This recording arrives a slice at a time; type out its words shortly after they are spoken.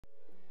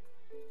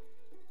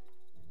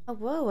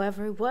Hello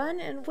everyone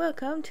and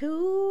welcome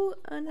to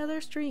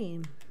another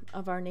stream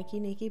of our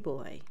Nikki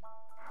boy.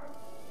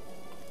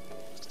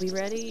 We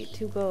ready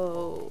to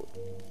go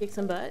kick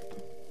some butt?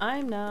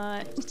 I'm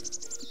not.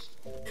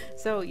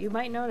 So you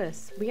might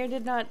notice we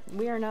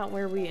are not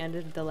where we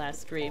ended the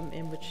last stream,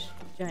 in which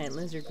giant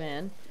lizard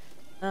man.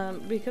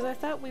 Because I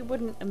thought we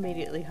wouldn't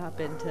immediately hop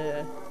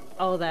into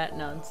all that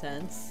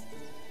nonsense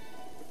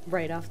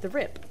right off the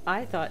rip.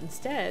 I thought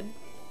instead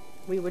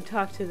we would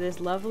talk to this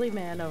lovely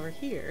man over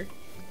here,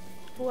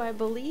 who I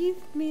believe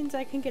means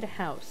I can get a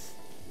house.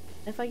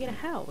 If I get a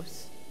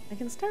house, I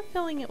can start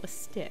filling it with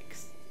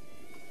sticks.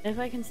 And if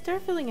I can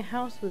start filling a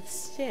house with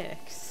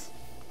sticks,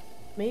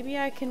 maybe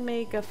I can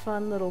make a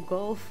fun little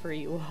goal for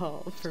you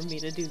all for me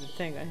to do the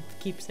thing I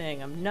keep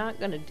saying I'm not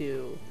gonna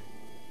do,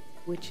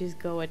 which is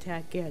go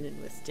attack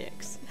Ganon with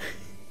sticks.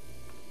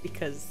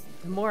 Because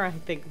the more I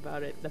think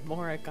about it, the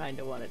more I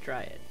kinda want to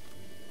try it.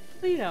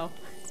 So you know,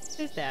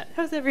 there's that.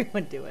 How's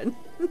everyone doing?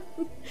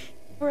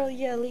 Squirrel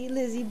Yelly,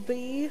 Lizzie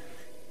B,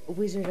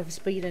 Wizard of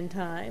Speed and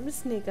Time,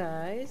 Snake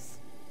Eyes.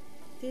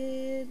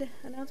 Did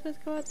announcements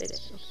go out? They did.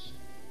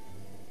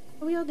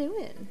 What are we all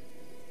doing?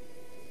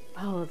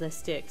 Oh, the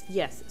sticks.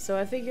 Yes, so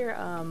I figure,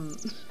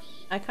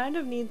 I kind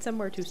of need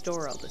somewhere to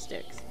store all the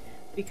sticks,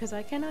 because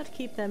I cannot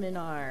keep them in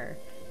our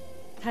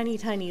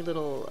tiny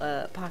little,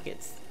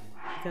 pockets,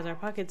 because our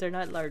pockets are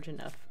not large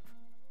enough.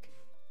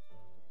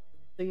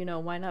 So, you know,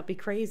 why not be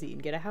crazy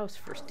and get a house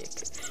for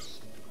sticks?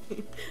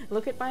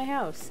 Look at my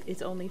house.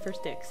 It's only for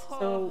sticks.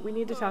 So we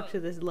need to talk to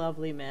this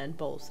lovely man,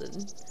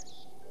 Bolson.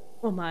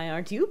 Well, my,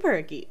 aren't you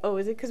perky? Oh,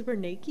 is it because we're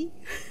naked?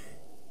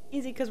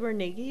 Is it because we're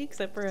naked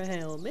except for a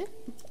helmet?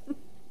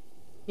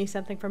 Need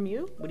something from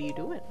you? What are you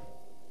doing?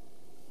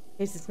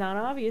 In case it's not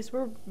obvious,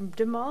 we're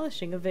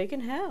demolishing a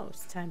vacant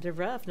house. Times are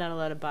rough, not a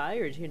lot of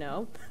buyers, you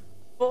know.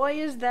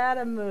 Boy, is that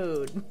a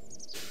mood.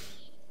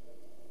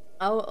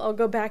 I'll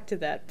go back to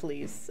that,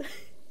 please.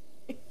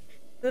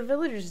 The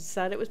villagers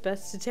decided it was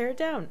best to tear it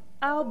down.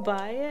 I'll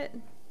buy it.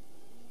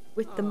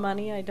 With the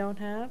money I don't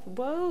have.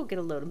 Whoa, get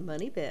a load of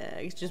money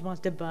bags. Just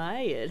wants to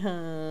buy it,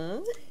 huh?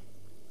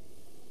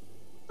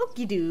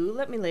 Okie-doo,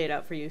 let me lay it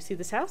out for you. See,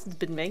 this house has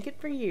been vacant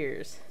for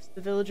years.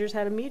 The villagers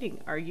had a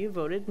meeting. You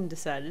voted and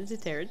decided to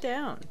tear it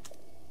down.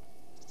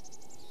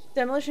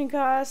 Demolition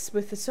costs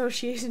with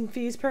association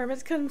fees,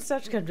 permits, come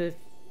to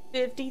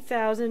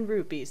 50,000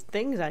 rupees.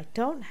 Things I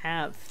don't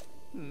have.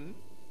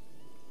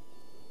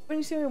 When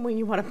you say when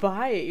you want to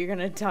buy it, you're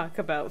gonna talk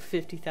about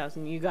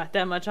 50,000. You got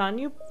that much on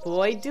you?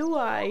 Boy, do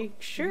I.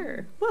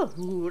 Sure. Well,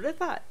 who would have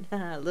thought?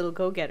 Little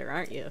go-getter,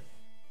 aren't you?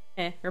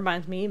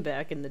 Reminds me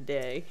back in the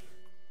day.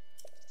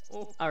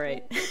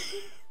 Alright.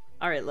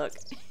 Alright, look.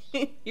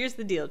 Here's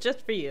the deal,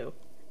 just for you.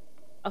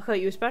 I'll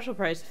cut you a special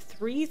price of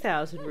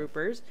 3,000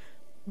 rupees,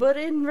 but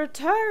in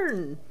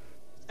return,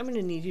 I'm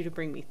gonna need you to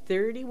bring me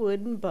 30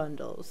 wooden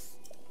bundles.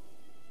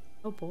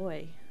 Oh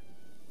boy.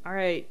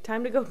 Alright,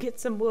 time to go get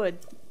some wood.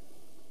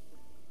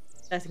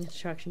 That's a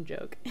construction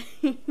joke.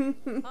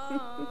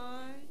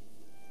 Hi.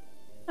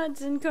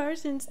 Hudson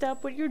Carson,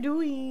 stop what you're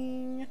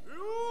doing.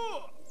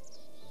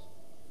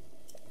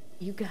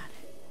 You got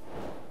it.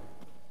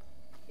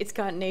 It's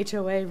got an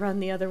HOA, run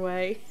the other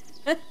way.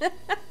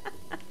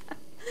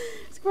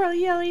 Squirrel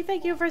Yelly,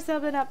 thank you for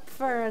subbing up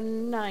for a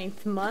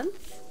 9th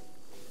month.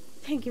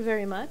 Thank you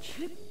very much.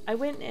 I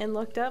went and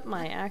looked up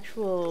my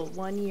actual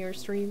 1-year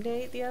stream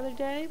date the other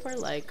day. We're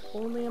like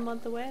only a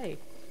month away.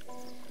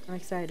 I'm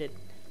excited.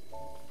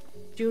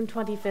 June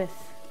 25th.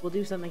 We'll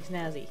do something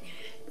snazzy.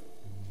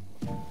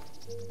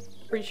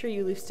 Pretty sure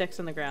you leave sticks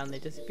on the ground, they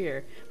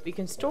disappear. We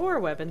can store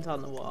weapons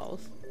on the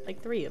walls.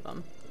 Like 3 of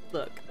them.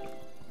 Look.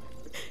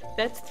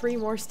 That's 3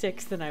 more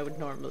sticks than I would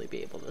normally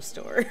be able to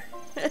store.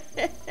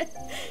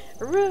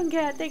 Rune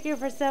Cat, thank you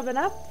for 7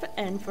 up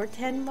and for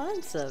 10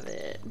 months of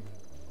it.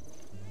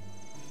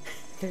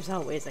 There's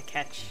always a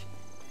catch.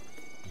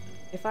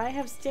 If I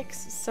have sticks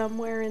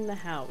somewhere in the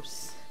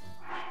house,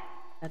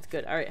 that's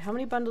good. Alright, how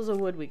many bundles of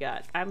wood we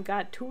got? I've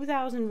got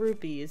 2,000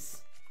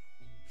 rupees.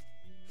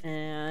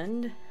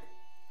 And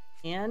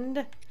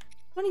 23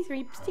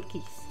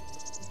 stickies.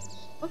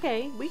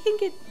 Okay, we can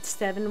get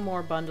 7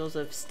 more bundles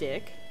of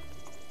stick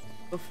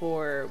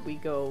before we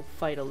go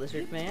fight a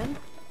lizard man.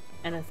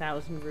 And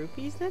 1,000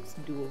 rupees, that's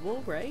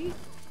doable, right?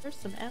 There's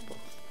some apples.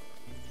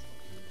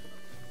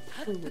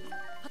 Ooh.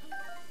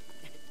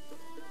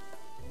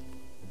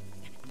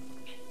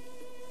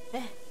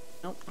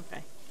 Nope,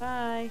 okay.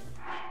 Bye.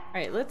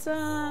 Alright, let's,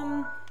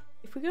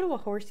 if we go to a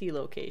horsey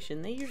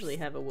location, they usually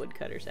have a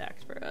woodcutter's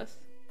axe for us.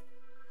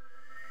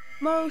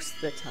 Most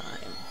of the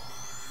time.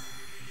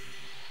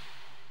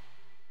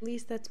 At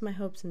least that's my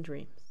hopes and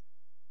dreams.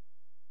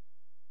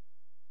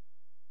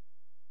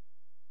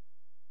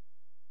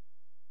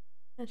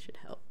 That should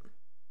help.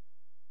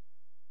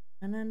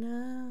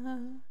 Na-na-na.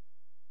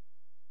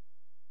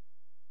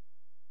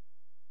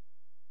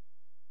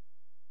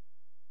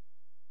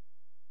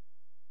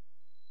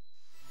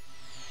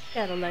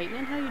 Shadow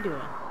Lightning, how you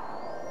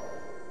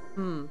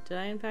doing? Did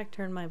I in fact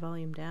turn my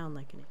volume down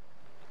like an...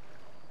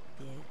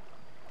 Yeah.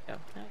 Oh,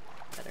 no,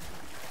 better.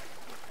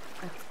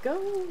 That's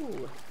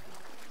go!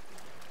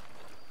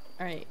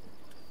 Alright.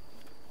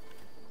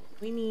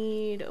 We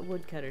need a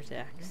woodcutter's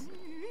axe.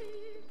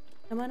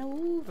 Come on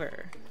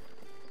over.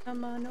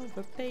 Come on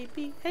over,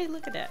 baby. Hey,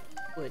 look at that.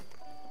 Wood.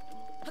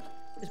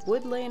 There's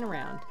wood laying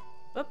around.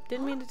 Oh,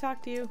 didn't mean to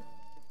talk to you.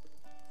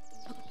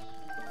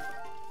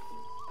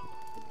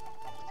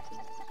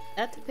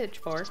 That's a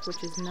pitchfork,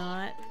 which is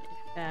not,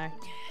 in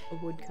fact, a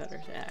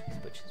woodcutter's axe,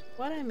 which is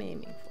what I'm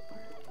aiming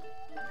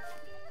for.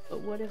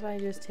 But what if I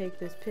just take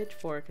this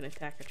pitchfork and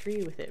attack a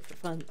tree with it for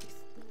funsies?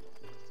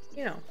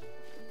 You know.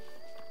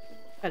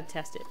 Gotta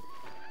test it.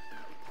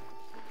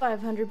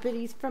 500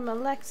 biddies from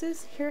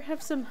Alexis. Here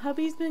have some.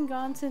 Hubby's been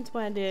gone since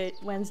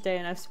Wednesday,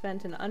 and I've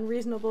spent an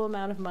unreasonable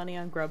amount of money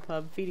on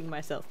Grubhub feeding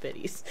myself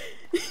biddies.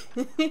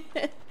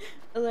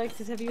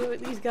 Alexis, have you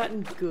at least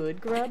gotten good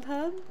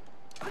Grubhub?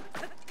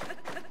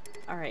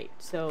 Alright,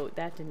 so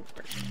that didn't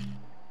work.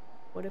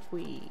 What if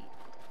we...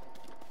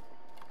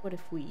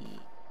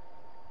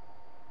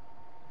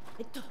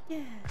 Yeah.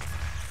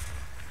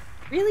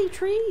 Really,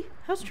 tree?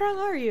 How strong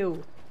are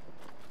you?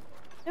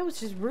 That was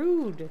just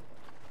rude.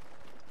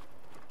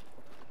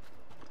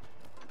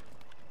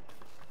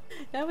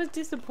 That was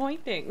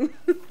disappointing.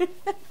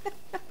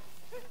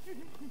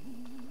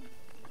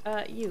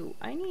 I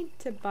need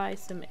to buy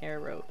some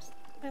arrows.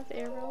 Have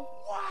arrow?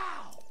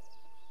 Wow!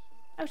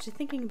 I was just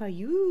thinking about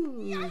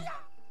you.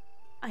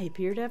 I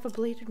appear to have a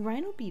bladed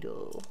rhino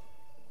beetle.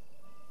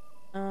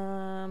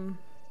 Sure,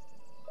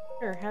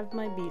 have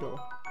my beetle.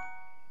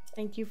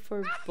 Thank you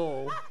for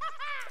bowl.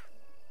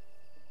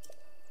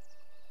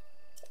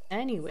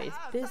 Anyways,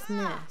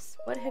 business.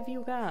 What have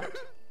you got?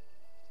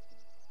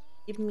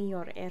 Give me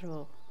your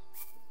arrow.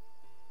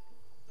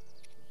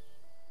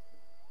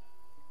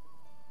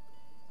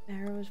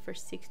 Arrows for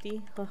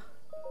 60? Huh.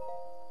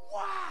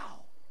 Wow!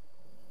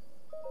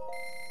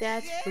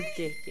 That's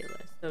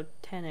ridiculous. So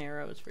 10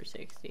 arrows for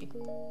 60.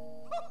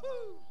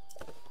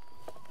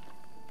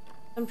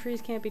 Some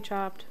trees can't be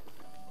chopped.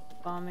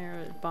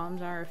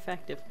 Bombs are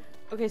effective.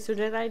 Okay, so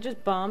did I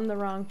just bomb the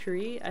wrong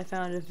tree? I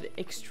found an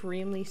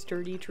extremely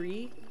sturdy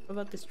tree. What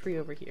about this tree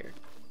over here?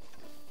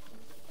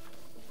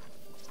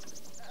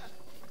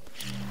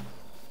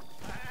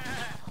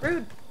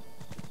 Rude!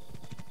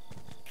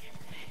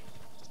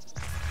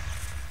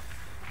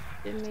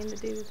 Didn't mean to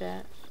do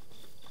that.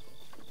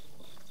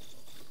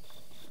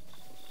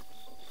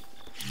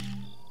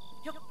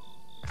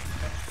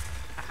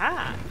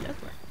 Aha! It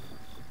does work.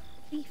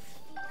 Leaf.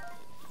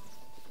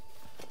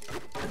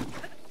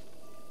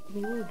 Give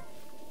me wood.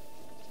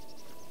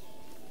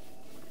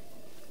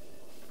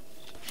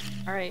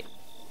 Alright.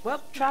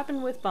 Well,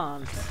 chopping with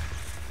bombs.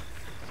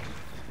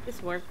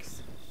 This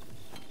works.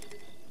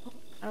 Oh,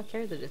 I don't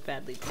care that it's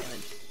badly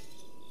damaged.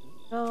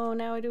 Oh,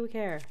 now I do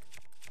care.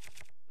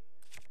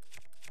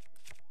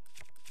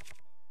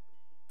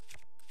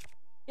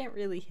 Can't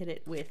really hit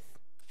it with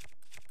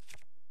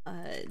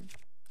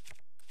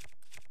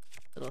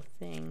little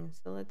thing,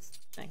 so let's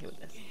smack it with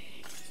this.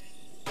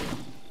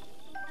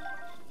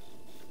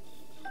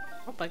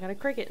 Oh, I got a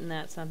cricket in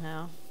that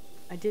somehow.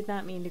 I did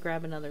not mean to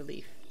grab another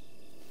leaf.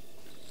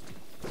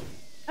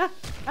 Ah!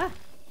 Ah!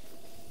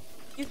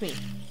 Excuse me.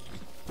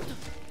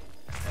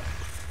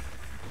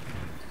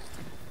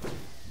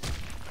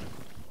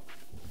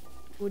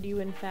 Would you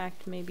in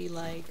fact maybe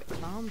like a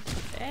bomb to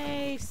the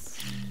face?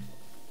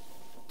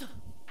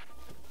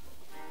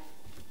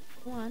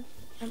 Come on,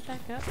 jump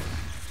back up.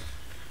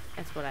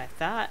 That's what I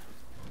thought.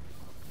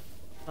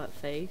 Butt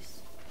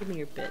face. Give me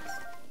your bits.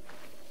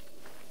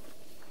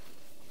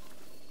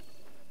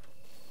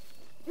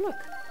 Look,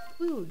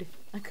 food.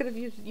 I could have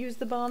used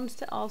the bombs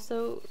to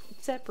also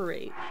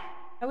separate.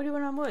 How are we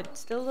doing on wood?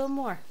 Still a little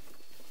more.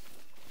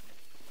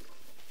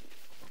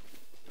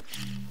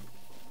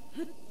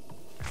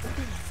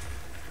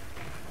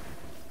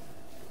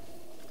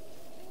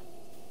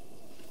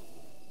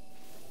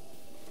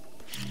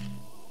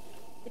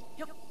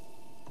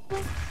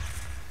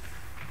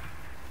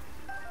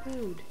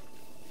 Food.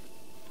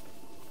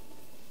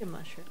 A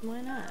mushroom,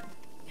 why not?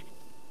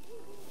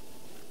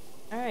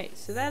 Alright,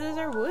 so that is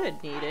our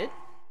wood needed.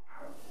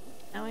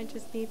 Now I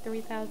just need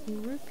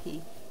 3,000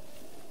 rupee.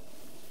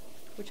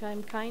 Which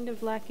I'm kind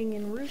of lacking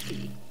in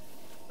rupee.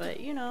 But,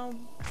 you know,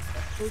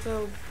 we'll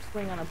go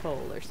swing on a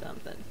pole or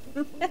something.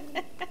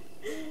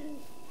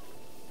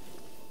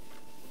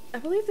 I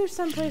believe there's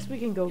some place we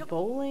can go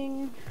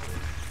bowling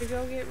to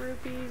go get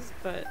rupees,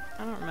 but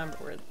I don't remember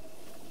where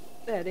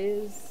that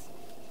is.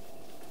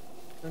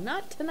 So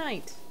not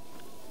tonight.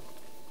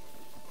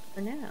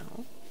 For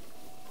now.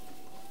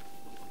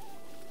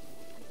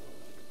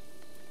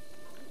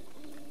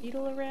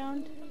 Beetle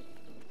around,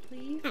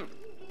 please?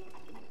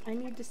 I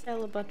need to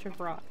sell a bunch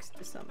of rocks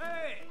to someone.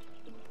 Hey!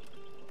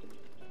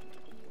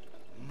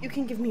 You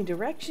can give me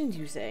directions,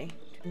 you say?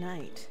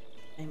 Tonight,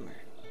 timer.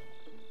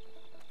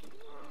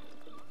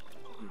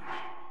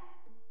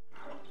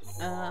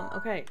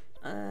 Okay.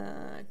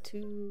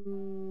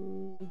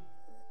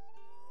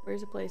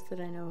 Where's a place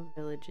that I know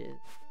villages?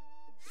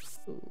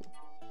 Ooh.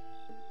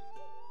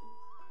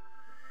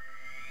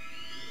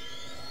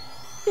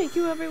 Thank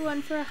you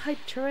everyone for a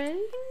hype train.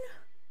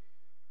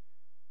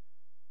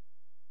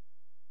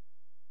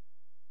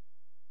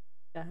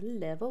 Got a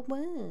level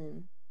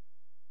 1.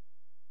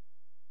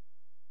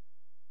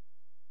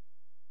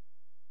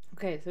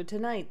 Okay, so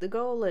tonight the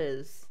goal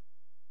is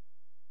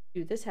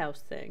do this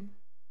house thing,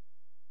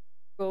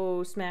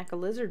 go smack a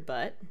lizard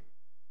butt,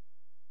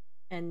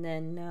 and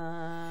then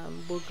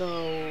we'll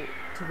go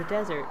to the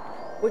desert,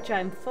 which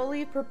I'm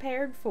fully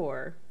prepared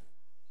for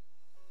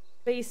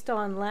based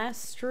on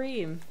last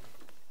stream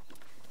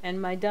and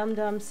my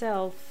dumb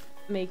self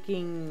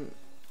making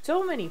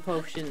so many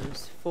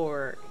potions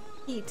for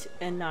heat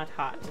and not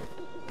hot.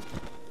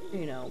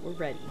 You know, we're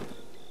ready.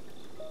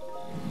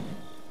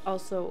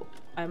 Also,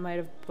 I might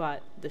have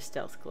bought the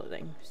stealth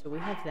clothing, so we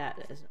have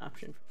that as an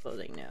option for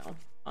clothing now.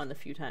 On the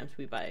few times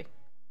we buy,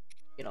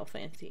 get all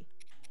fancy.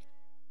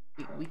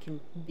 We can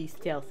be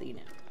stealthy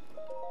now.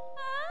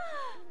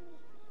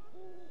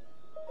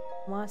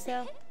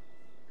 Marcel,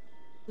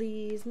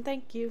 please and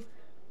thank you.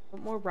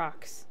 Want more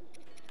rocks?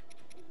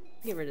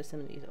 Get rid of some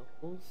of these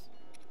opals.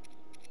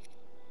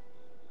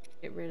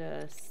 Get rid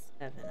of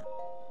 7 of them.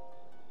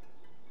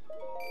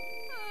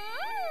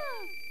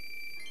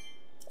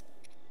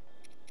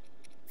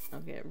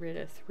 I'll get rid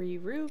of 3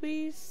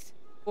 rubies.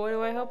 Boy,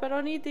 do I hope I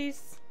don't need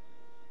these.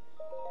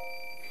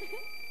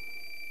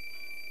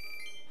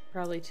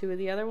 Probably 2 of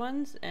the other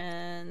ones,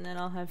 and then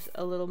I'll have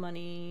a little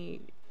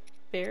money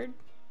spared.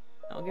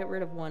 I'll get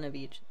rid of 1 of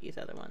each of these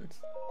other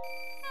ones.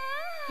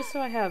 Just so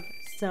I have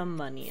some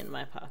money in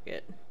my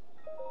pocket.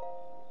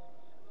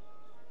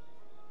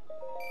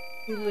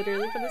 He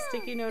literally put a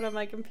sticky note on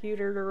my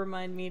computer to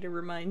remind me to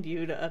remind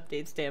you to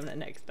update stamina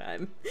next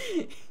time.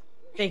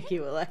 Thank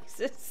you,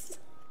 Alexis.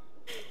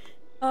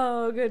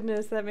 Oh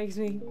goodness, that makes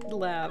me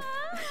laugh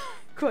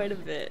quite a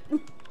bit.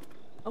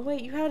 Oh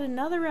wait, you had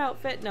another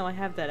outfit? No, I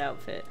have that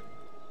outfit.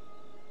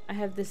 I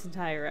have this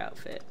entire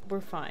outfit. We're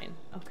fine.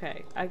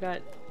 Okay, I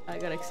got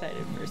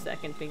excited for a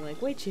second, being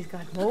like, wait, she's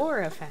got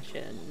more of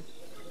fashion.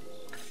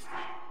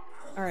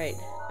 Alright,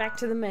 back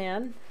to the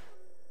man.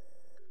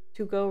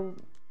 To go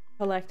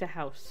collect a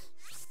house.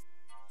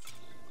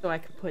 So I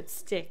could put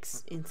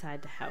sticks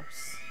inside the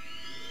house.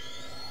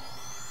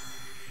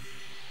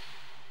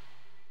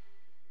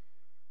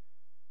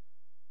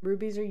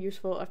 Rubies are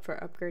useful for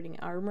upgrading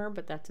armor,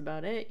 but that's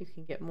about it. You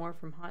can get more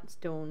from hot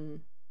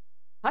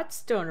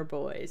stoner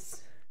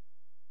boys.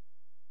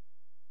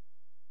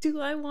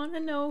 Do I want to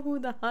know who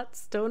the hot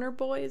stoner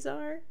boys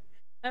are?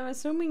 I'm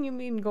assuming you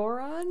mean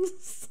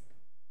Gorons?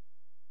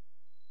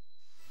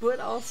 But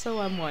also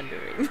I'm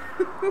wondering.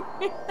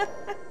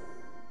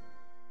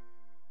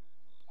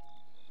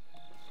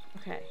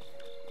 Okay.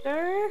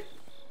 Sir?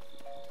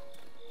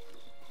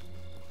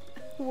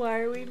 Why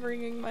are we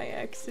bringing my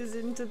exes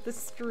into the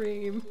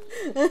stream?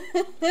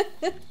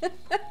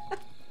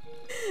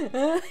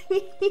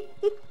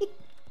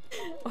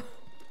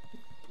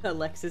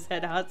 Alexis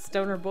had hot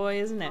stoner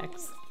boy as an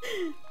ex.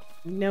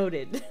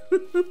 Noted.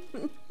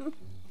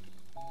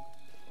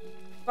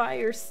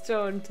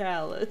 Firestone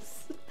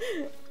Talus.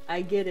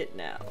 I get it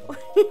now.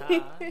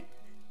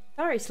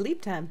 Sorry,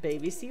 sleep time,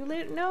 baby. See you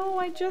later. No,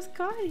 I just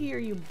got here,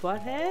 you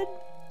butthead.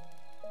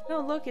 No,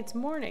 look, it's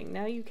morning.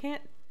 Now you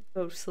can't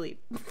go to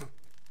sleep.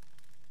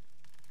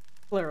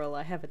 Plural,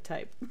 I have a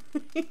type.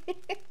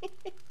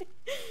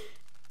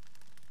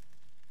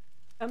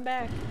 Come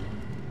back.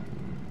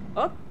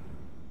 Oh!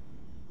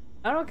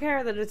 I don't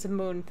care that it's a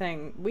moon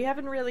thing. We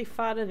haven't really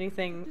fought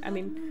anything. I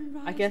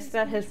mean, I guess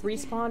that has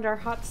respawned our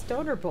hot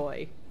stoner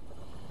boy.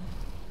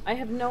 I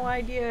have no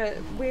idea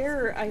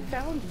where I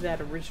found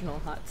that original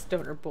hot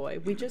stoner boy.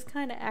 We just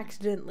kind of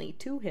accidentally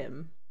to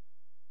him.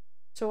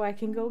 So I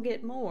can go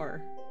get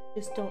more.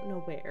 Just don't know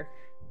where.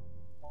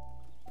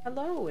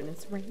 Hello, and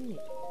it's raining.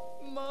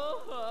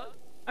 Maha.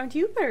 Aren't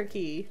you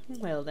Berkey?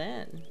 Well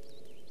then.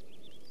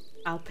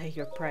 I'll pay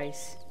your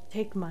price.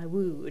 Take my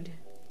wood.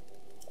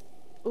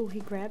 Oh, he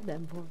grabbed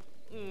them for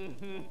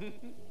me.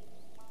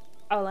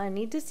 All I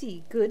need to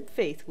see, good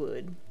faith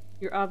wood.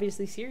 You're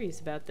obviously serious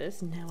about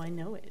this, and now I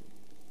know it.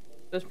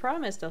 As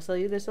promised, I'll sell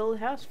you this old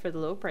house for the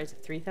low price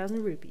of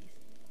 3,000 rupees.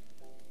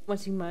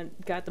 Once you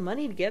got the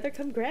money together,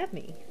 come grab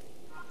me.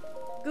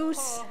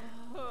 Goose.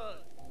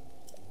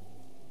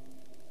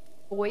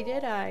 Boy,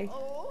 did I.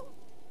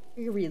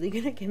 You're really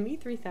gonna give me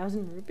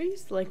 3,000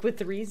 rupees? Like with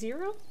 3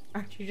 zeros?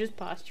 Aren't you just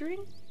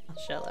posturing? I'll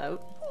shell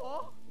out.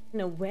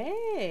 No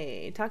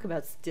way. Talk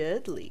about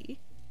studly.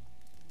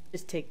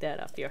 Just take that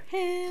off your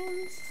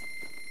hands.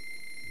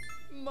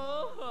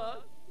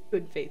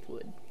 Good faith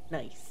wood.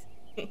 Nice.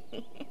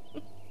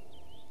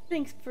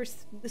 Thanks for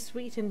the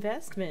sweet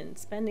investment.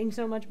 Spending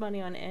so much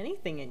money on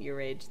anything at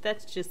your age.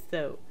 That's just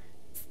so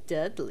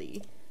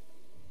studly.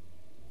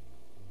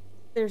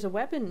 There's a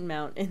weapon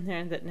mount in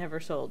there that never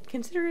sold.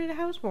 Consider it a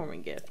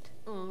housewarming gift.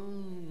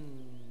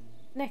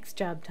 Next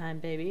job time,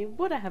 baby.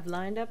 What I have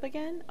lined up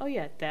again? Oh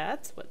yeah,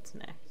 that's what's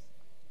next.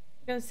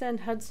 I'm gonna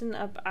send Hudson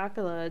up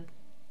Akala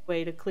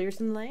way to clear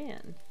some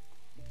land.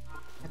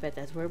 I bet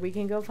that's where we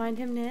can go find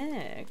him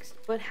next.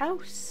 But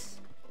house.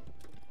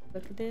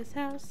 Look at this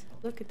house.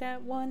 Look at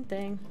that one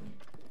thing.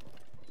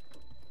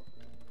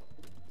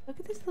 Look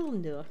at this little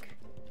nook.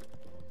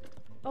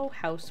 Oh,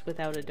 house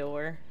without a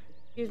door.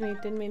 Excuse me,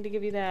 didn't mean to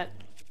give you that.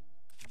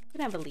 You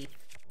can have a leaf.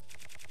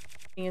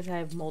 Thing is, I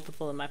have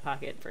multiple in my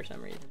pocket for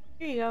some reason.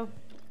 Here you go.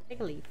 Take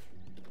a leaf.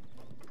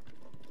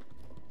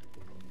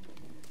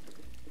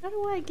 How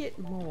do I get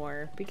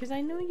more? Because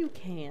I know you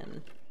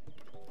can.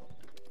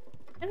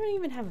 I don't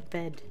even have a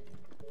bed.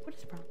 What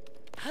is the problem?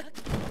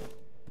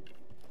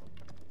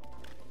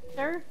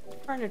 Sir,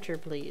 furniture,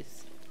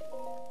 please.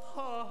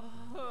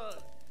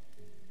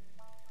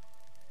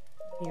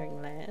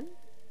 Clearing land.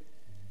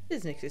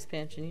 Business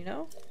expansion, you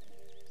know?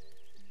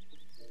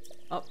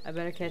 Oh, I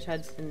better catch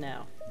Hudson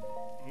now.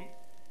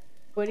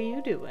 What are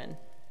you doing?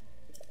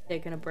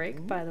 Taking a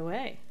break, by the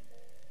way.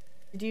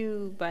 Did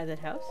you buy that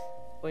house?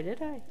 Boy, did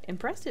I.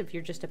 Impressive,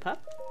 you're just a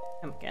pup.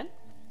 Come again?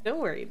 Don't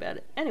worry about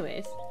it.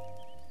 Anyways.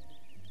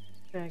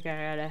 I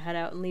gotta head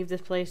out and leave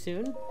this place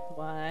soon.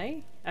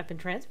 Why? I've been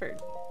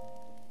transferred.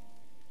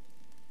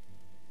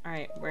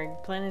 Alright, we're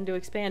planning to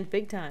expand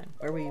big time.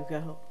 Where will you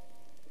go?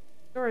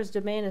 Dora's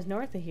domain is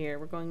north of here.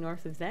 We're going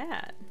north of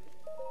that.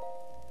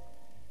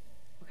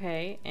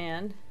 Okay,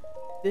 and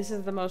this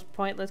is the most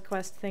pointless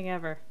quest thing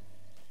ever.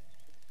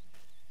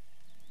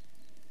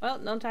 Well,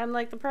 no time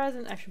like the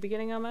present. I should be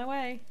getting on my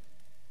way.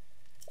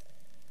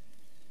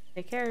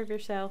 Take care of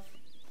yourself.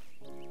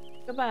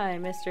 Goodbye,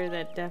 mister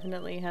that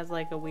definitely has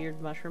like a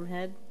weird mushroom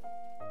head.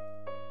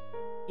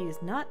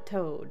 He's not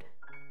Toad.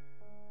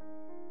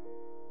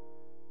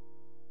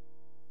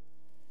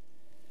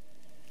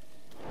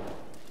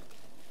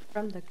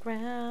 From the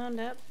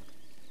ground up.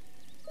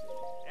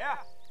 Yeah.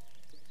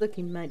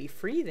 Looking mighty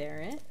free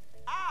there, eh?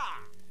 Ah.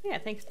 Yeah,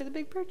 thanks to the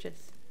big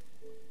purchase.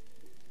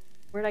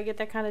 Where'd I get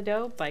that kind of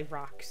dough? By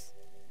rocks.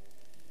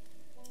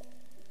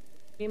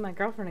 Me and my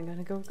girlfriend are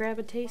gonna go grab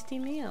a tasty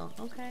meal.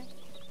 Okay.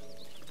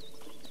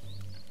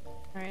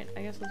 Alright,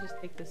 I guess I'll just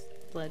take this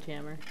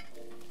sledgehammer.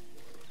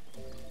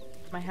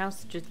 My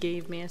house just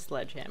gave me a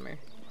sledgehammer.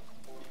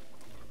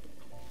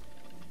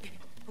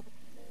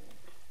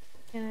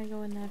 Can I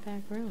go in that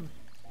back room?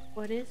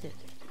 What is it?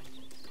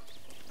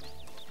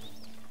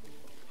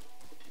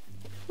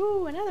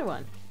 Ooh, another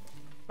one!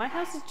 My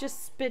house is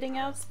just spitting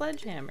out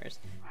sledgehammers.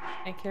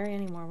 I can't carry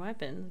any more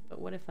weapons, but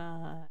what if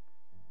I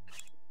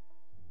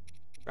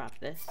drop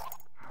this?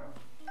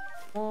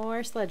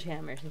 More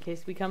sledgehammers in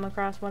case we come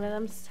across one of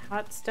them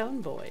hot stone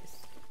boys.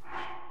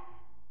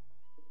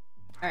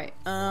 Alright,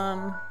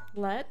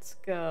 let's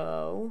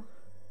go.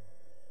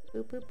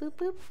 Boop, boop, boop,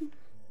 boop.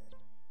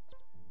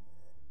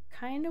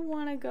 Kinda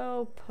wanna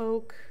go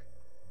poke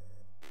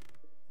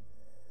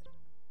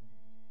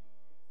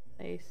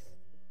place.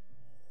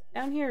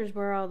 Down here is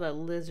where all the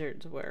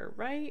lizards were,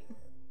 right?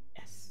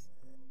 Yes.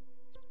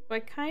 So I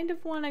kind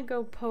of want to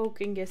go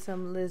poke and get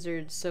some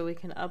lizards so we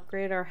can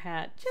upgrade our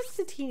hat just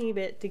a teeny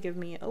bit to give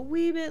me a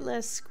wee bit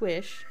less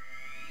squish.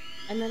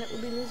 And then it will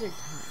be lizard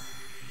time.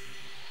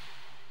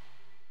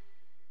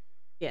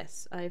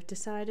 Yes, I've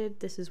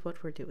decided this is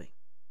what we're doing.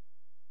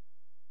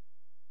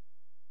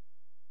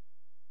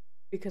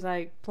 Because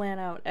I plan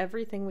out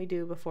everything we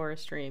do before a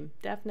stream.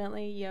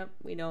 Definitely, yep,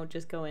 we don't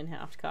just go in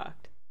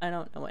half-cocked. I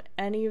don't know what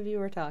any of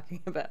you are talking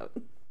about.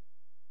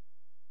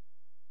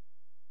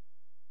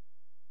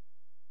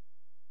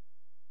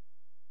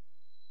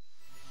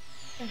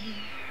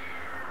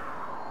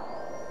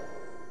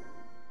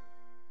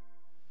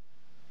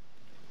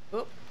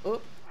 Oh,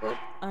 oh, oh,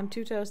 I'm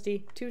too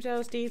toasty. Too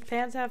toasty.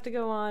 Pants have to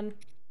go on.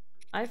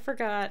 I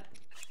forgot.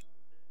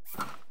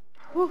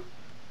 Whew.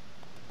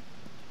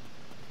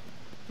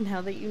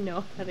 Now that you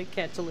know how to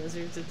catch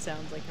lizards, it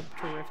sounds like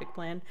a terrific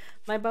plan.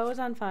 My bow is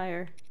on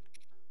fire.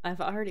 I've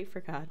already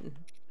forgotten.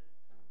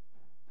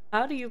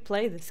 How do you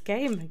play this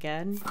game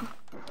again?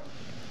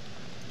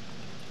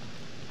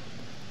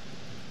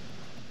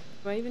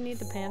 Do I even need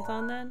the pants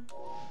on then?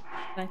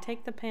 Can I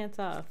take the pants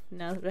off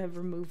now that I've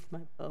removed my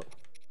bow?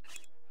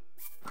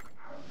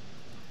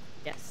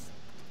 Yes.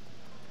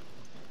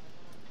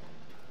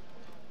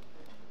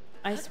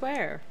 I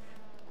swear.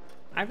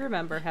 I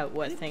remember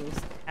what things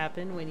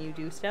happen when you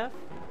do stuff.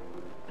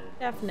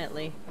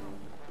 Definitely.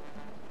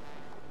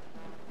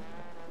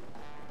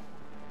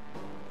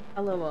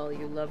 Hello all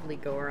you lovely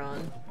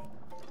Goron.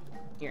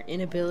 Your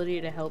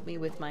inability to help me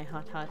with my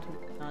hot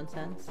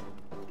nonsense.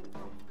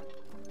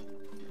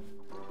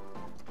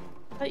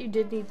 I thought you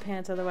did need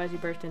pants, otherwise you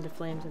burst into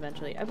flames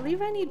eventually. I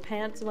believe I need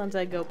pants once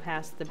I go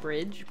past the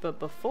bridge, but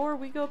before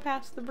we go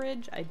past the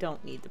bridge, I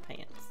don't need the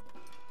pants.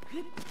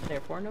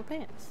 Therefore, no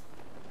pants.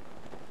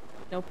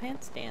 No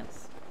pants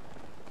dance.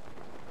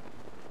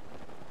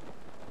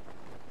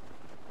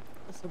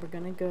 So we're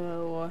gonna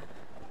go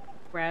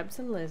grab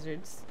some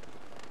lizards.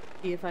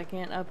 See if I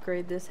can't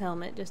upgrade this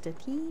helmet just a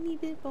teeny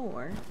bit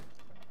more.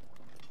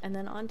 And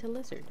then on to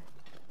lizard.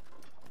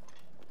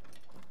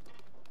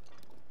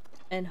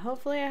 And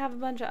hopefully I have a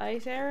bunch of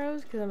ice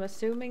arrows, because I'm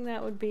assuming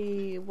that would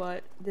be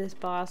what this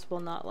boss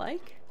will not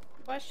like?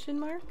 Question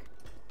mark?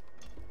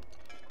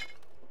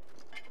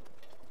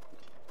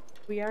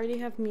 We already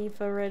have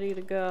Mifa ready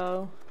to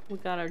go. We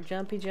got our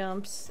jumpy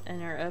jumps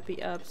and our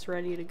uppy ups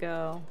ready to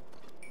go.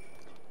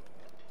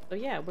 So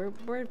yeah,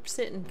 we're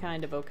sitting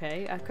kind of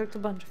okay. I cooked a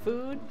bunch of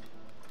food.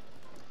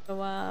 So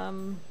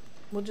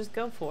we'll just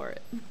go for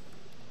it.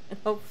 And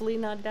hopefully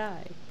not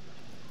die.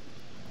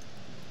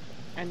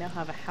 I now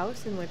have a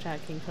house in which I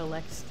can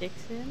collect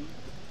sticks in.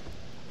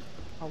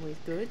 Always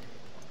good.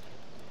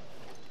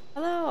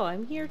 Hello,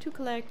 I'm here to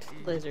collect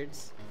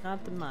lizards,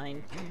 not the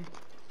mine.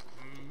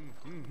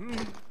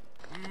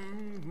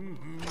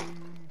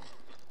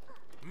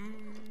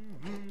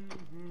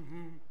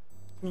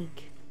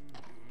 Sneak.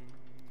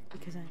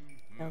 Because I'm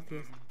stealthy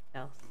as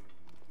stealth.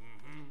 I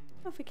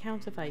don't know if it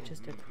counts if I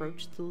just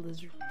approach the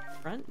lizard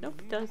front.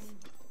 Nope, it does.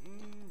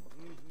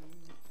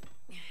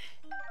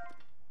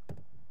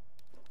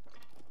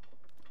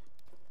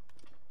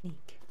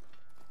 Sneak.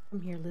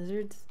 Come here,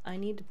 lizards. I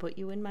need to put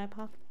you in my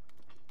pocket.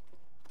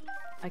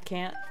 I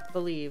can't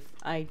believe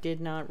I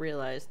did not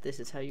realize this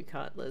is how you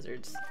caught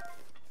lizards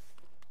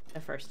the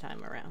first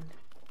time around.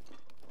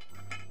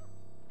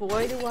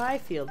 Boy, do I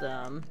feel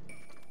dumb.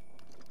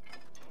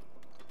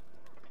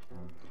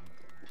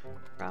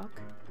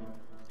 Rock.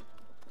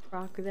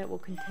 Rock that will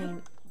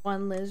contain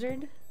one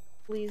lizard.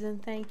 Please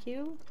and thank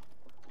you.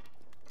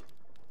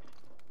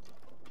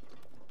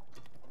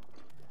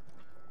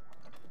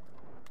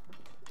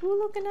 Ooh,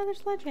 look, another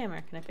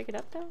sledgehammer. Can I pick it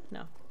up though?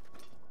 No.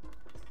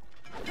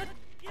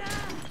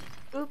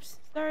 Oops,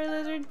 sorry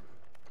lizard.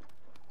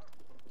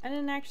 I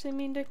didn't actually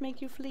mean to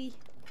make you flee.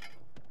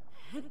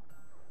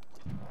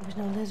 There's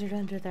no lizard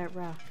under that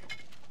rock.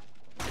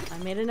 I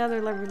made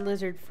another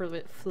lizard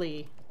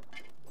flee.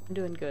 I'm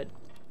doing good.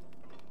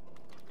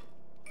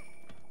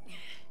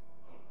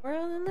 Where are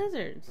all the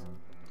lizards?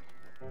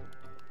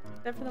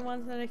 Except for the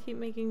ones that I keep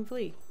making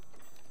flee.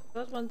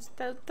 Those ones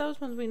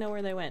we know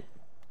where they went.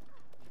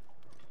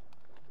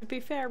 To be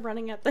fair,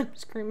 running at them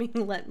screaming,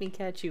 "Let me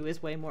catch you,"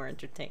 is way more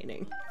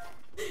entertaining.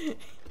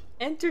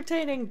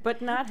 Entertaining,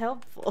 but not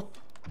helpful.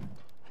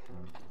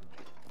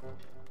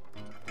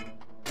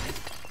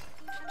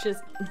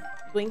 Just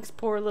Blink's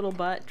poor little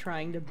butt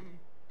trying to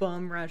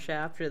bum rush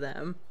after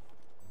them.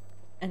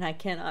 And I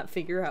cannot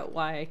figure out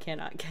why I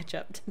cannot catch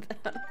up to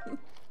them.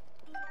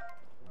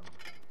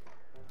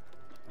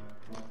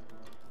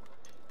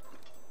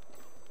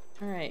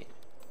 Alright.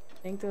 I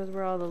think those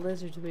were all the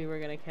lizards we were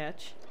gonna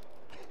catch.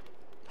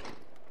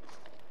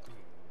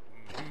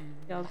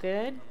 Y'all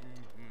good?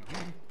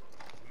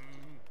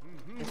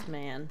 This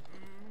man.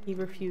 He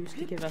refused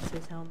to give us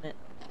his helmet.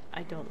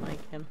 I don't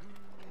like him.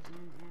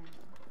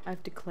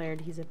 I've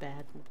declared he's a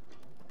bad one.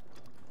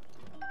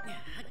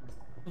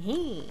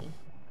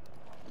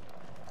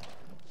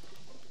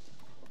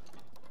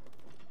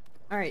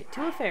 Alright,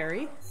 to a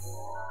ferry.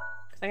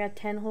 Cause I got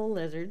 10 whole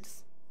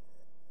lizards.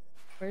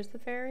 Where's the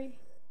ferry?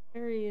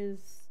 Ferry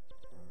is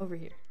over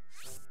here.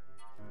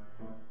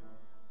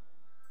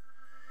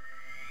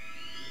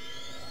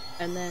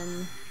 And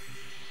then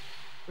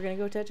we're gonna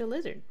go touch a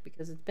lizard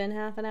because it's been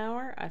half an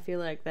hour. I feel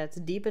like that's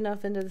deep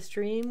enough into the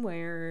stream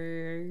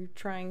where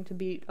trying to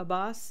beat a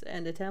boss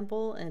and a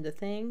temple and a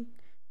thing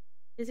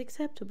is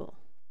acceptable.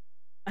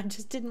 I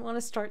just didn't want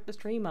to start the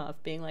stream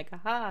off being like,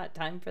 aha,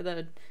 time for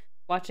the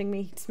watching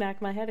me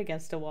smack my head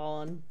against a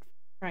wall and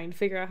trying to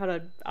figure out how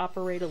to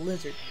operate a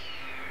lizard.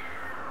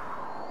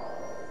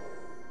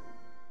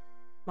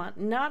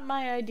 Not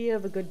my idea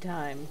of a good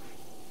time.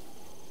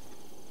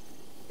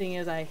 Thing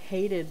is, I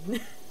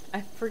hated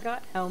I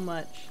forgot how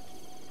much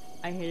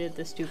I hated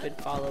the stupid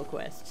follow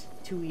quest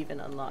to even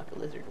unlock a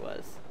lizard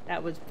was.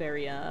 That was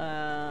very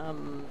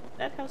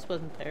that house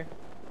wasn't there.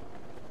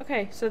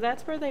 Okay, so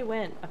that's where they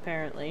went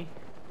apparently.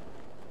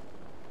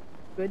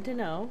 Good to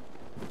know.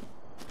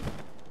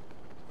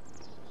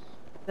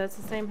 That's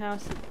the same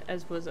house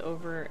as was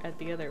over at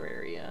the other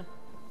area.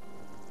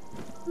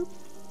 Oop.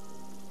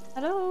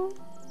 Hello?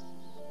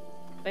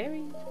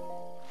 Fairy.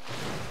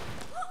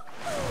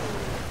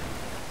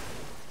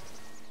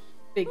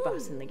 Big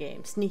boss in the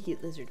game. Sneaky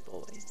lizard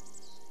boy.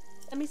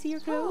 Let me see your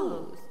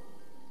clothes.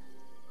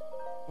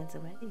 Dance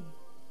away.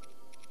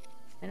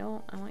 I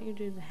want you to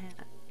do the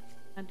hat.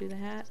 Not do the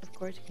hat? Of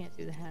course you can't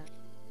do the hat.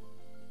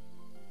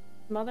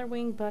 Mother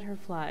wing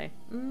butterfly.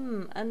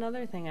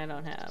 Another thing I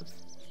don't have.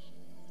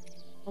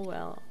 Oh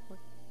well.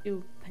 Let's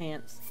do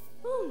pants.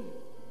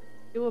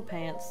 Do a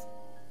pants.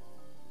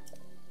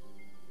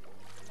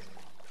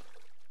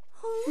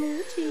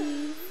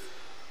 Moochie.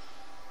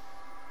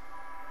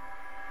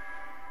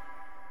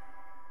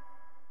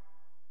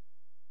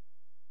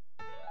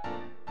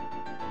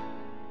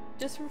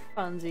 Just for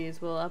funsies,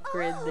 we'll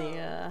upgrade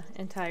the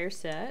entire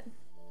set.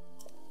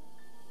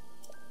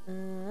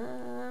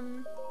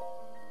 In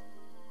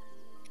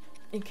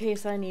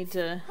case I need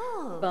to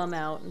bum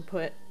out and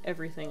put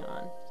everything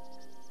on.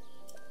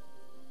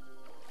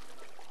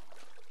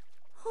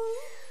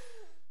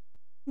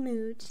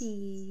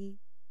 Moochie.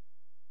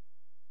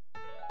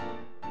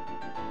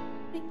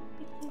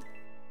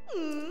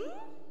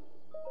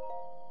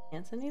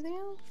 Pants, anything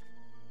else?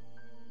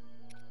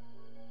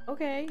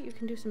 Okay, you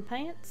can do some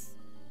pants.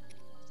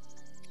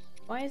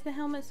 Why is the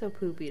helmet so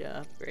poopy to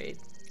upgrade?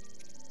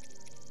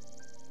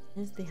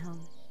 Is the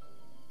helmet?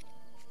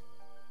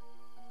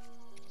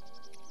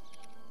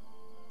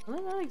 Will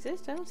it not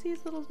exist? I don't see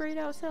his little grayed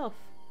out self.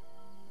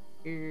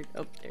 Weird.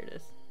 Oh, there it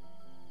is.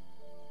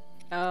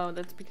 Oh,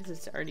 that's because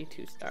it's already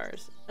 2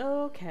 stars.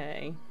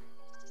 Okay.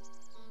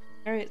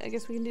 Alright, I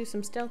guess we can do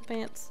some stealth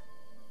pants.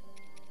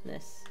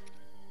 This.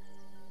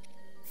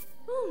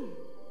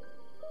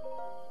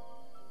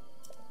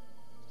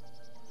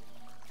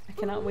 I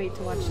cannot wait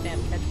to watch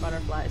Stamp catch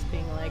butterflies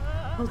being like,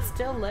 "Well,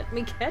 still let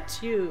me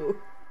catch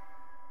you."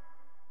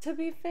 To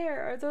be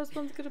fair, are those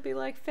ones gonna be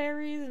like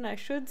fairies and I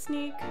should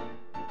sneak?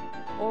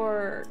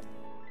 Or...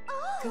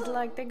 cause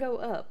like, they go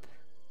up.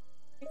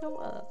 They go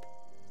up.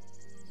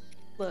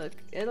 Look,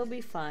 it'll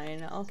be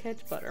fine. I'll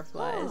catch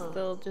butterflies.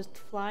 They'll just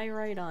fly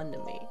right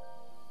onto me.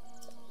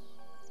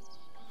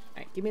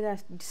 Alright, give me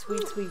that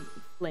sweet, sweet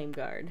flame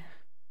guard.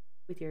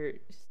 With your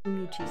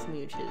smoochy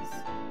smooches.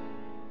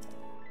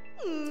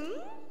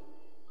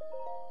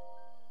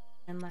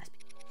 And last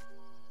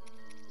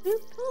piece.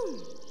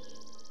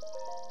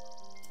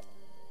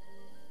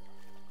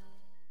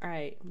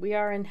 Alright, we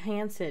are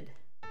enhanced.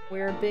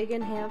 We're a big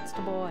enhanced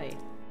boy.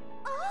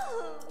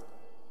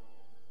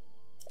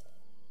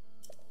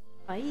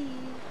 Bye.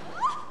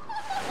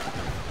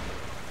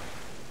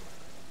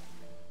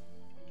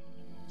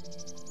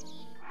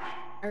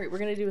 Alright, we're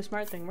gonna do a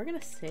smart thing. We're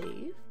gonna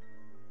save.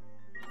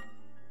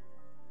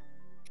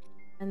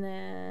 And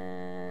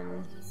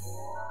then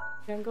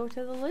we're gonna go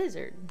to the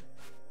lizard.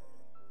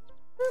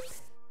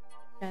 Boop.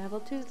 Travel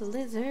to the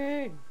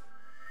lizard.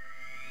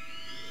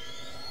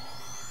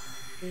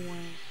 Wow.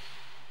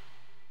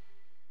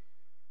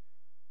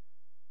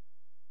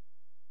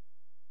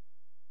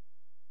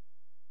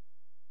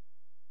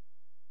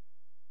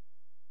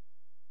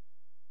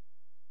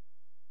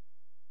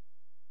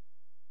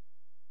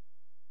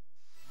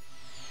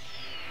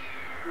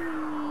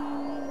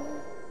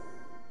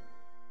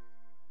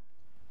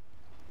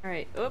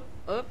 Alright, up,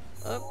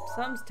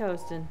 something's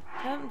toasting.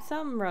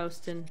 Something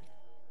roasting.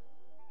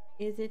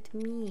 Is it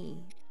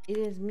me? It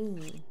is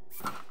me.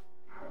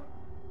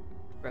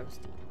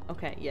 Roasty.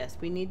 Okay, yes,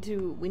 we need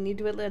to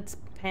let's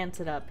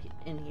pants it up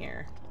in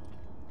here.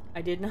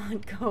 I did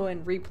not go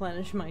and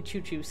replenish my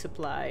choo-choo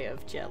supply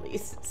of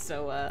jellies,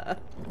 so I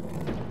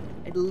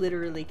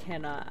literally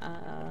cannot,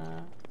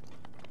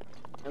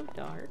 so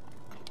dark.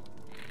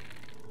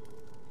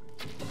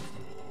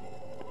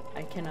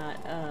 I cannot,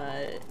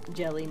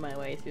 jelly my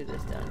way through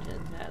this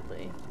dungeon,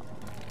 sadly.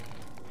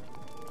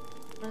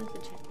 What is the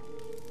check?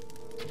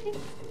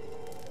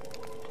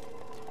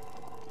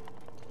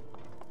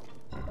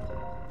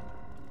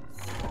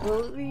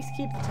 We'll at least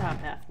keep the top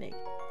half naked.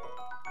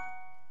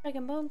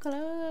 Dragon Bone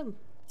Club!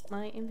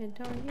 My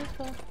inventory is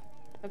full.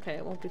 Okay,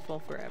 it won't be full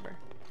forever.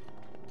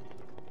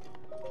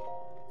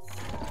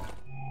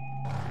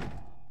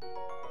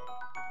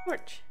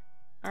 Torch!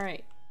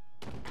 Alright.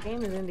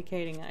 Game is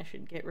indicating I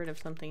should get rid of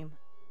something.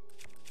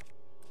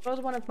 Suppose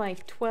one of my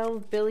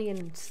 12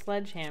 billion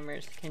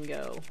sledgehammers can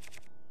go.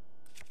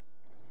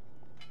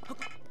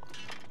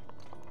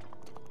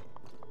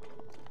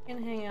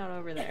 Can hang out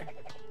over there.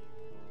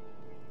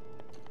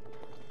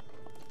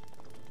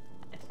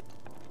 Yes.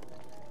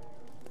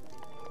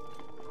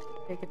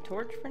 Take a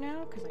torch for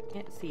now, because I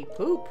can't see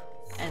poop.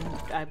 And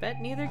I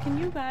bet neither can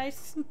you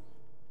guys.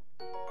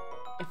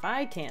 If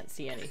I can't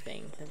see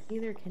anything, then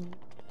neither can you.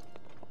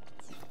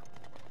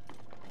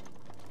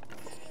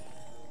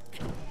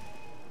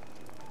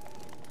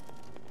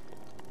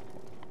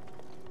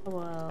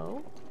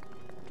 Hello?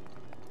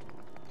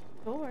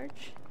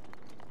 Torch?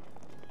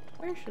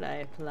 Where should I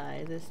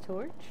apply this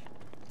torch?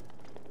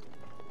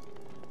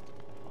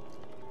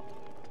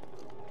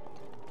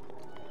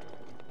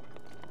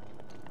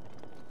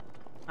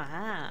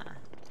 Ah.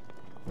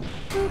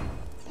 Boop.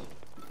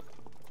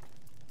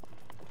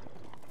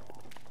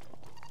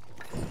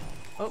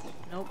 Oh,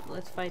 nope,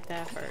 let's fight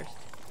that first.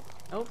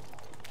 Nope.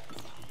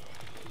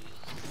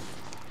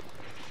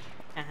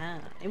 Aha,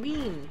 I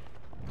mean.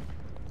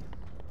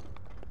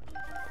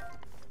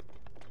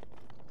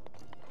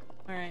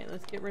 Alright,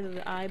 let's get rid of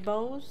the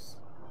eyeballs.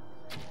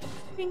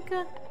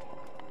 Pinka.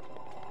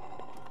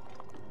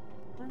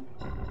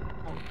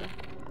 Okay.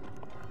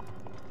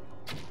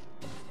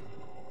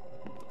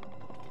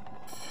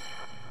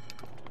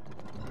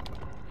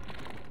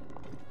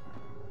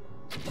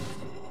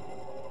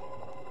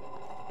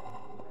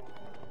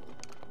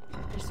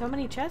 There's so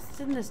many chests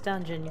in this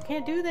dungeon. You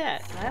can't do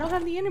that. I don't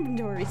have the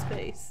inventory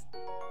space.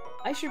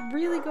 I should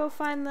really go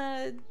find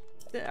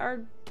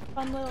our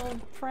fun little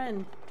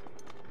friend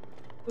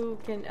who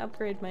can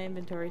upgrade my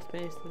inventory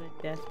space that I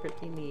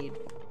desperately need.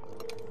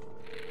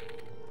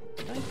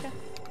 Okay.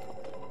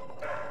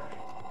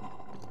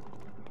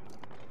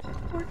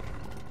 Work.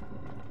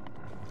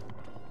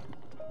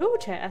 Ooh,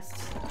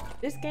 chests!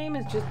 This game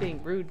is just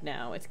being rude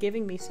now. It's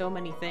giving me so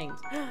many things.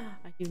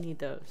 I do need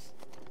those.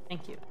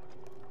 Thank you.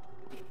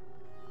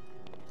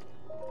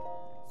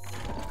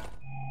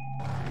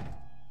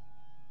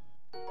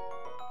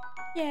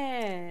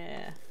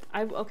 Yeah!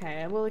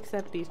 Okay, I will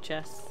accept these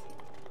chests.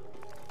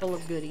 Full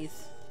of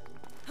goodies.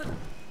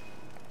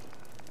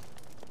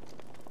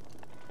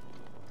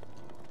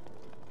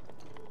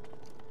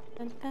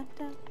 Dun, dun,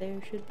 dun. There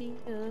should be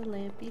a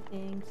lampy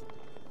things.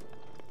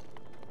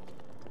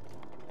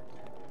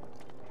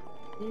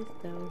 Is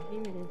though,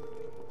 here it is.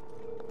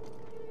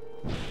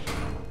 Is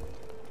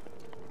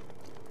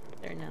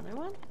there another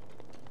one?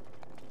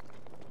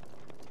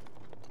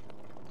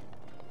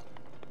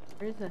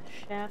 There's a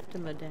shaft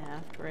of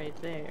Madaft right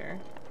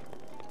there.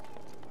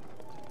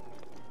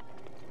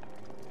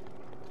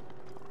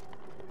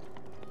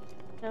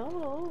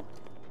 Oh.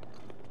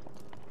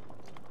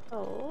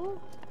 Oh.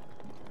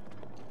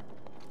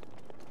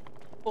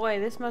 Boy,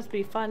 this must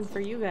be fun for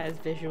you guys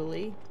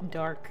visually.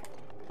 Dark.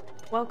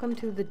 Welcome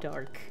to the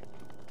dark.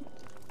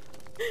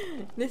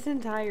 This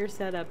entire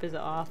setup is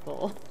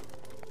awful.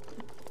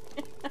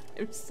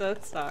 I'm so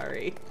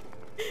sorry.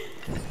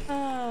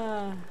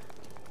 Hi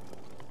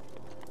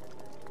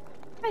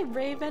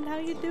Raven, how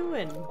you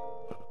doing?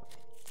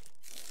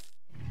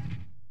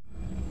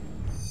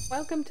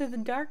 Welcome to the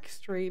dark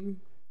stream,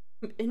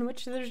 in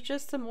which there's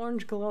just some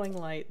orange glowing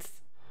lights.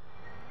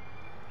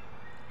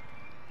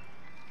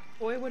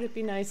 Boy, would it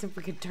be nice if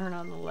we could turn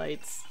on the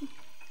lights.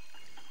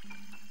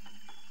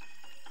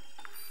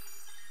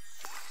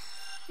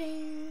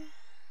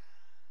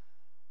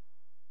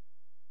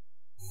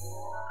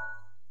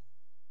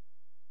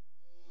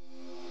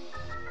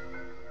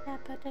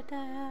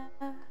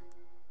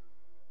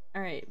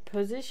 Alright,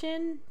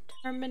 position,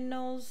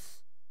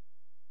 terminals.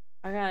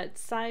 I got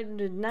side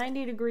to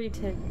 90-degree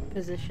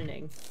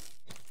positioning.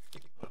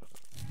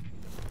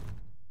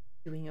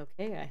 Doing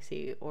okay, I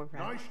see. Or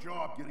nice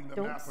job getting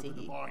the map of the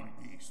Divine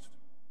Beast.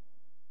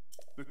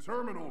 The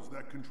terminals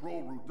that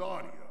control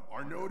Rudania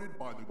are noted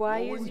by the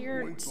Why glowing is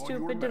your points on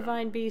stupid your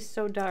Divine map. Beast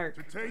so dark?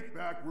 To take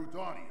back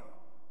Rudania,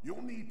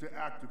 you'll need to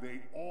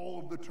activate all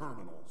of the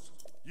terminals.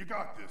 You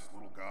got this,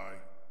 little guy.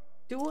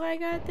 Do I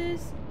got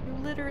this? You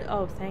literally—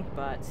 oh, thank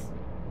bots.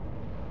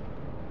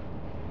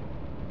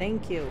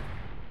 Thank you.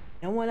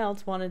 No one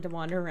else wanted to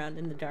wander around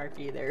in the dark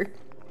either.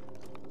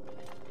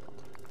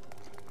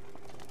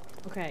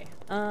 Okay,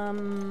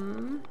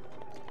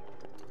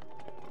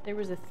 there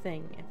was a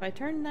thing. If I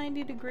turn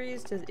 90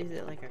 degrees, is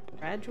it like a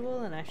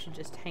gradual and I should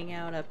just hang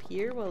out up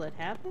here while it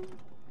happens?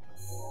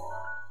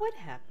 What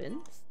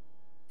happens?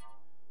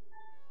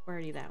 Where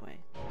are you that way?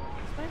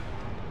 This way?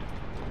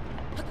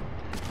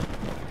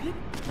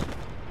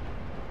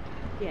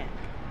 Yeah.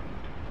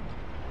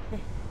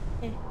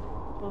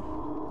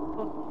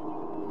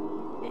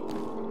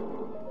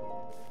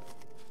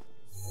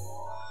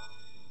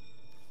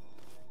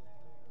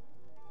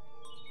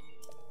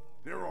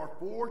 There are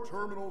 4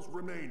 terminals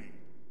remaining.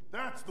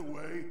 That's the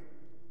way.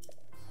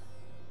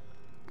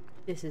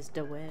 This is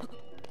the way.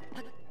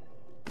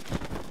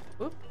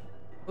 Oop.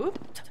 Oop.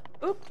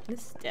 Oop. This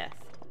is death.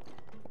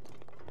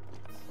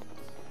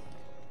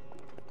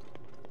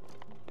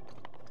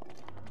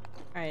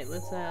 Alright,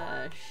 let's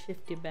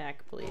shift you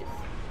back, please.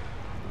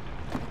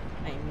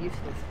 I am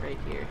useless right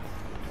here.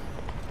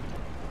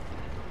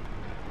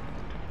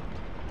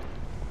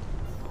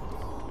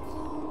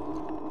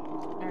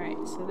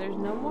 Alright, so there's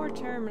no more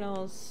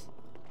terminals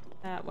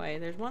that way.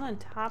 There's one on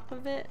top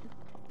of it.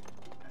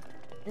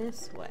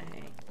 This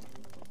way.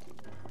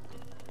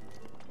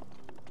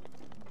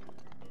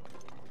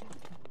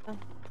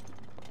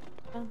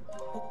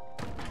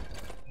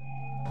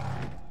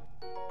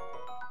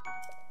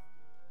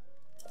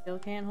 Still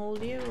can't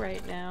hold you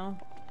right now.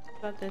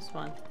 What about this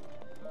one?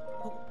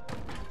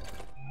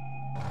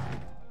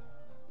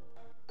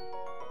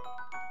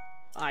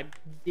 I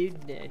do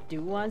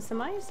want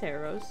some ice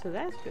arrows, so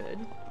that's good.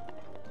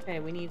 Okay,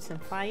 we need some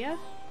fire.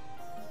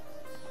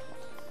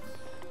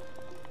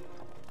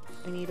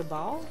 We need a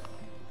ball.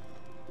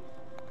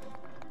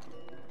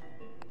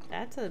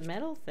 That's a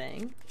metal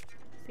thing.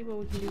 Let's see what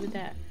we can do with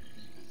that.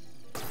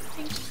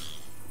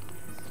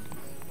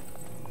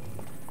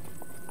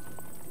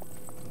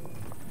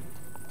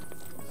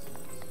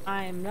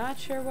 I am not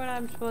sure what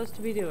I'm supposed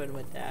to be doing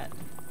with that.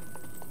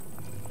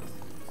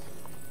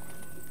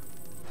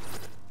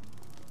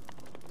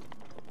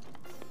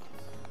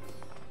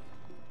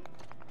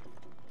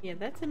 Yeah,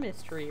 that's a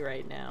mystery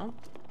right now.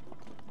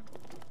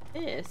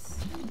 This.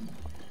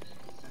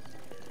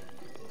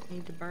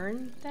 Need to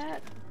burn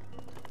that?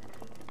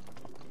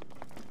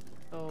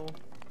 Oh.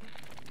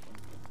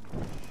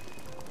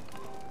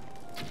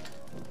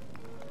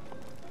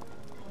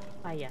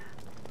 Fire.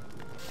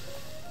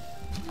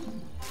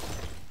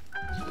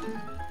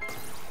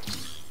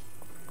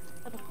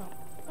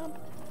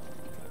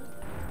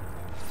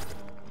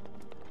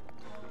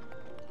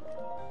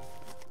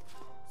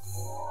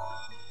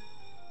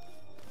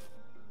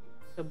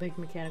 So big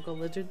mechanical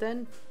lizard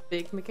then?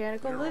 Big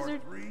mechanical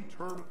lizard. There are 3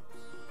 terminals.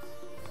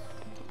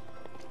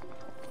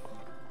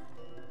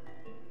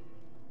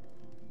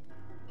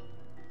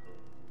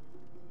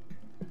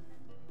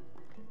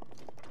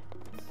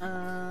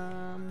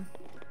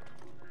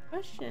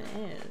 Question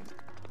is,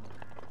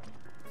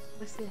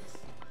 what's this?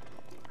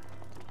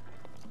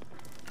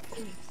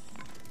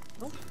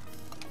 Oh.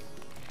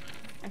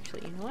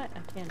 Actually, you know what? I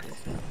can do this.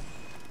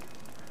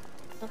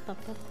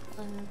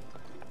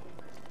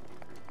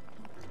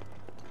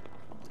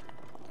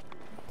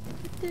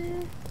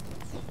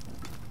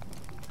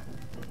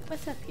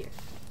 What's up here?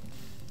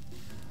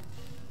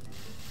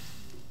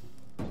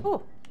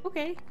 Oh,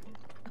 okay.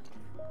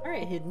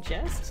 Alright, hidden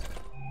chest.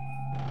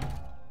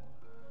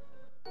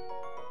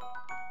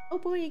 Oh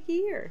boy, a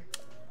gear.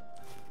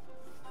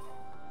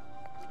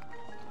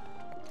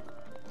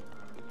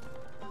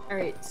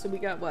 Alright, so we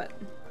got what?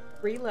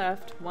 3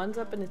 left. One's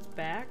up in its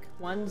back,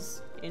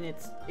 one's in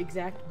its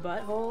exact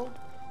butthole,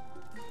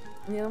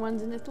 and the other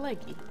one's in its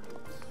leggy.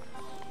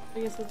 I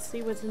guess let's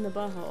see what's in the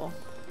butthole.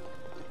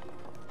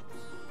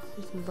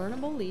 There's some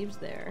burnable leaves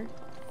there.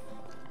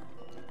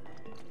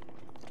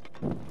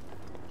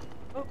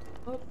 Oh,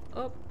 oh,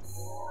 oh.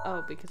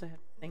 Oh, because I have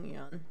the thingy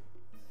on.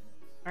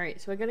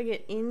 Alright, so I gotta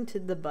get into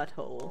the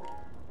butthole.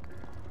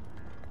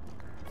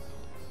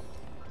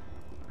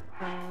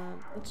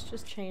 Let's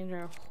just change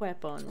our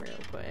weapon real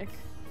quick.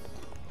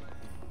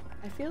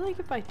 I feel like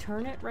if I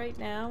turn it right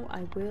now,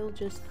 I will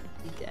just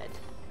be dead.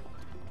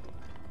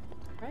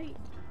 Right?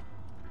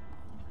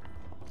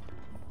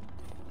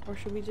 Or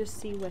should we just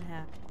see what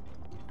happens?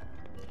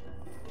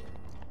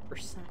 Or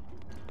something.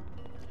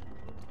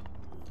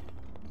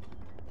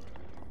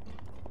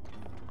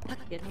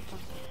 Get up on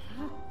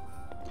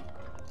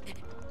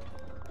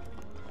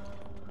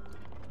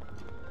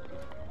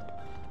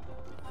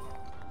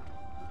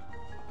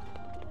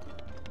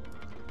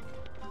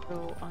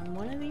So on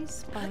one of these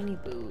spiny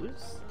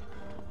boos.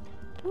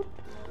 Whoop.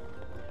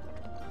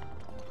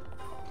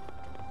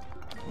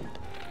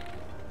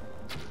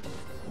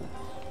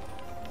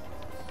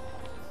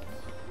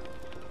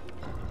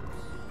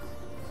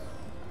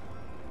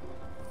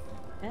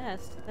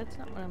 Yes, that's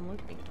not what I'm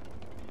looking for.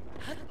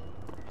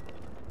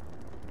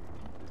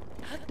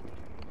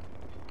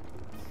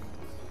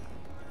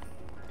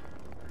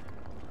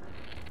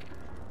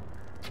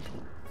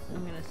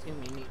 I'm gonna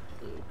assume you need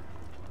blue.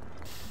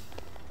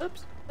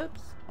 Oops,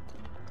 oops.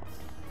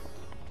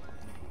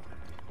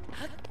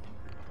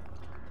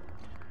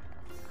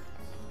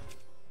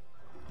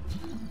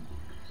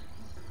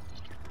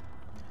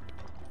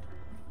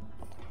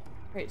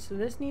 Right, so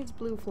this needs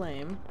blue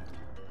flame.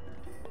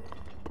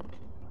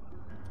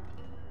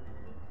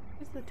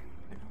 Where's the terminal?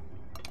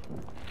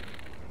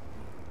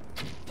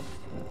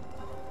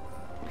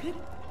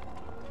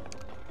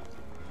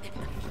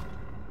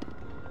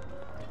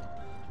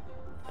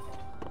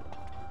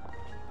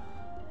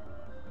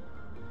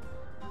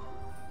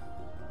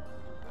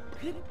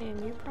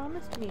 And you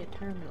promised me a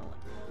terminal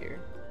here.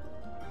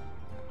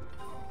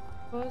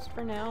 Suppose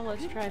for now,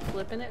 let's try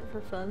flipping it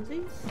for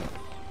funsies.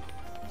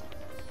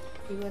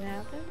 See what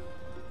happens.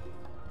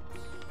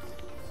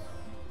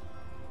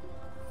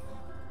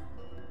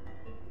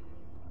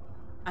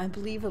 I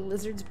believe a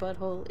lizard's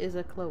butthole is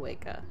a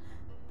cloaca.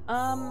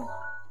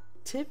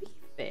 To be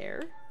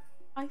fair,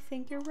 I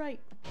think you're right.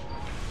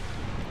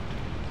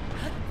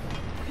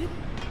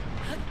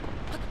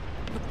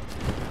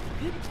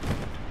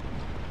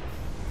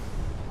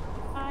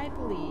 I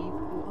believe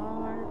you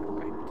are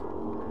correct.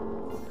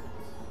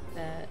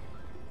 That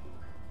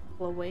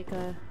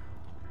cloaca,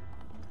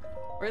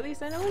 or at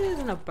least I know it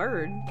isn't a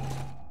bird.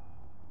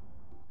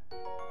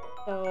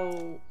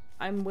 So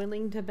I'm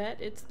willing to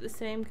bet it's the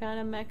same kind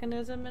of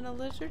mechanism in a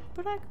lizard,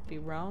 but I could be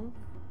wrong.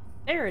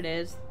 There it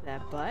is,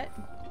 that butt.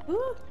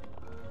 Woo!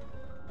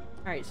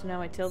 Alright, so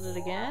now I tilt it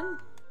again.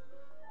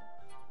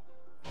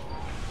 So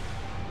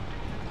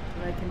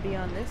I can be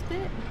on this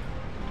bit.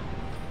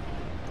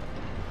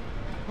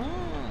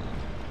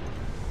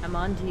 I'm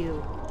on to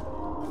you,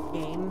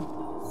 game.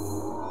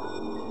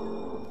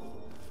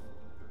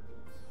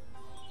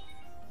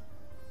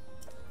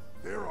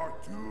 There are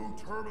 2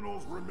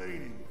 terminals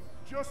remaining.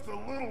 Just a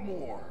little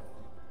more.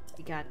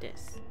 You got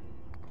this.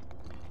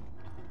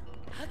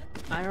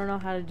 I don't know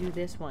how to do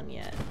this one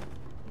yet.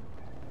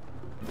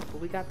 But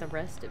we got the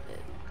rest of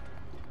it.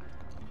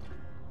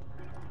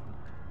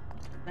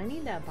 I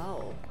need that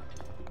bowl.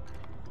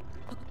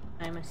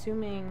 I'm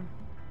assuming...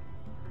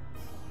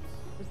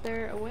 Is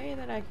there a way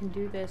that I can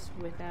do this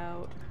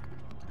without...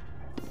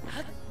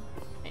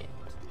 it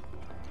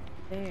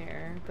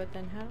there, but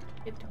then how do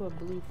I get to a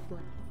blue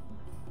flame?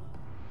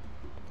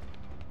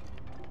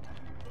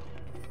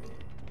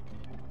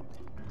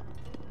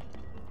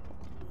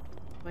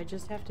 Do I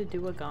just have to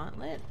do a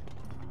gauntlet?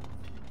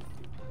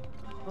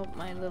 Hope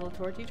my little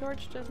torchy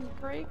torch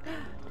doesn't break.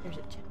 There's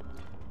a chip.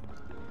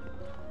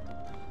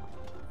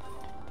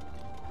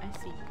 I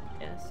see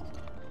chest.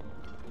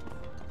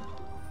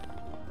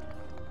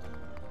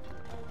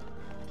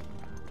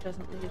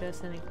 Doesn't lead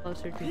us any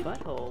closer to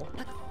butthole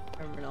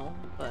terminal,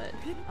 but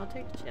I'll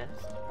take the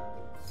chest.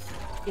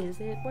 Is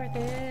it worth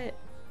it?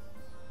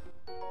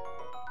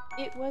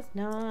 It was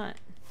not.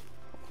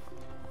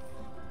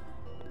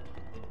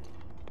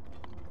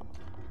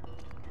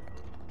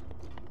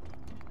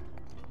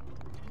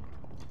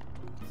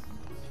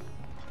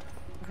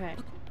 Okay.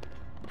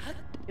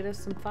 Get us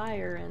some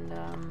fire and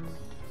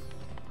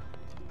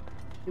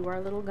do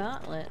our little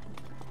gauntlet.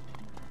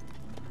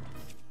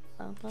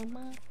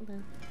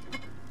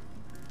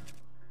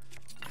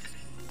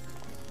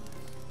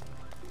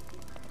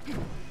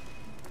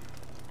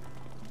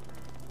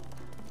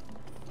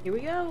 Here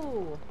we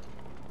go!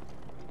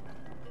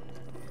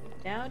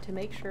 Now to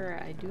make sure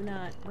I do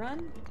not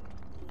run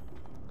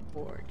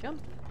or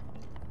jump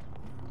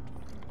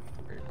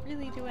or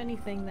really do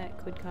anything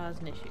that could cause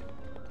an issue.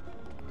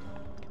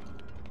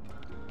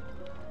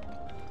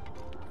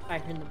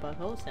 Fire in the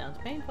butthole sounds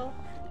painful.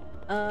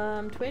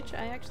 Twitch,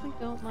 I actually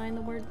don't mind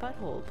the word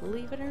butthole,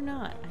 believe it or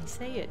not. I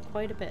say it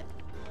quite a bit.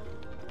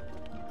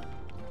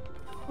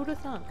 Who'da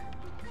thunk?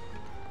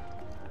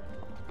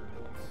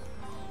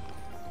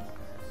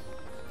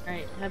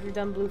 Alright, have your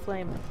dumb blue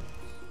flame.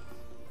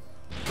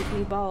 Give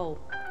me ball.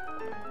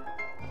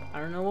 I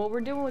don't know what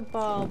we're doing with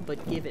ball,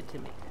 but give it to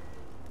me.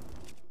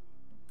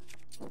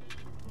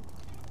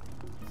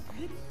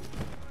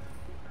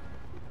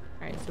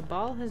 Alright, so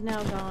ball has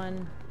now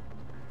gone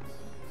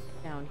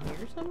down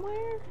here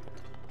somewhere?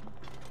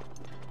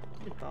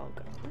 Where did ball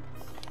go?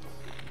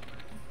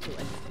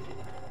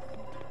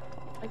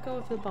 Let go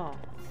of the ball.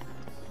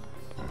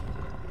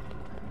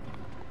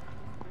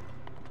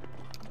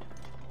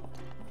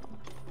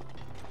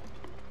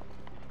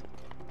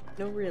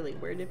 No, really,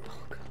 where did ball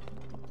go?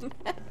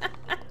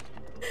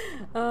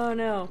 Oh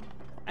no.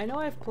 I know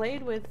I've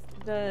played with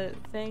the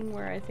thing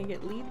where I think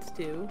it leads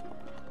to.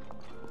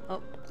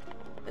 Oh,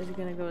 is it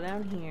gonna go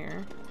down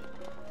here?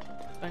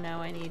 So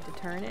now I need to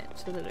turn it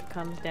so that it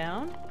comes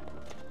down.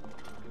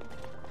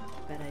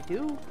 Bet I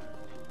do.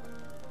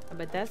 I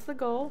bet that's the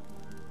goal.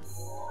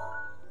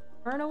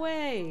 Turn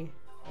away!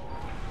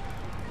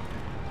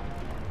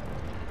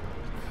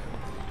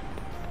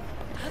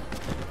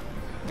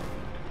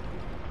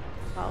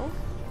 Oh?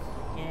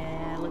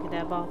 Yeah, look at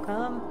that ball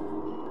come.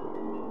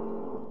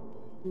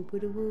 Boop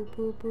boop boop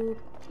boop boop.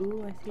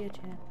 Ooh, I see a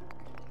chest.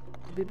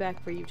 I'll be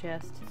back for you,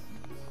 chest.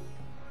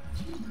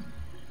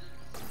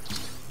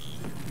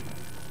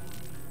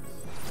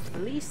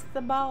 Release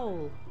the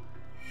ball.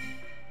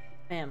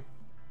 Bam.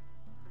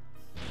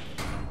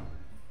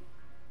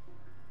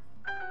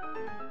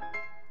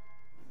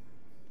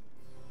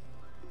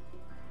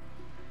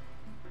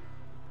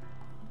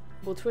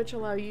 Will Twitch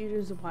allow you to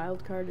use a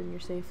wild card in your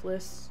safe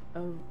list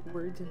of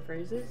words and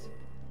phrases?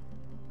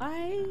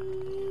 I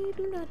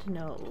do not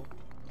know.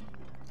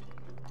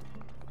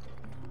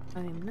 I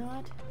am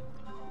not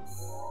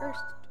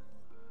first.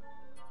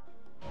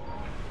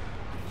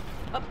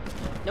 Up.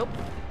 Nope.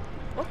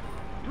 Oh.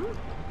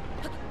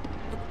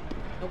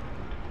 Nope.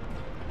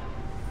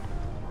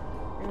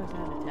 Where was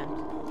that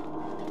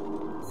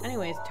attempt?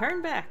 Anyways,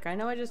 turn back. I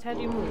know I just had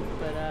you move,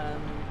 but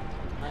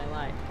I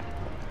lied.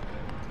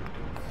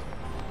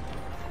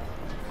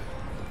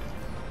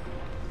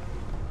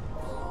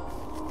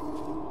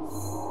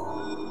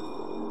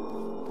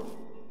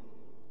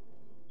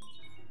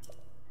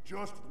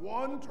 Just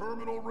one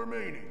terminal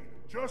remaining.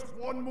 Just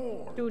one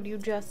more. Dude, you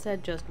just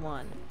said just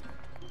one.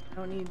 I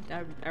don't need...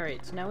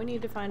 Alright, so now we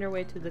need to find our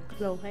way to the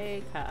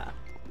cloaca.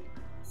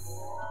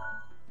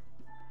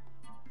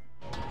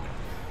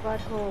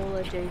 Butthole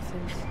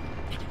adjacent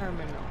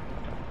terminal.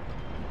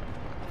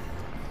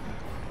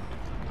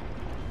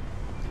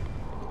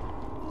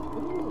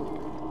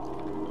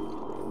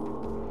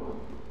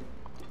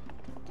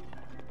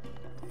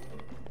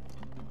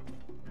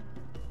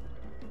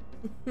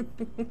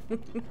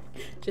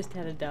 Just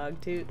had a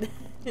dog toot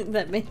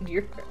that made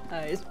your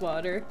eyes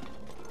water.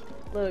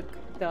 Look,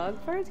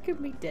 dog farts can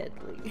be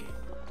deadly.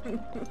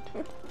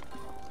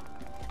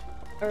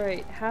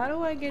 Alright, how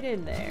do I get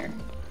in there?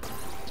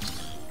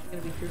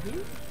 Gonna be through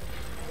here?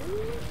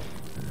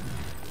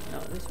 No,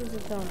 this was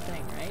its own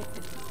thing, right? It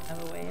didn't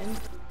have a way in.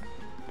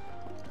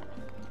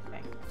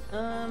 Okay.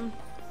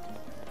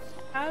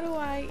 How do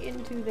I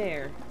into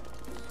there?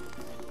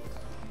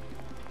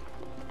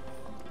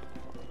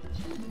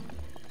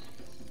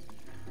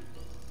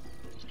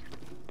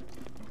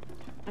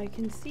 I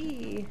can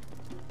see.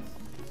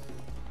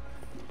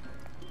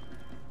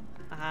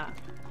 Aha.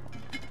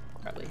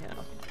 Probably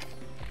how.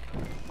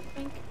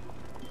 Think.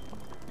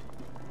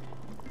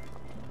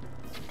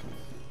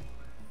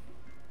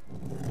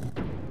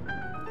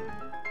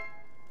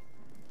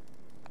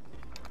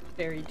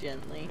 Very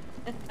gently.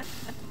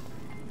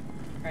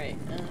 Alright,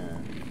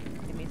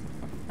 give me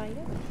some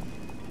fire.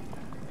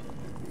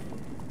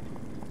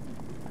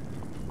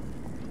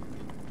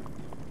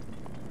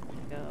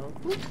 Go.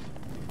 Whoop.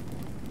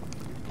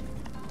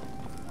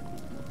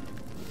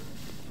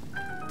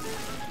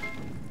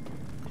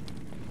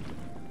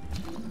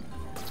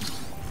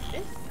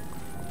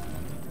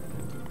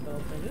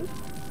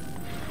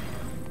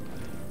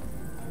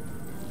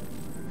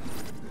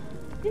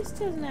 This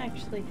doesn't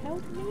actually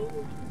help me.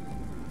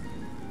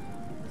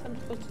 So I'm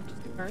supposed to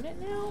just turn it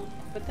now?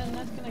 But then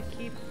that's gonna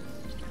keep...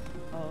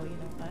 Oh, you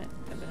know what?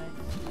 I'm gonna have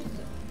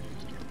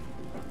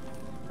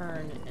to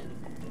turn and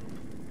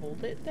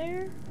hold it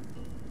there?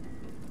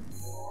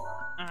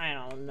 I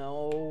don't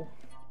know.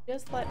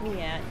 Just let me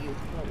at you,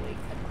 Chloe.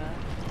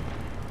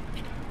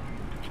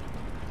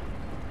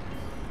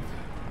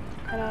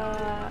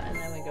 Ta-da! And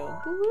then we go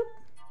boop.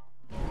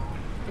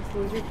 This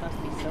lizard must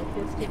be so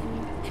pissed at me.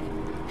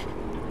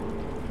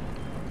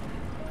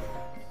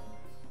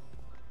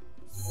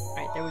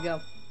 Alright, there we go.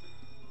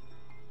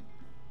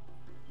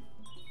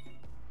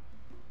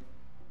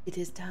 It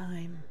is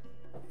time.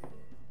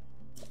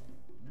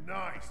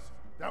 Nice.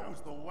 That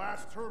was the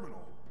last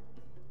terminal.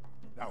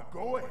 Now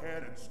go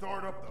ahead and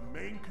start up the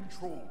main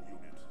control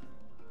unit.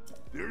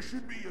 There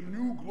should be a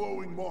new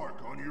glowing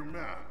mark on your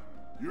map.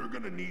 You're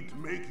gonna need to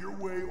make your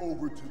way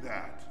over to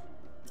that.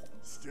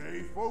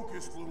 Stay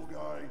focused, little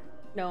guy.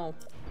 No.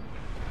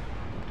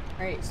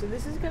 Alright, so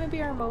this is gonna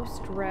be our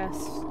most stress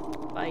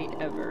fight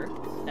ever,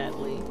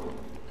 sadly.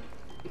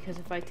 Because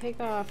if I take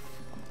off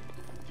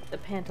the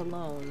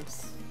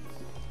pantaloons,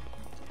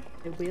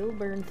 it will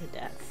burn to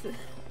death.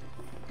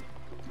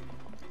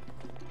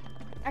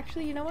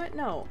 Actually, you know what?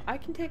 No, I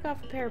can take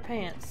off a pair of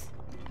pants.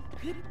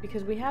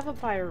 Because we have a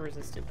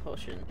fire-resistant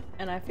potion.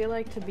 And I feel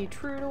like to be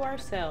true to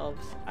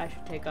ourselves, I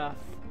should take off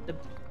the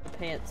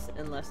pants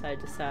unless I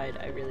decide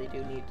I really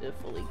do need to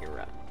fully gear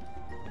up.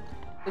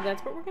 So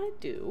that's what we're gonna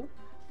do.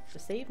 To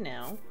save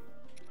now.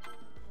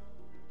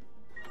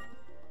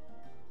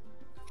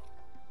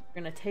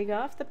 We're gonna take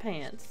off the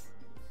pants.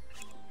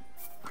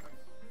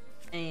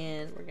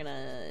 And we're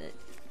gonna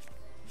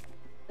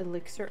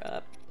elixir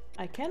up.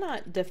 I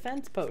cannot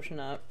defense potion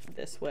up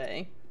this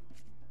way.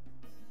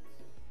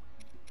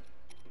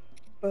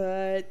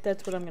 But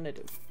that's what I'm gonna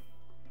do.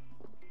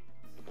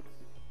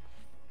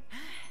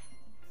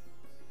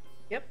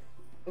 Yep.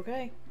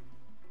 Okay.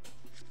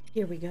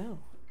 Here we go.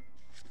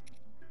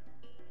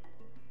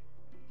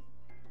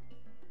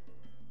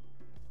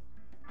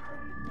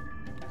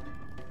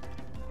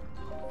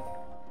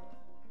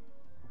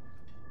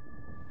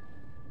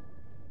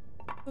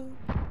 Ooh.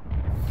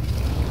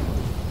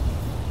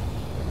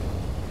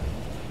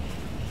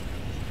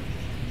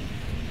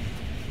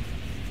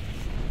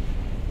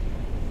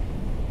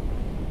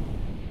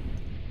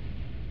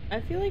 I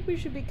feel like we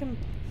should be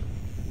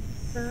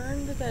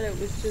concerned that it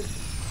was just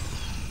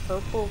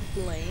purple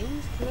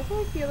flames, because I feel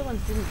like the other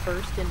ones didn't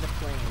burst into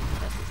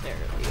flames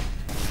necessarily.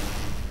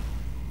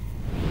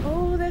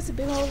 Oh, that's a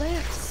big old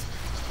axe.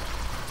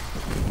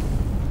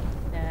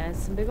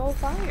 That's some big old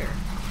fire.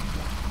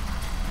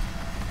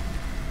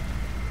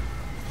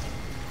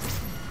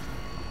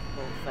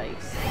 Old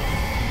face.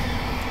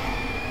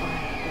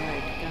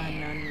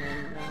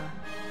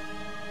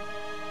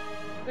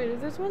 Wait,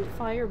 is this one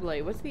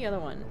Fireblade? What's the other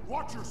one?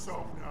 Watch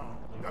yourself now.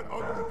 That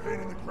ugly pain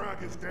in the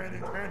crack is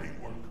Danny's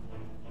handiwork.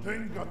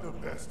 Thing got the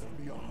best of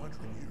me 100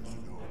 years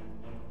ago.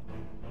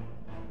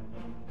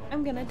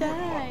 I'm gonna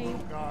die.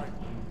 Little guy.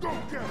 Go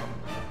get him.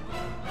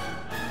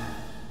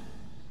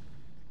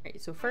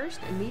 Alright, so first,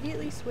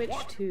 immediately switch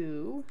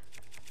to...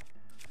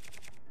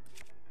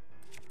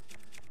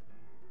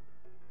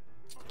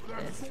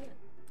 this.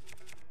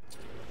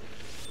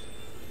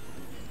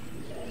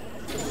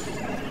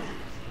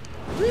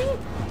 Whee!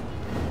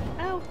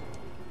 Ow!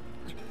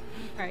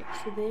 Alright,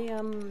 so they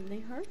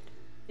hurt?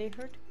 They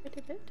hurt quite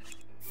a bit?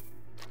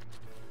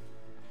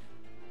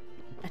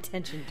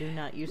 Attention, do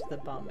not use the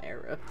bomb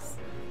arrows.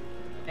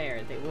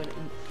 There, they would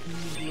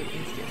immediate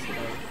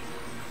insta-slow.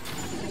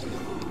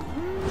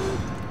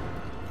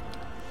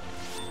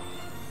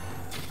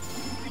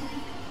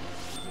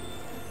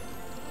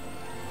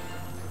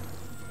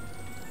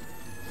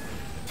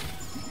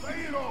 Lay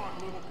it on,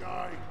 little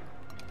guy.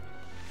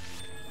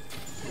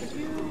 Could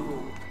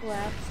you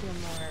collapse some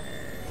more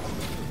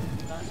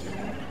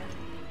buttons?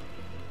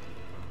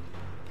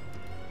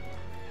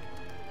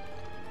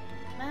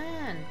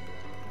 Man!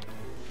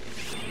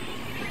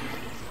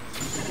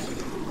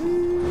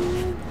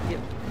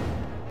 Yep.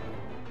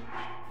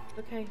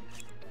 Okay.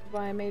 That's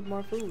why I made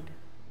more food.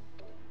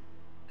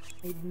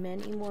 Made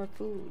many more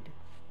food.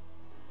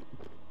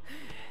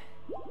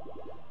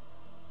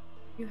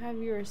 You have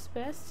your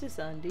asbestos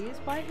undies?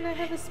 Why did I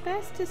have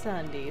asbestos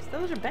undies?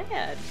 Those are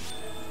bad.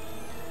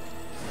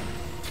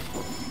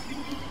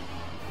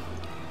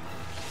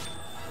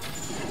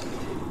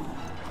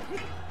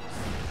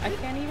 I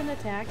can't even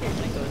attack it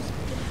when it goes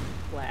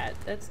flat.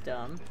 That's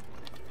dumb.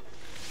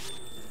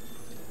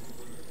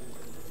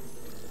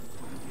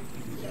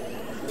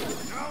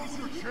 Now's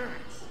your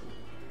chance.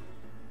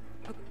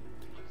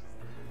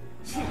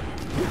 I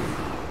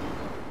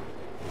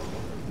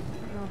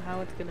don't know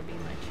how it's gonna be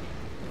my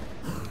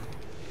chance.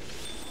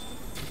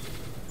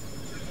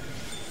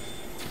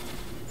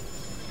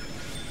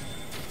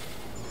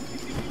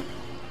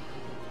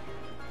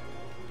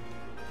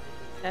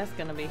 That's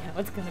gonna be how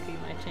it's gonna be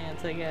my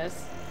chance, I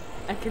guess.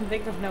 I can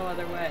think of no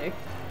other way.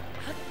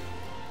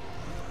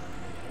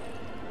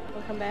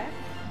 We'll come back.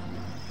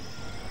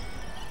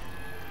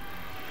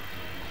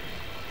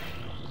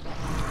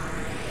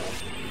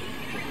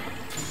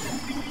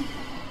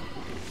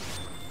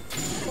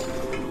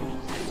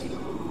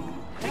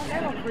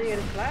 That'll create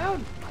a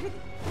cloud.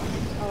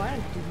 Oh, I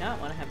do not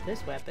want to have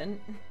this weapon.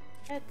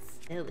 That's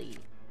silly.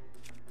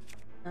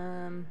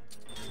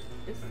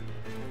 This.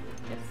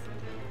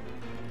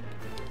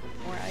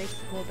 More ice,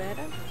 more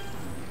better.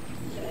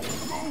 Go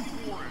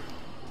for it.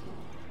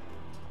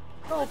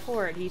 Go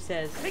for it, he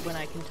says, when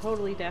I can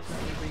totally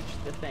definitely reach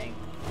the thing.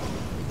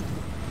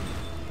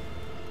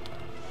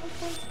 How am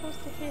I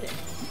supposed to hit it?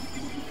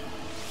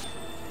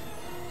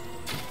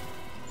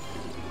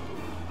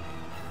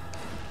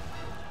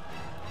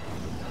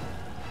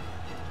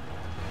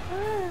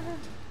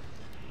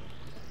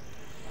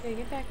 Okay,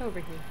 get back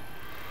over here.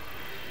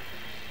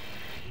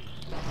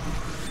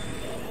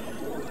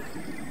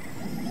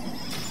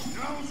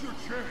 Now's your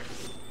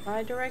chance.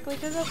 Fly directly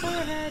to the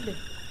forehead.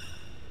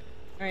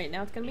 Alright,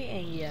 now it's gonna be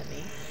angry at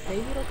me.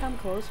 Maybe it'll come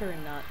closer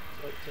and not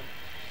float to me.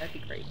 That'd be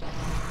great.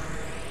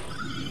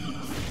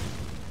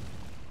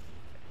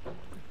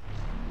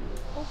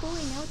 Oh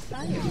boy, now it's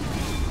tired.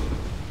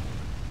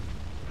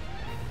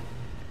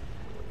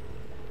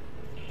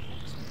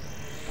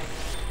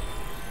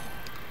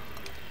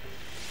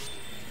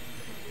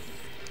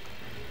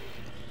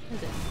 What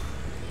is it?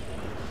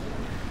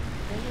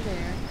 Over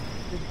there.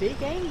 The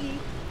big Angie.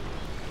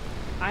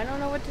 I don't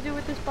know what to do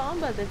with this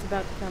bomba that's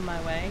about to come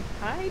my way.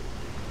 Hide?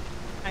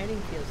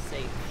 Hiding feels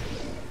safe.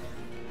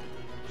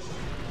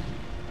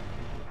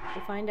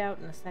 We'll find out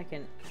in a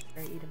second after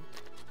I eat him.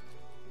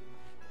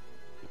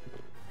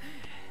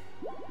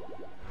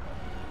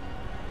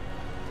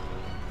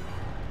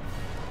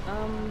 I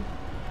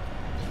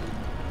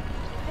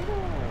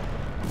don't...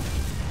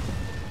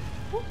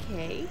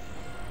 Okay.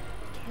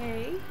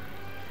 Okay.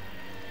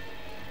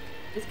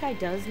 This guy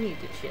does need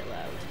to chill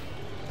out.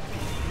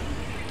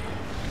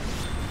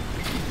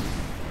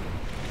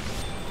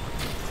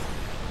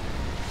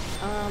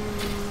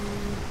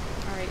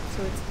 Alright,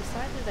 so it's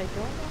decided I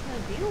don't know how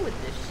to deal with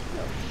this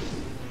shield.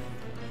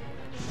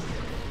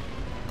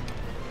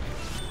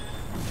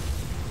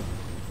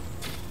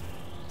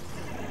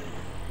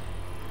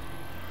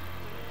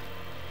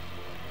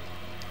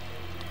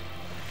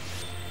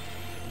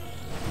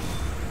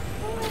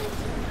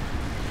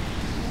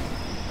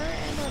 Her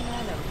and or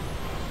madam.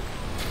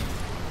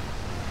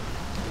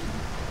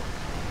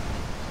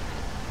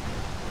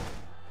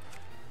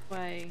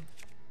 Why?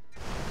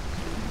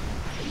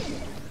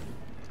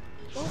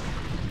 Oh.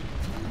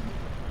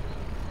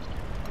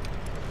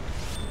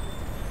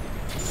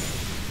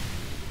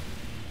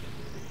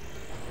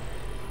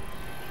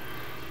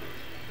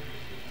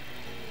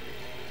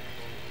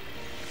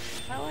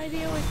 How do I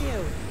deal with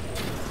you?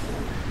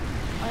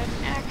 I'm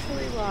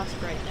actually lost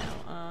right now.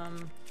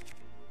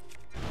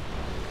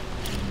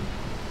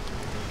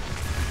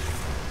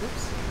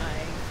 Oops,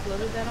 I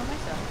floated that on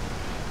myself.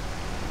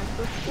 Am I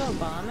supposed to throw a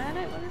bomb at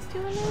it when it's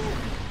doing that?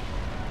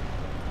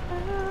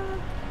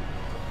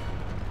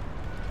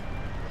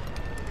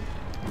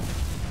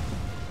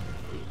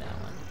 Leave that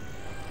one.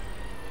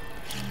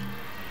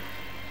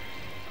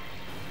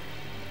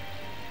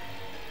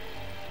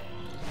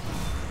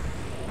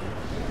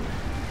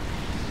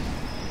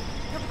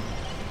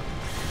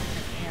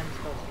 I am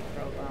supposed to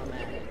throw a bomb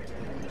at it.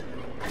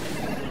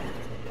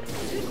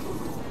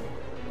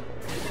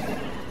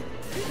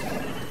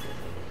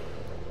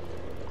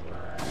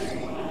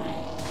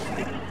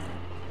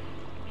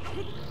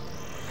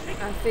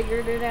 I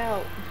figured it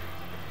out.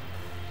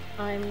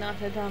 I'm not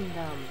a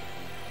dum-dum.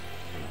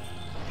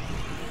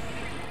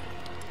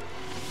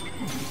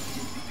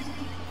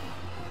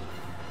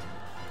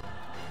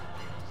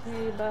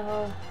 Hey,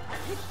 Bo.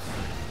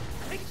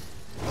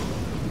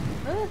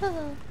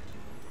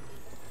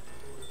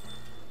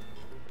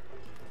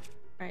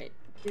 Alright,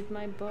 did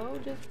my bow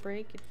just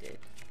break? It did.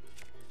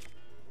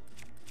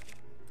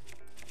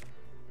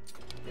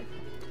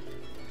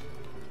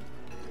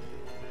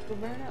 Go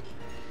burn up.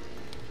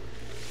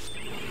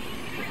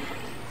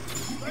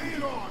 Lay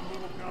it on,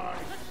 little guy.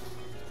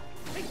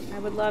 I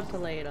would love to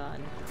lay it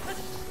on.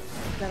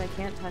 But I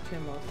can't touch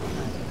him most of the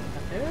time.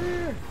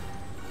 Here.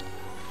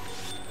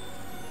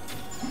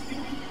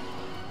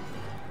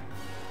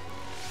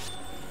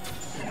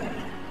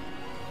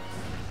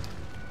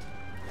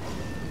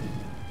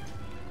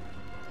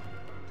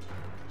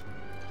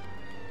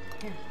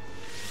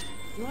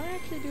 You want to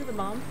actually do the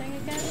bomb thing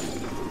again?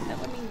 That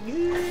let me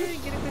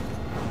get a good...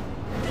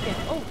 Okay.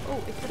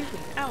 Oh, excuse me.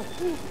 Ow.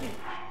 Ooh.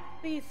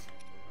 Please.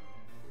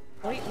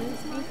 Wait, when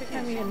is Ether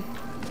coming in?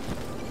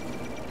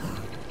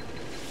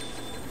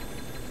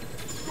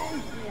 Go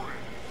for it.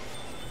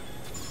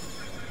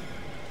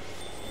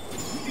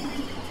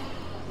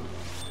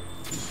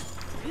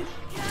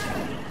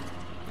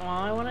 Oh,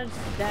 I wanted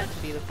that to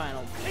be the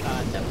final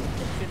shot. That would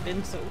have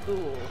been so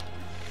cool.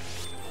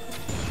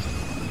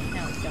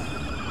 Now it's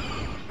done.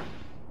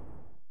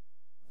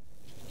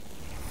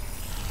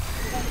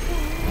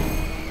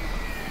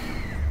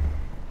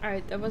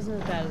 Alright, that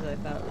wasn't as bad as I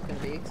thought it was gonna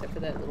be, except for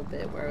that little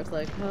bit where I was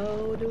like,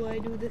 how do I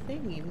do the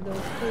thing, even though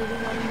it's clearly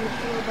wanting me to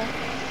throw a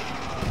button.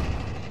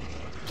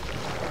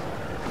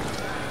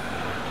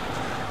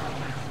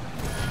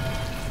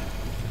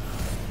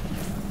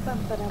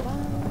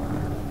 Bum-ba-da-bum.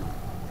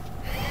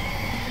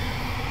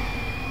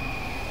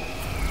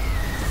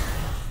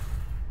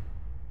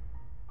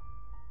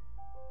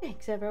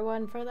 Thanks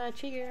everyone for the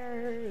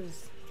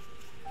cheers!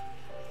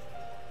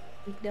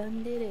 We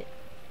done did it.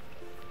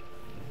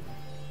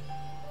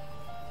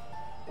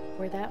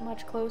 We're that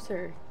much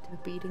closer to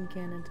beating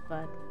Ganon's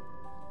butt.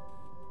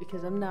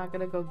 Because I'm not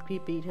gonna go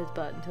beat his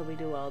butt until we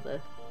do all the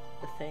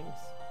things.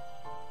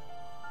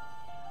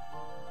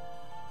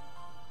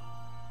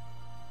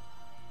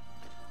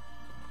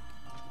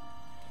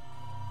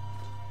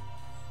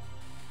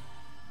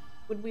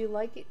 Would we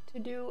like it to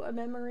do a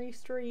memory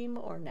stream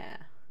or nah?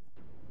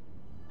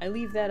 I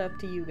leave that up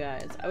to you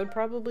guys. I would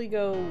probably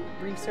go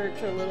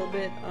research a little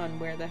bit on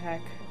where the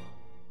heck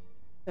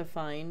to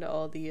find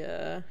all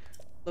the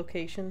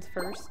locations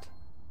first.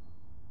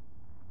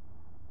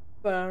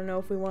 But I don't know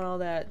if we want all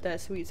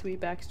that sweet,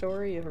 sweet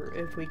backstory, or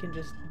if we can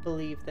just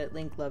believe that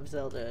Link loves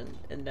Zelda,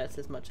 and that's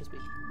as much as we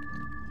can.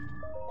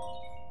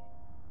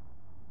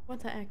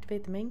 Once I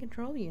activate the main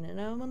control unit,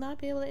 I will not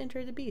be able to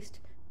enter the beast.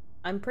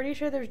 I'm pretty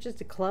sure there's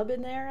just a club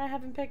in there I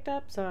haven't picked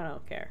up, so I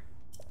don't care.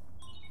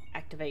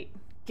 Activate.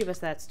 Give us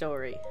that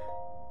story.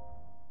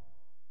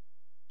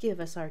 Give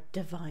us our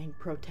divine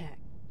protect.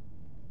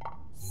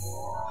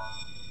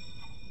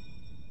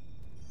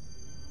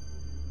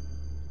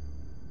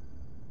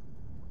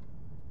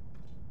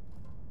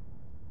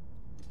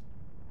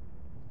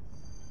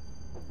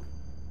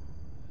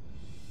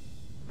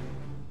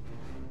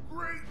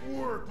 Great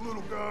work,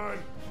 little guy.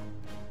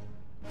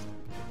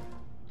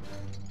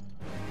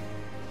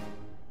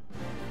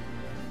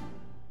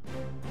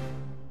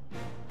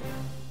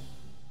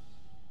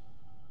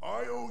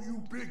 I owe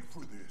you big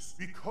for this.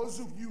 Because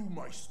of you,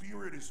 my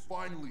spirit is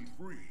finally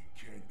free.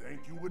 Can't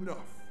thank you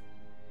enough.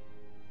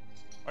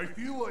 I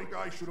feel like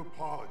I should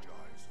apologize.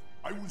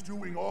 I was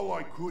doing all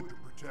I could to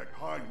protect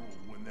Hyrule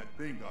when that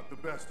thing got the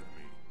best of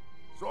me.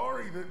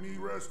 Sorry that me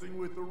wrestling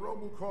with the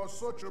rubble caused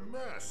such a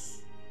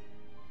mess.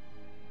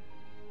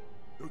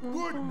 The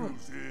good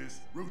news is,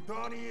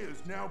 Ruthania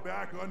is now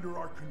back under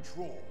our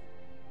control.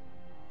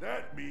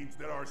 That means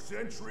that our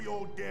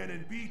century-old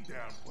Ganon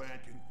beatdown plan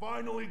can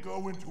finally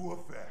go into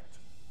effect.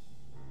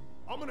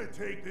 I'm gonna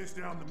take this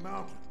down the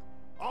mountain.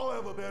 I'll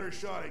have a better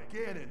shot at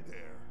Ganon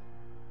there.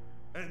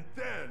 And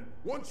then,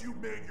 once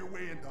you've made your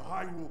way into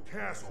Hyrule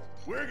Castle,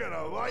 we're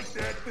gonna light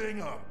that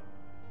thing up.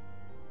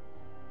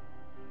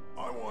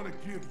 I want to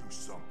give you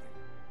something.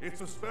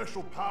 It's a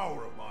special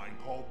power of mine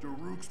called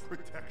Daruk's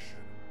Protection.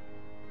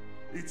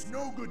 It's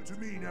no good to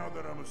me now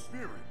that I'm a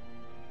spirit,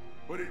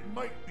 but it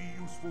might be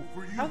useful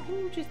for you. How can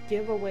you just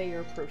give away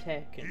your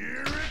protection?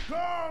 Here it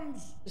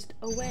comes! Just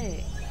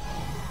away.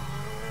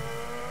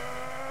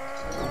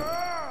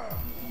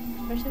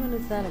 Especially when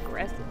it's that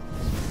aggressive.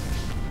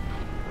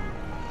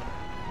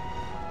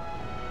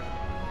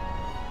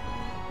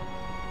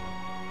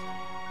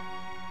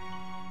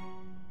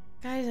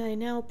 Guys, I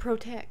now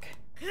protect.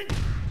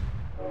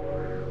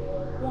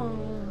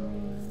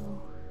 One.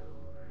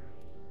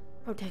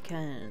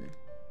 Protection.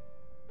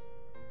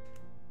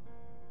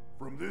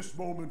 From this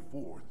moment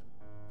forth,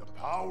 the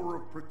power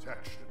of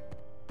protection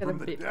Got a from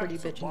the bit pretty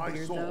depths of bitchin' my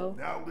beard soul though.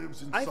 now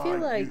lives inside I feel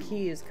like you.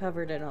 he is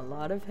covered in a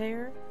lot of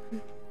hair.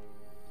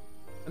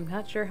 I'm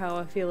not sure how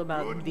I feel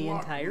about Good the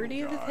luck,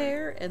 entirety of little his guy.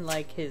 hair and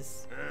like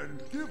his.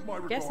 And give my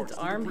I guess regards it's to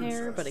the arm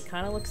hair, but it princess.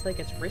 kind of looks like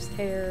it's wrist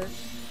hair.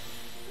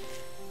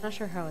 Not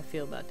sure how I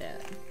feel about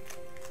that.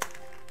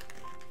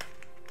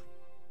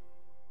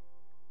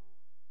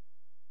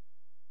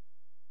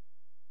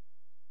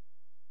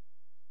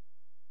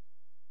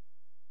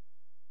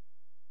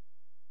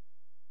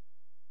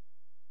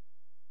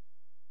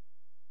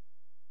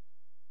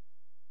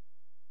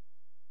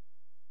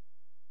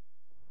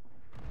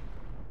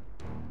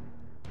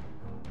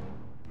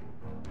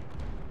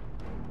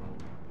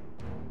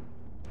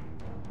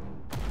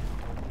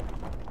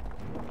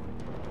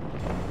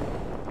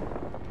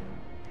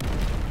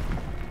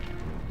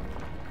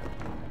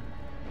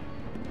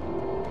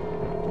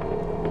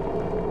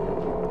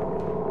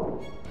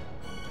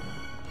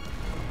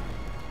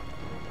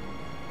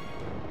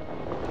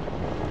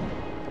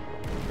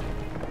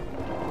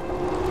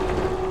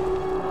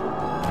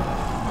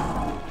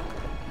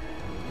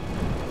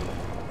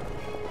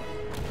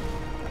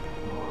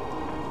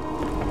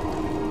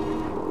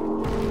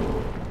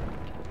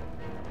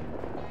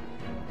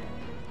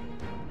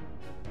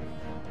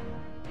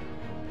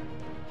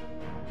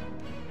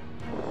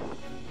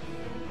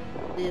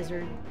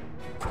 Lizard.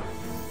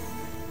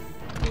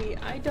 See,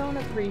 I don't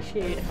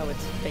appreciate how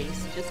its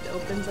face just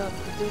opens up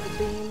through the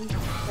beam.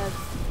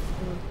 That's...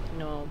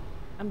 no.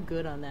 I'm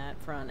good on that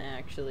front,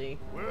 actually.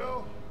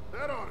 Well,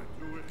 that ought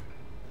to do it.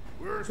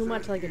 We're Too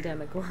much set like a here.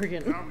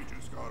 Demogorgon. Now we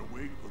just gotta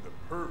wait for the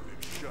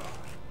perfect shot.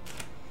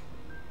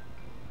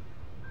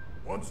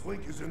 Once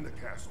Link is in the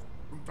castle,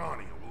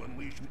 Ruthania will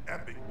unleash an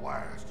epic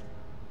blast.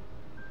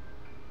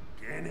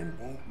 Ganon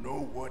won't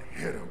know what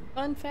hit him.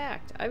 Fun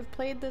fact, I've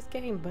played this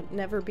game but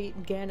never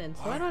beaten Ganon,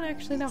 so I don't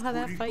actually know how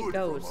that Pretty fight good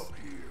goes. from up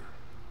here,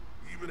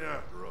 even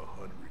after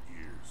 100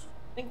 years.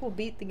 I think we'll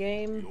beat the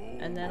game,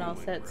 and then I'll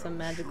set some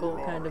magical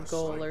kind of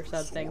goal or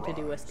something to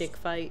do a stick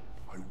fight,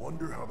 I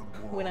wonder how the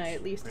when I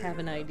at least have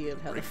an idea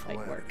of how the great fight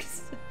calamity.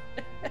 works.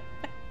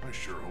 I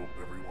sure hope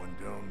everyone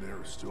down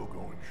there is still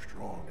going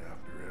strong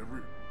after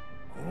every...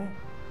 Huh?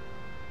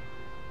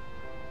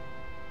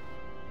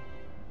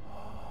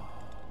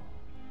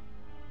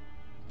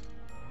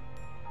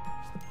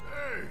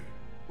 Hey,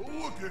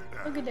 look at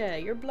that. Look at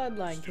that, your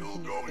bloodline Still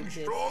continues to going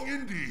exist. strong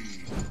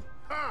indeed.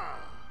 Ha!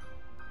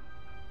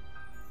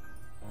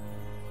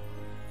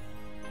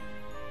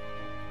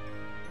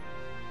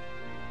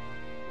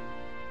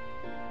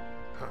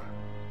 Huh.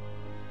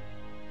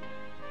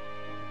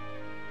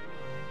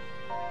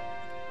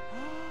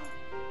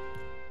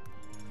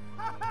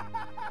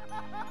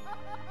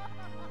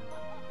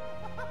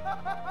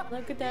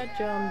 Look at that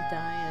jump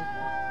dying.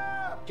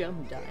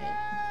 Jump dying.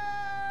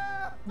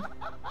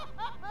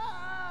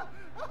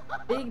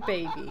 Big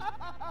baby.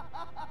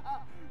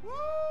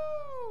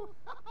 Woo!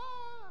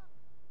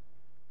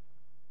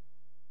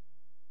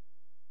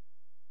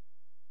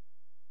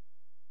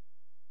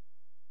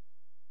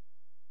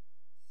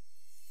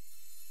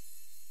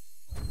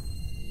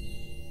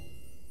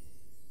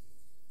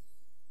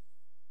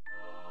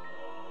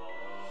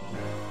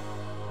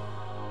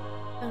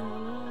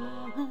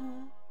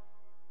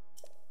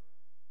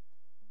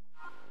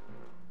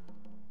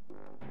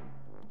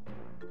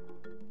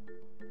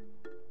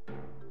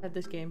 Had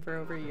this game for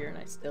over a year and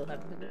I still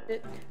haven't finished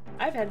it.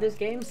 I've had this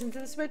game since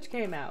the Switch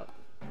came out.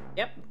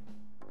 Yep.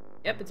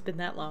 Yep, it's been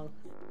that long.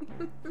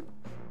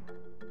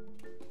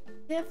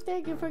 Tiff,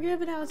 thank you for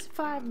giving us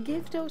 5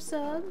 gifto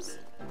subs.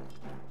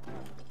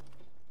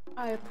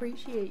 I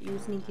appreciate you,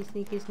 sneaky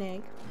sneaky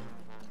snake.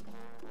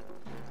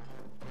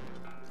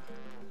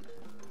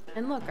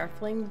 And look, our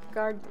flame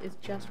guard is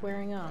just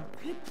wearing off.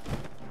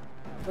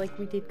 Like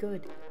we did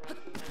good.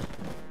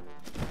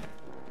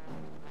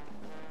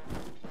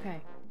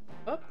 Okay.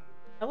 Oh,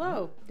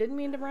 hello. Didn't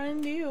mean to run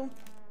into you.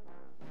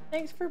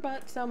 Thanks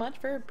so much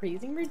for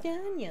praising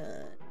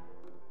Redania.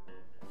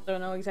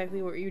 Don't know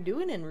exactly what you're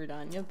doing in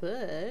Redania,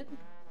 but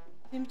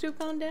seems to have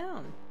gone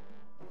down.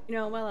 You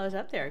know, while I was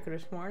up there, I could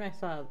have sworn I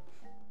saw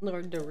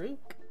Lord Daruk.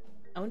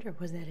 I wonder,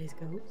 was that his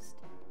ghost?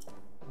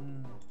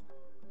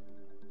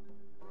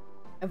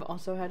 I've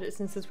also had it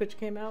since the Switch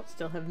came out.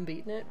 Still haven't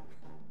beaten it.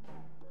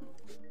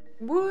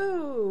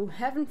 Woo!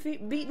 Haven't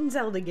beaten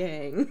Zelda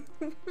Gang.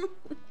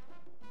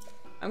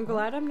 I'm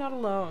glad I'm not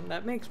alone.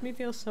 That makes me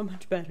feel so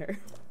much better.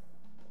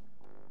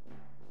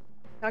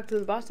 Talked to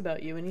the boss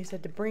about you and he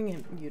said to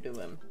bring you to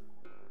him.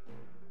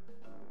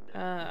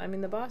 I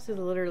mean, the boss is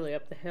literally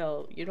up the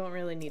hill. You don't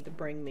really need to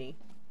bring me.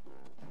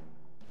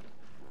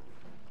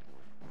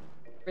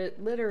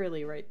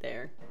 Literally right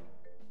there.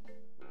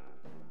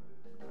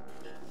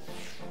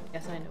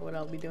 Guess I know what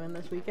I'll be doing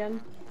this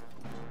weekend.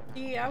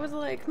 See, I was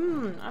like,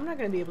 I'm not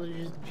gonna be able to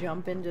just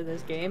jump into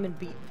this game and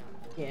beat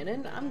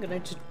Ganon. I'm gonna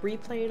just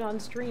replay it on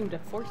stream to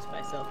force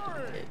myself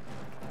to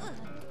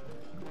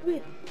beat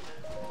it.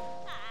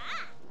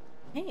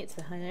 Hey, it's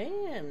the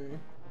hand.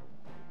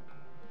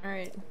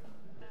 Alright.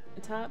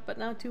 It's hot, but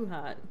not too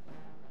hot.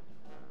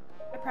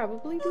 I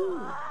probably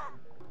do.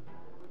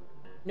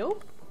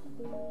 Nope.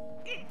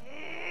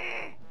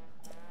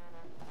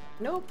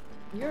 Nope.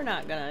 You're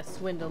not gonna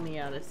swindle me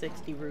out of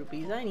 60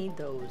 rupees. I need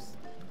those.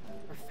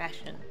 For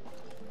fashion.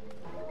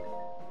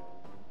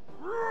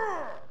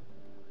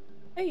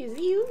 Hey, it's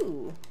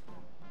you!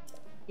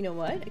 You know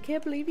what? I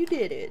can't believe you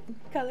did it.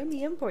 Color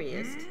me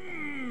impressed.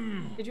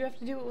 Did you have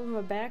to do it when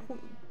my back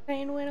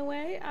pain went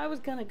away? I was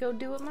gonna go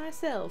do it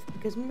myself,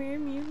 because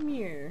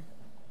mirror.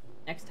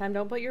 Next time,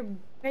 don't put your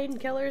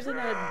painkillers in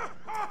a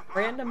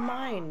random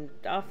mine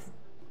off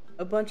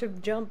a bunch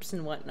of jumps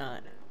and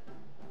whatnot.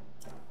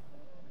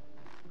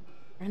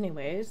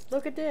 Anyways,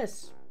 look at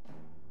this.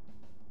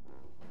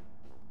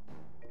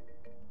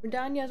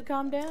 Redania's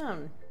calmed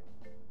down.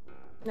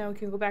 Now we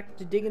can go back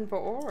to digging for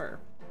ore.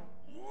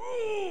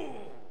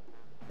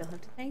 They'll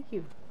have to thank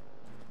you.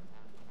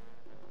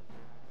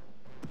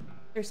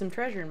 There's some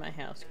treasure in my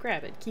house.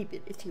 Grab it, keep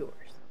it, it's yours.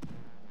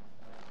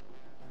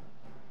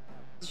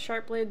 The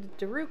sharp-bladed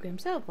Daruk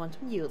himself once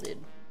wielded.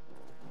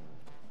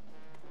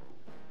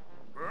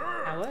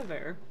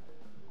 However,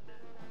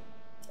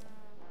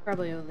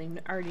 probably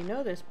already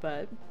know this,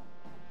 but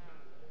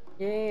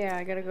yeah,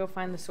 I gotta go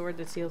find the sword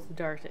that seals the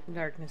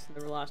darkness in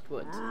the Lost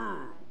Woods.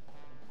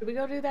 Should we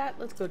go do that?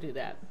 Let's go do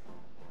that.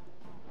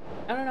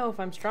 I don't know if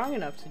I'm strong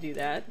enough to do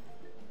that.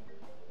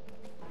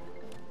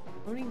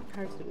 How many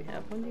cards do we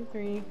have? 1, 2,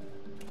 3,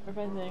 4,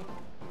 5, 6,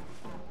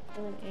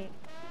 7, 8.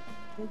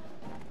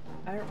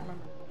 I don't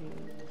remember.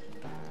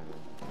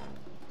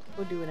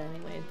 We'll do it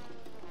anyway.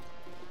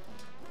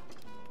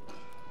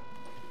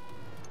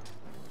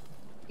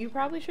 You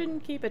probably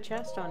shouldn't keep a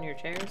chest on your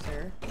chair,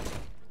 sir.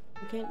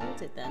 You can't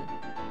use it then.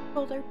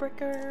 Boulder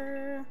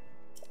bricker!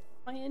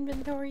 My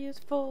inventory is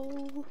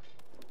full.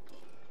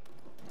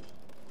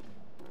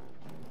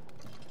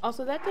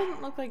 Also, that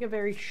doesn't look like a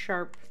very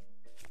sharp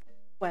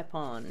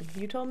weapon.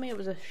 You told me it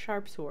was a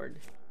sharp sword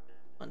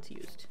once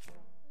used.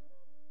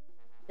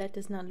 That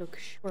does not look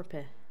sharp.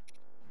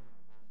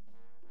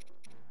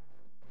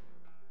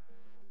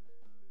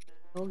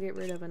 We'll get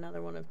rid of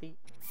another one of these.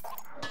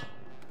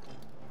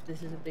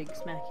 This is a big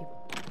smacky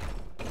one.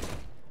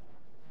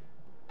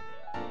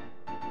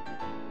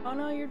 Oh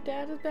no, your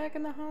dad is back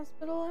in the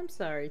hospital? I'm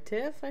sorry,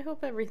 Tiff. I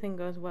hope everything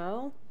goes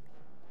well.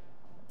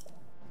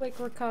 Quick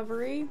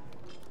recovery.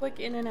 Quick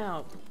in and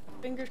out.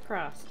 Fingers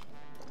crossed.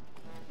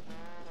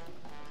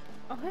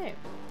 Oh hey.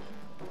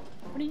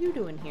 What are you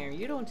doing here?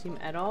 You don't seem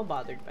at all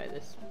bothered by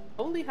this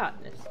holy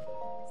hotness.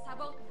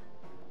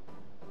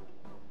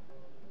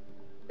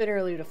 Bit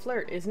early to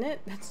flirt, isn't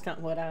it? That's not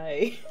what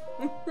I...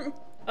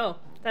 Oh,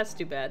 that's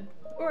too bad.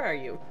 Where are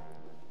you?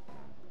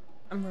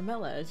 I'm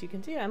Ramella. As you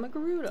can see, I'm a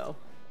Gerudo.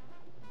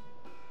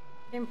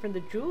 Came from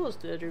the jewels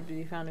that are to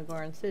be found in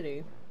Goron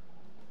City.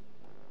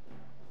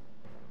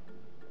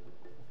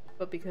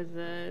 but because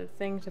the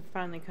things have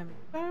finally come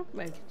up,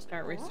 I can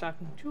start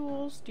restocking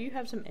jewels. Do you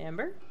have some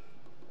amber?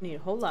 Need a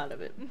whole lot of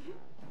it. Do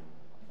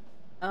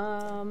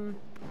I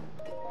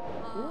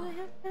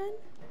have 10?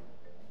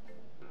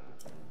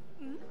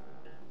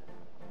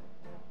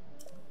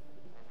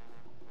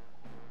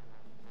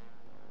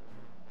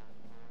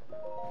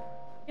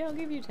 Yeah, I'll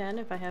give you 10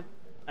 if I have.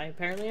 I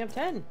apparently have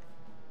 10.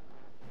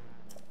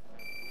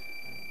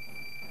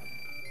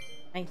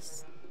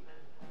 Nice.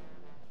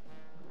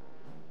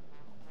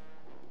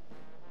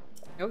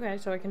 Okay,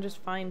 so I can just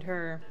find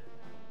her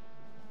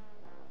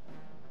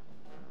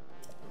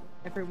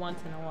every once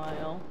in a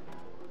while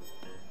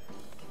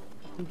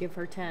and give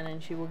her 10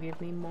 and she will give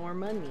me more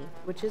money,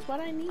 which is what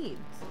I need.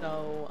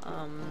 So,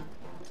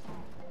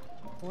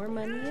 more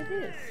money it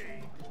is.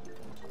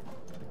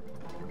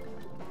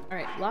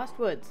 Alright, Lost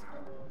Woods.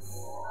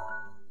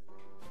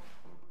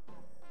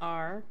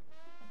 R.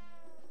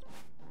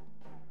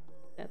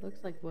 That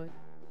looks like wood.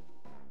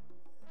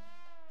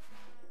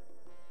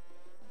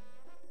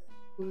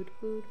 Wood,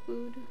 wood,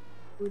 wood.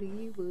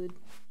 Woody wood.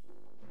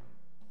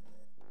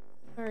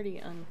 Already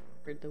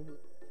uncovered the wood.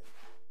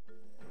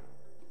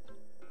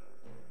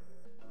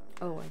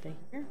 Oh, are they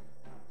here?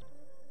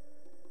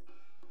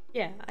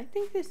 Yeah, I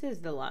think this is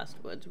the Lost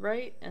Woods,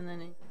 right? And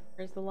then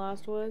here's the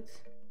Lost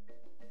Woods.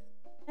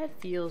 That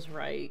feels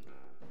right.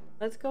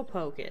 Let's go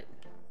poke it.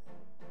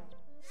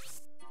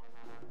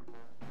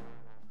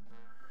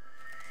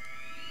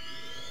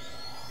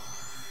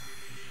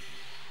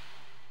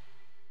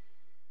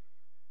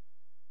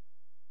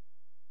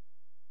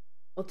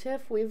 Well,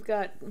 Tiff, we've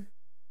got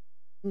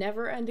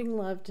never-ending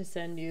love to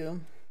send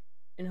you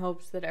in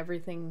hopes that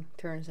everything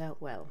turns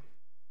out well.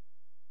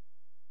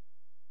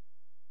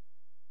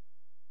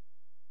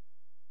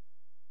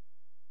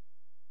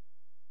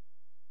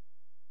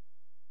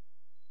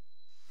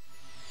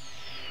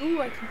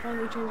 Ooh, I can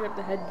finally change up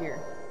the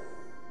headgear.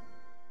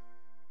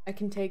 I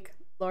can take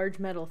large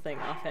metal thing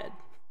off head.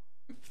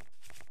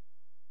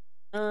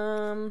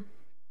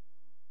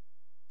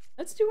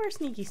 Let's do our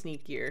sneaky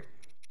sneak gear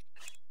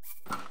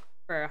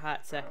for a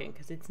hot second,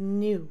 because it's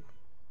new.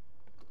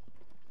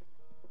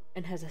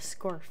 And has a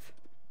scarf.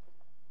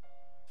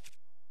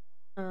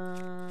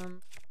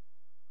 And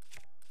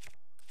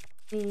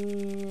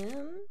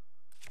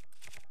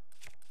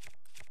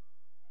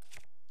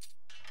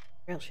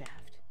rail shaft.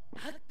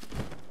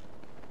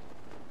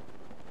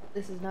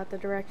 This is not the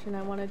direction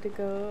I wanted to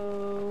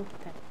go.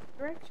 That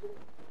direction?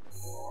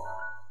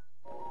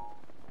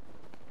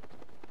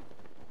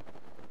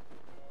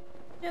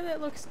 Yeah, that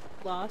looks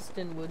lost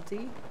and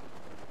woodsy.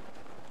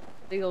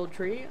 Big old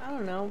tree. I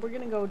don't know. We're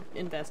gonna go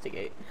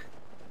investigate.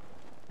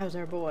 How's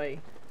our boy?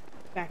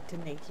 Back to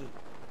naked.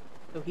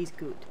 So he's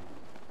good.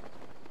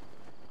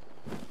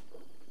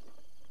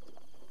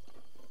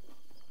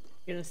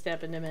 Gonna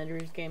step into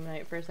Mandry's game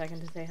night for a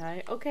second to say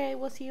hi. Okay,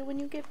 we'll see you when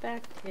you get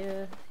back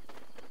to.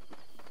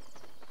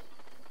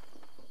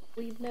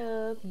 We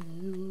love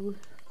you.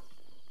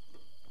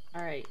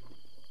 Alright.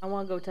 I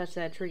wanna go touch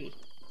that tree.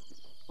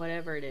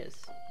 Whatever it is.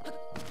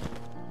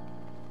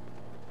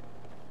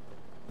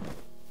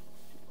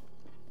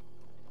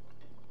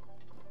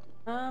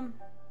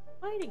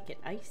 Why did it get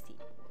icy?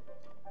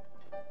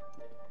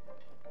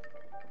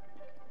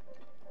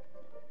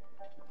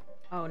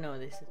 Oh no,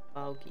 this is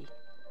foggy.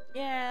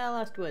 Yeah,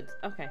 Lost Woods.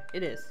 Okay,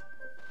 it is.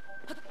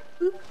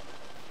 Oop.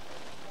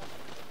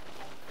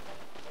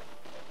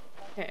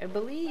 Okay, I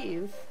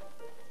believe,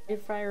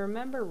 if I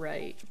remember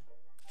right,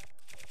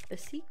 the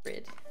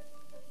secret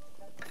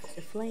is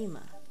the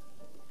flama.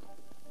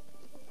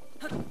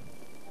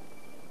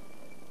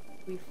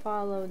 We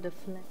follow the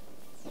flame.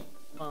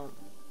 Well,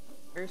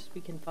 first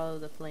we can follow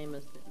the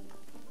flamas.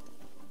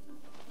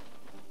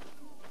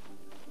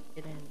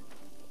 Get in.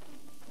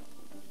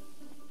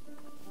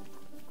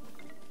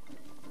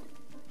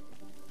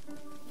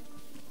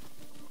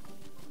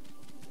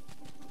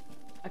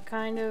 I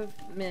kind of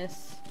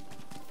miss,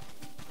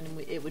 and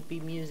it would be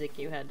music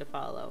you had to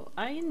follow.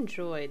 I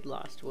enjoyed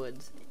Lost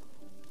Woods,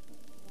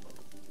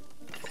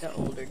 the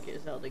older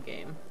Zelda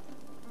game,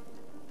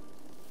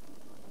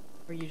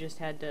 where you just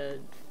had to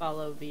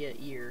follow via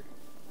ear.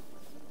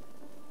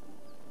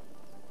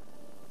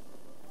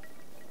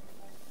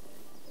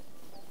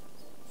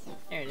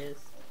 There it is.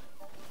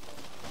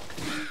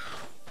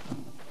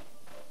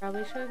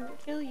 Probably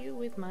shouldn't kill you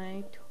with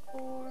my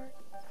torch.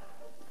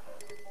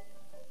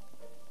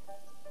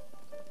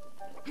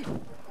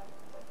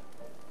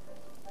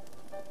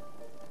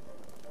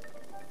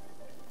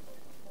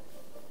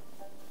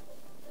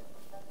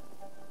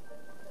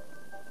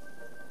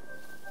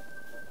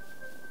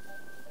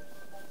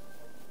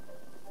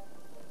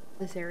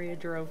 This area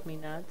drove me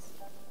nuts.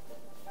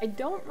 I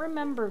don't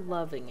remember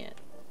loving it,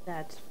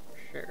 that's for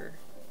sure.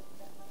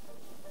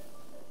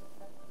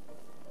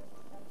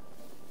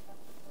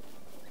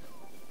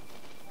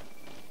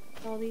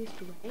 All these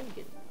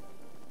dragons.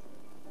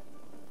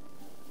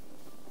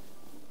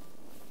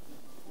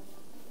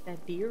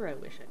 That deer I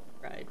wish I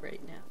could ride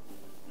right now.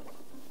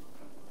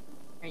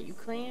 Alright, you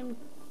claim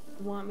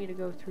you want me to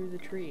go through the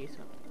tree,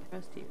 so I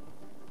trust you.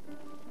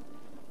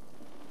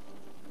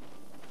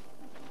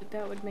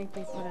 that would make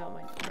me put out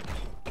my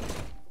torch.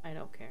 I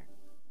don't care.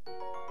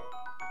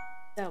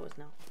 That was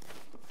not.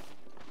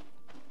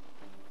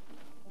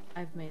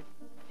 I've made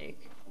a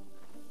mistake.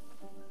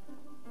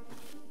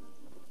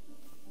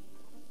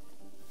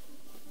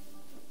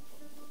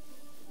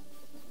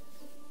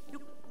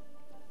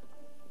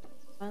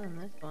 Well, on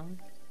this one.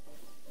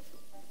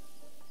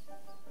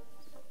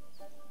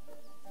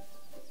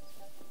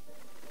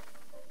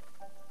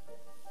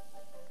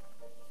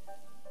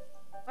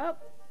 Oh,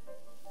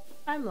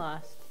 I'm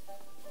lost.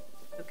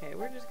 Okay,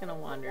 we're just gonna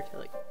wander till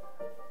like.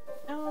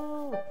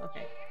 No.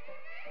 Okay.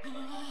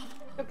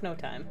 Took no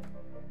time.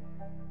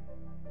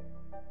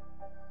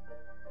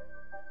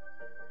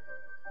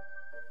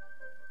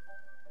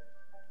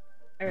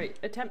 All right,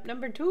 attempt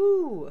number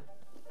 2.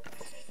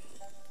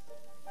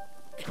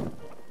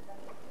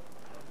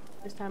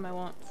 This time I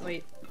won't.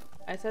 Wait,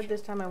 I said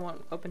this time I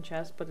won't open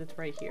chest, but it's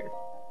right here.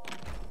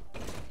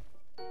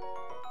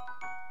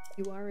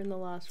 You are in the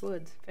Lost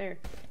Woods. Fair.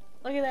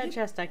 Look at that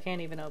chest I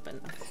can't even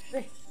open.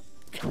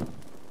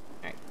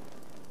 Alright.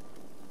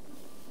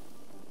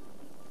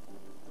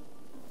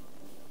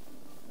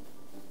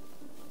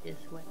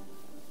 This way.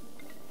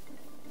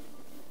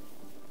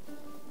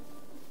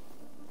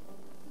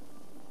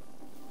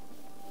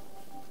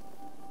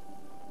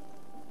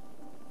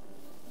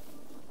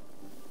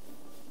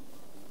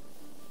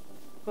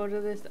 Go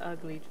to this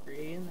ugly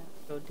tree and then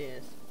go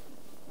this.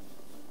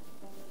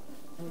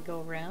 And we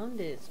go around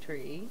this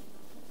tree.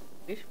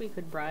 Wish we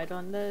could ride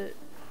on the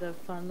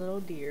fun little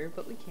deer,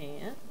 but we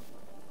can't.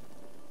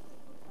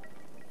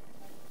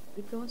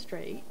 Keep going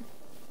straight.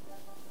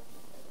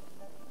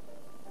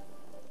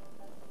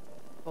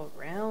 Go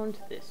around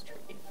this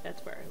tree.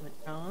 That's where I went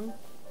wrong.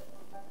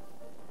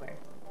 Where?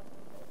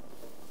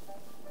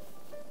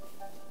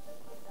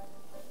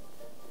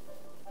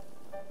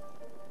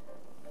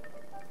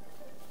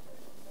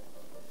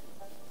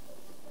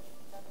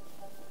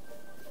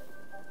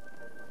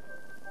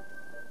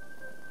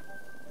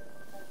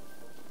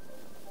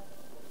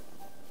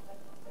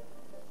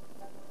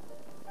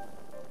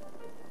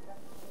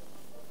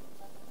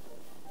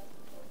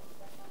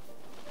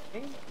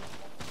 Okay.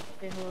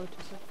 Say hello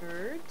to some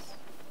birds.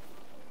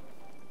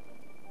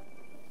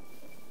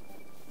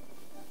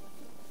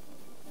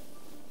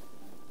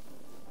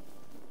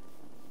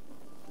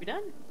 We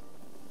done?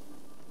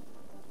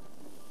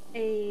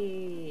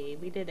 Hey,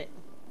 we did it.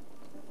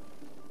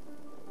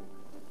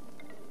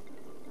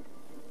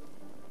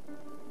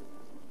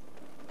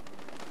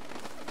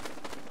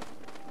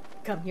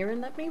 Come here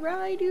and let me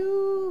ride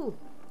you!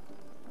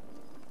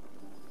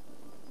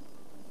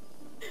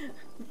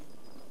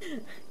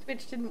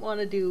 Twitch didn't want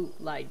to do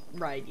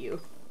ride you.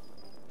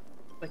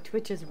 But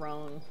Twitch is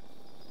wrong.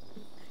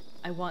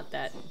 I want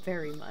that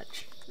very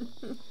much.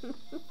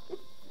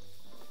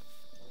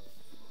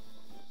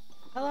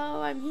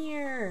 Hello, I'm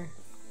here!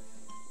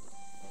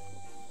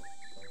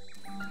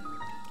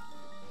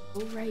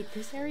 Oh right,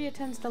 this area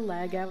tends to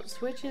lag out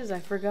switches. I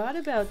forgot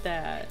about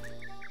that.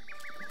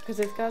 Because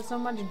it's got so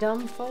much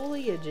dumb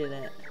foliage in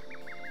it.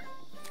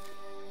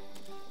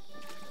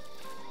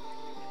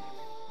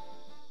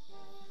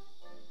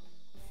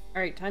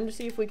 Alright, time to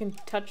see if we can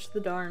touch the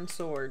darn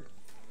sword.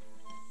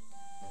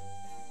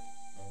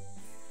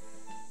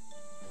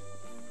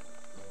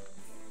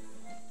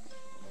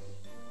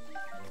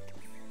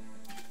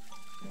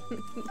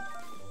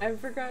 I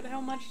forgot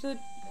how much the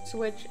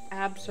Switch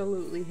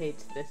absolutely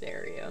hates this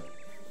area.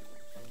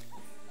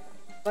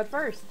 But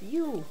first,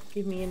 you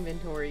give me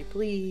inventory,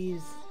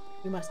 please.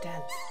 You must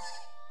dance.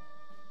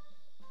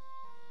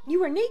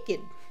 You are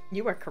naked.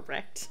 You are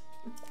correct.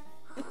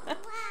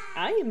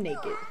 I am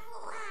naked.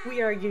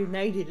 We are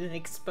united in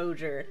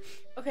exposure.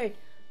 Okay,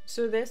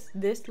 so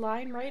this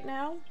line right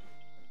now,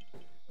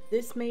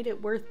 this made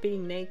it worth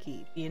being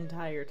naked the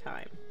entire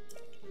time.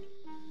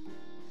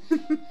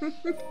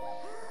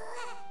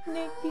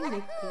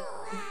 Naked.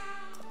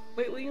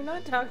 Wait, will you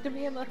not talk to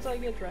me unless I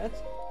get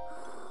dressed?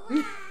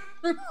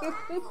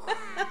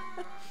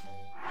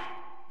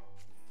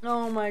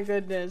 Oh my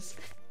goodness.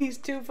 He's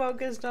too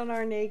focused on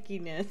our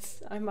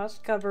nakedness. I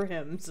must cover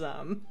him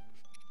some.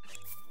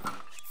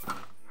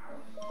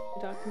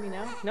 You talk to me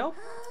now? Nope.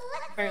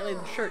 Apparently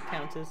the shirt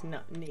counts as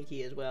not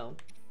naked as well.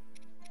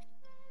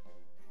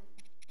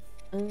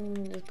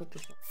 Let's put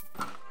this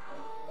on.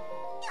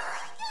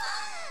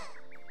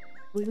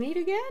 We meet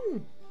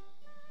again!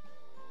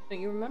 Don't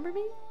you remember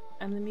me?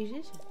 I'm the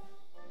musician.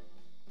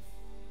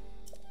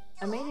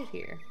 I made it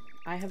here.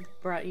 I have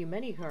brought you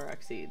many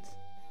Korok seeds.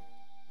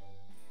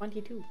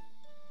 22.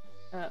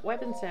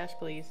 Weapon stash,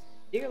 please.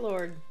 Dear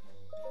Lord.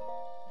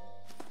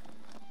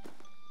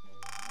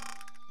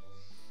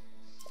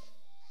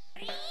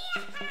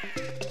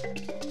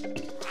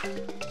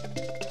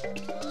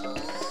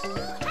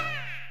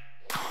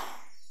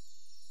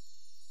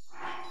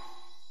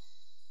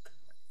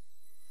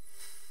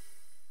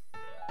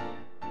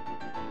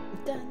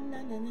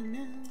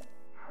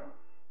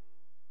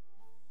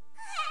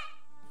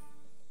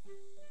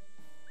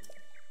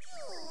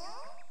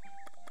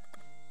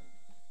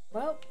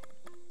 Well,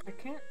 I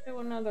can't do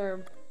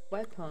another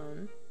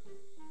weapon.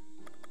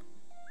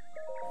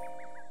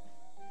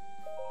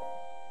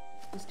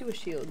 Let's do a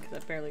shield, because I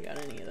barely got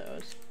any of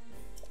those.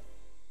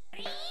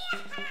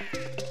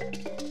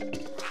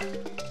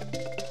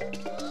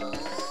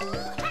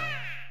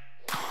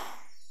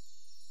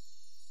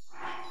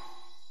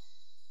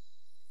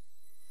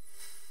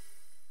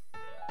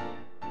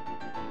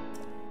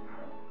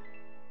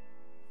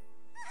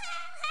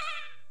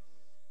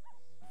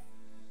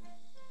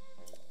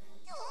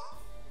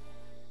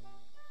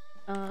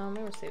 I'm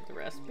gonna save the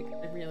rest because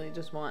I really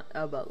just want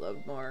a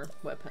buttload more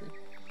weapon.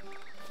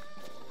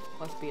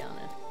 Let's be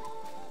honest.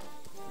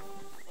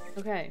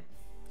 Okay.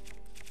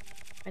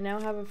 I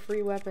now have a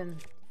free weapon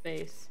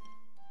space.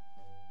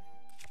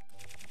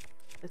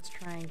 Let's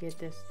try and get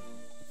this.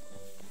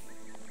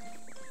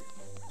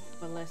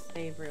 But let's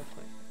save real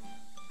quick.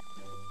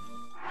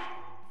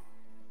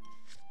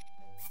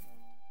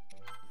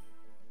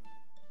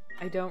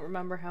 I don't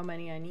remember how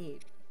many I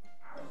need.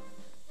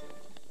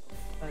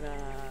 But, got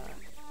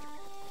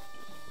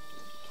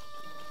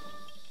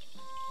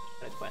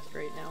a quest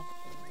right now.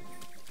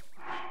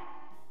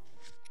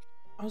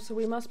 Also,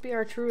 we must be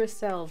our truest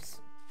selves.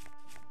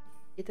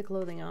 Get the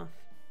clothing off.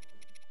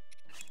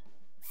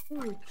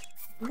 Ooh,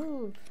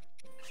 move.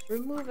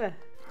 Remove it.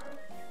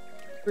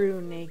 True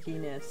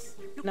nakedness.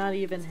 Not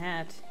even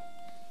hat.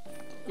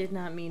 Did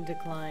not mean to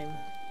climb.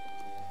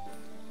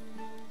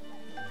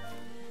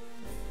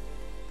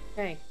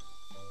 Okay.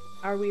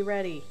 Are we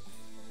ready?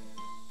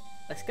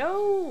 Let's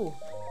go!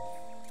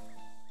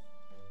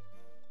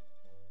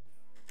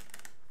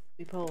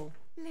 We pull.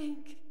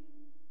 Link.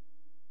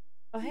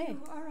 Oh, hey.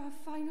 You are our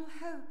final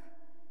hope.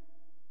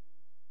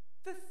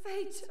 The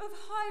fate of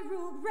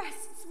Hyrule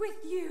rests with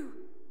you.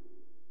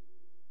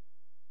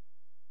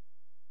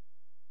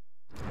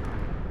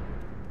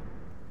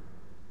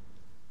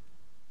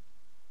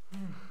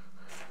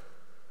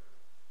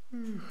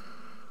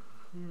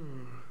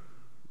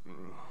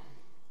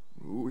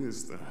 Who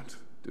is that?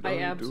 Did I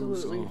doze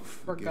absolutely off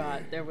forgot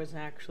again? there was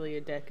actually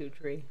a Deku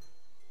tree.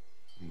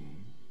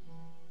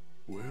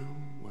 Well,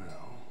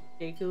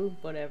 Deku,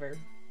 whatever.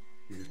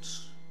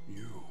 it's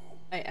you.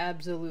 I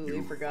absolutely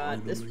You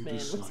forgot this finally man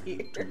was decided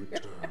here. to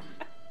return.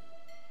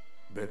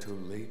 Better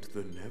late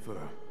than never.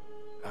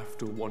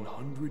 After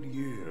 100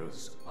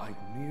 years, I'd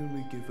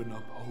nearly given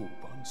up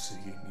hope on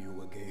seeing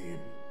you again.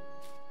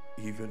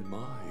 Even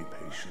my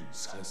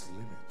patience has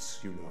limits,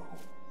 you know.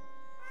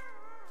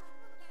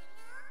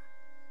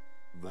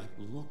 That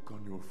look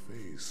on your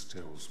face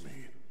tells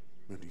me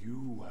that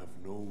you have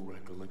no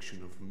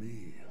recollection of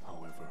me,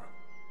 however.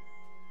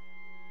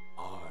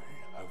 I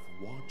have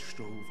watched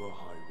over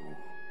Hyrule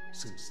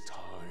since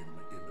time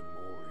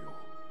immemorial.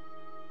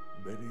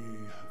 Many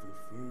have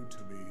referred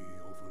to me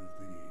over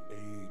the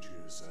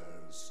ages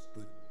as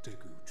the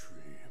Deku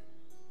Tree.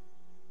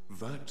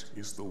 That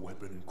is the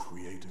weapon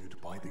created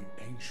by the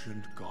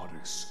ancient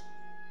goddess.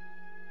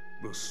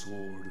 The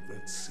sword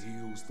that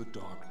seals the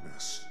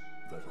darkness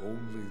that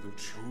only the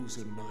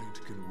chosen knight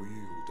can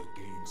wield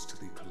against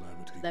the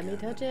Calamity Let me Ganon.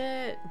 touch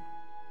it.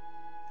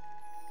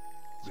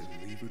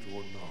 Believe it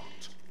or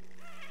not,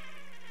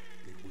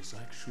 it was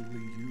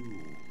actually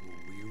you who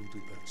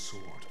wielded that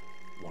sword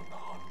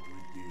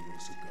 100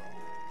 years ago.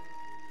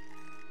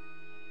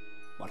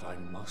 But I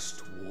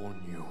must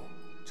warn you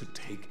to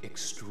take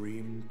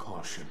extreme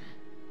caution.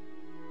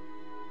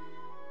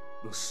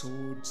 The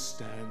sword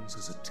stands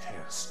as a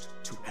test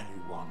to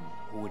anyone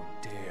who would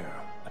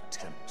dare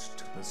attempt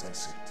to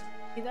possess it.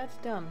 See, that's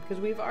dumb,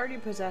 because we've already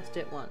possessed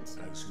it once.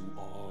 As you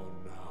are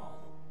now,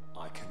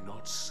 I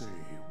cannot say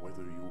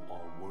whether you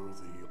are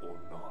worthy or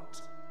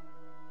not.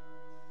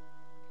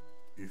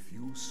 If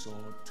you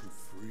sought to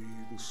free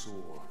the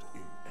sword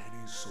in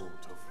any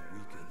sort of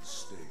weakened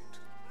state,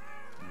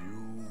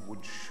 you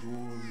would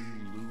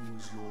surely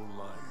lose your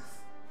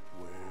life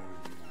where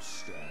you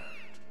stand.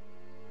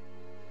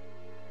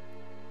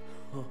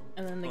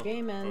 And then the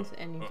game ends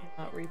and you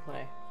cannot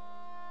replay.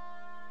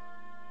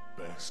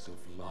 Best of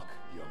luck,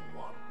 young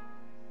one.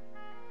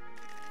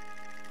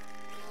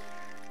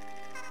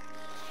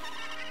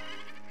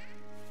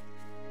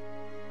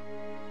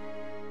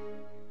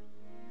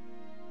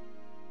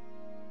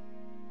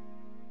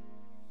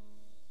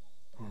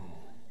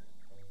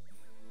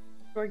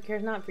 Sword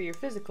cares not for your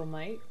physical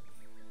might.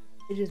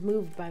 It is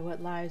moved by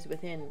what lies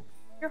within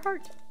your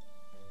heart.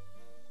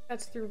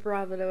 Cuts through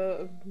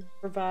bravado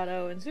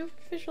and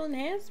superficial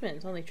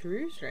enhancements. Only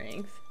true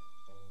strength.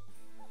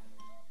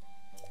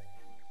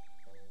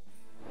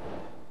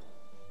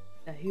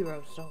 The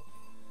hero soul.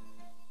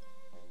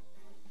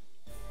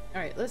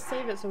 Alright, let's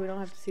save it so we don't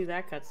have to see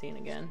that cutscene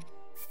again.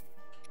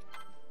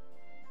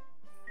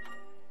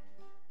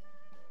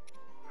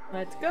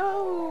 Let's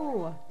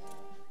go!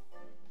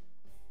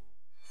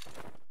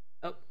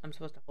 Oh, I'm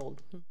supposed to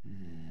hold.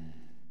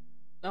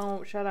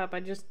 Oh, shut up.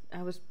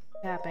 I was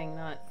tapping,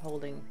 not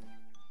holding.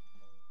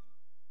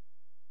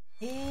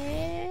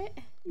 Eh.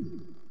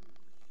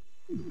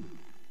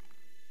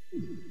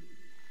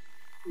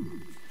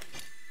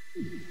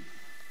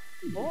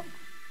 Oh.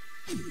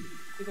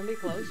 You can be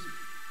close.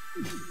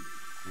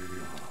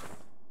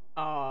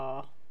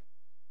 Aww.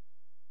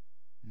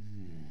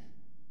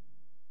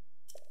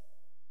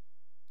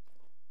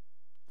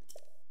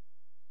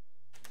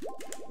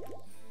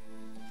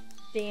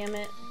 Damn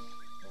it.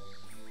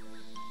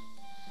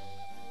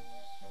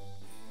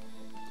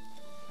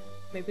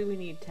 Maybe we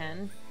need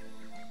 10.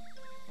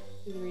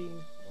 2, 3,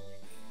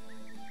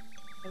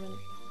 7,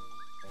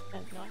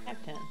 10. No, I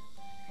have 10. How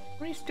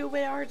many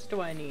stupid hearts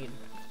do I need?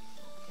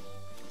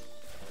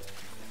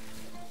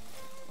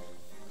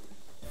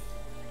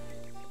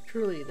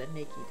 Truly the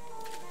naked.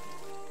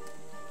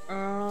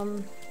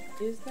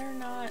 Is there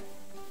not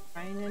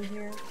Ryan in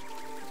here?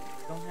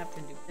 Don't have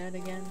to do that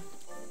again.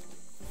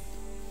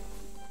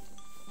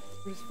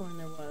 This one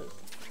there was.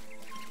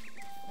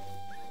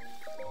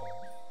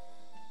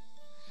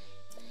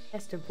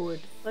 Test of wood.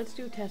 Let's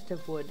do test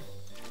of wood.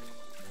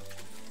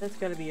 That's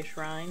gotta be a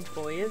shrine.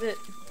 Boy, is it.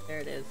 There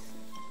it is.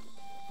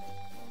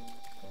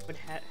 Would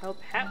hat help?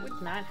 Hat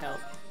would not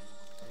help.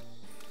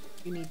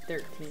 You need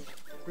 13.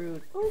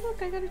 Rude. Oh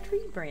look, I got a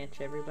tree branch,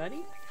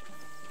 everybody.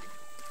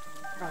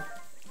 Oh.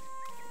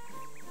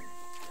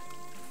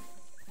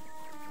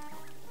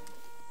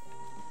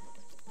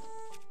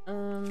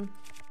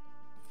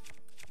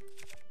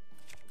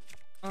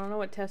 I don't know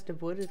what test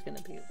of wood is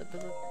gonna be, but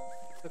let's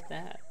cook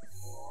that.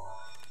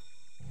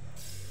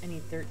 I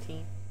need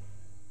 13.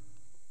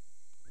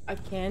 I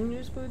can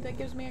use food that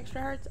gives me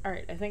extra hearts?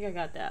 Alright, I think I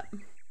got that.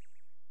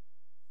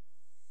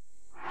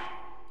 I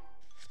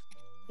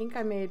think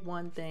I made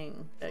one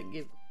thing that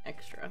gives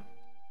extra.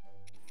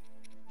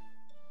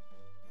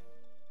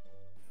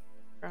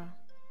 I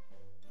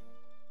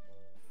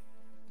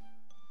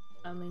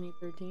only need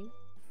 13.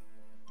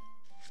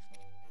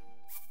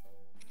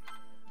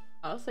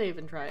 I'll save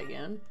and try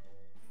again.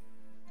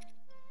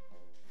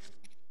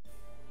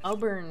 I'll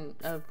burn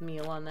a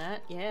meal on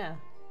that, yeah.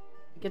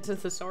 It gets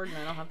us the sword and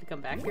then I'll have to come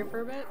back here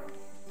for a bit.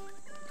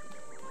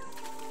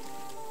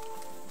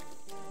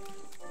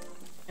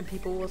 And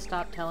people will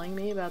stop telling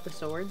me about the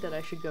sword that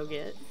I should go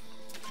get.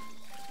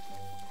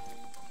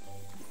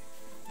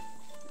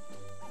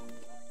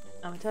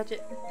 I'm gonna touch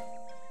it.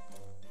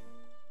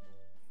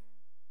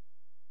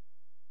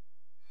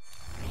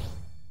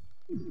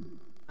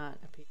 Not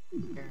a people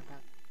who care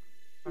about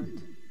art.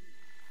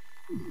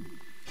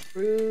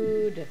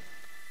 Rude.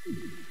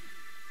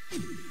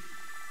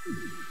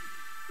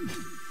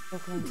 So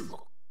close.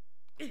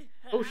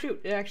 Oh shoot,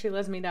 it actually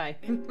lets me die.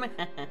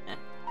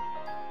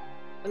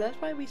 But that's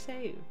why we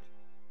saved.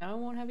 Now I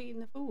won't have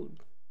eaten the food.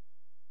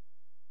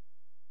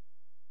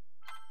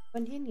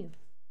 Continue.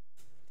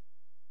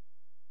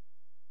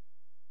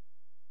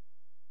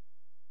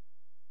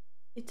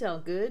 It's all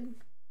good.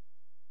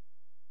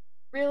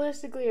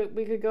 Realistically,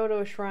 we could go to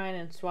a shrine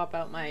and swap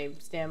out my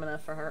stamina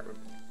for her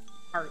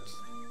hearts.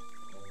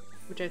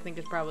 Which I think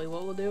is probably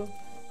what we'll do.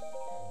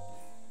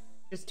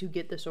 Just to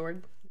get the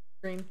sword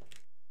stream.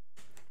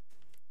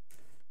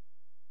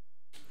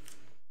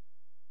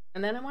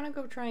 And then I want to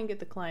go try and get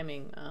the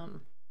climbing,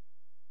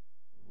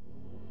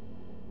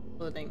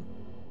 clothing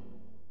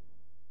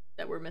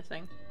that we're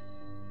missing.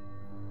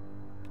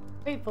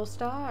 Fateful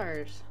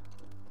stars!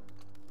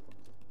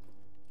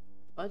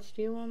 What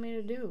do you want me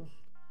to do?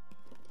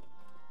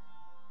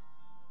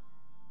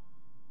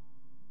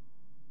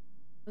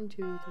 1,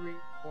 2, 3,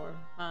 4,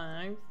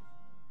 5.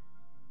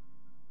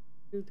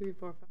 2, 3,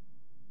 4, 5.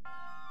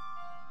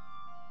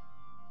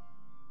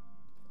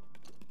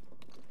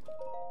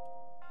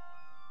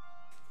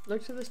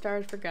 Look to the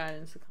stars for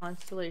guidance. The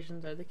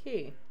constellations are the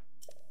key.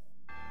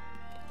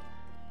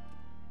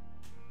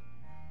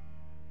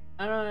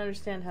 I don't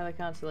understand how the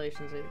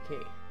constellations are the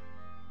key.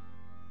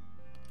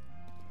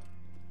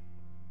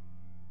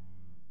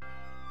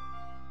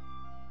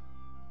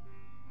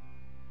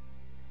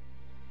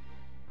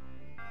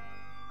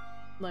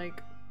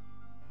 Like,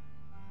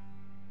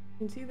 you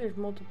can see there's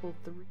multiple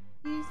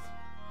 3s.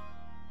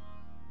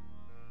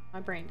 My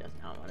brain does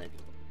not want to do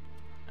it.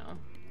 No.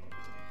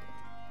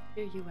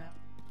 Here you out.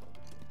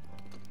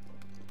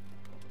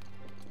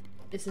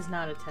 This is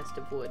not a test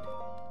of wood.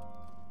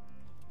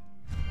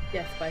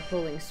 Death by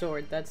pulling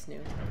sword, that's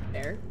new.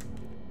 Fair.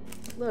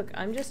 Look,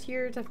 I'm just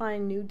here to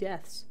find new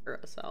deaths for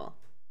us all.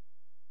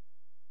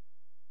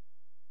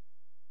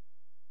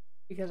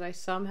 Because I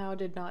somehow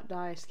did not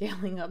die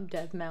scaling up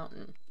Death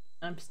Mountain.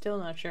 I'm still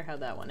not sure how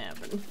that one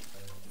happened.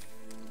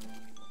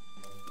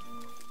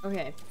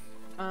 Okay.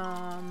 Do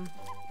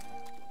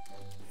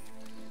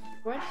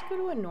I just go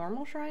to a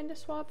normal shrine to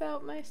swap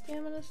out my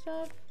stamina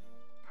stuff?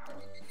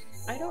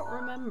 I don't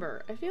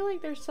remember. I feel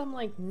like there's some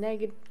like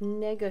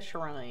nega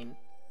shrine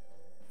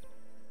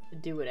to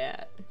do it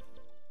at.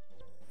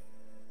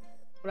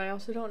 But I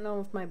also don't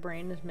know if my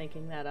brain is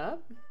making that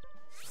up.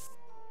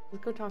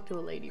 Let's go talk to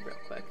a lady real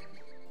quick.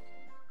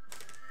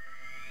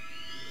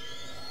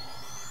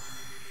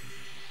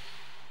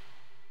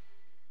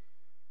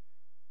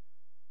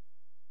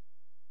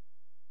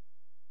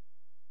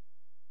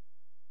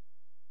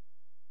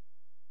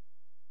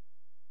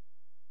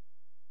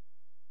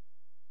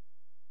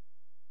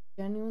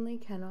 Genuinely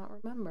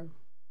cannot remember.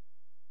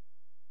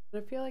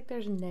 But I feel like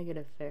there's a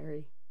negative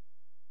fairy.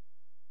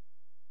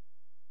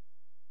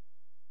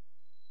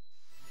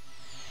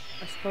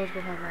 I suppose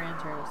we'll have her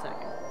answer in a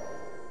second.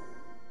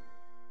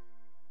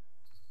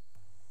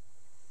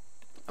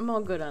 I'm all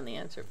good on the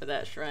answer for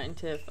that shrine,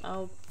 Tiff.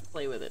 I'll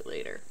play with it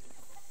later.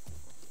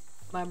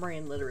 My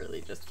brain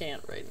literally just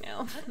can't right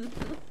now.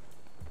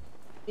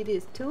 It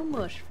is too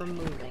much for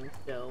moving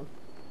still.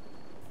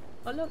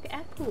 Oh look,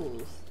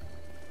 apples!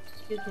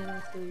 Excuse me, let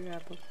me steal your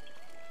apples.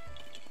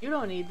 You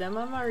don't need them,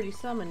 I've already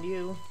summoned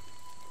you.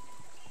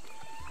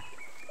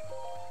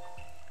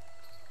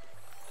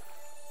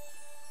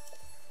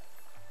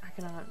 I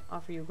cannot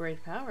offer you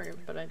great power,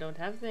 but I don't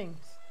have things.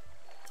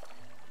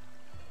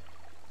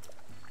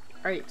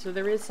 Alright, so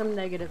there is some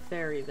negative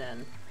fairy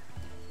then.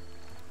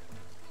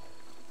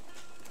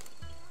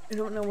 I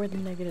don't know where the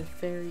negative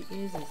fairy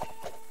is.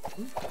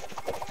 Hmm?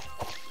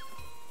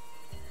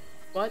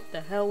 What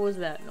the hell was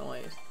that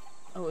noise?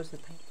 Oh, it was the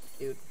paint,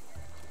 dude.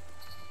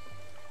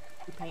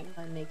 You paint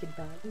my naked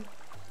body?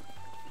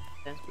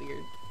 That's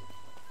weird.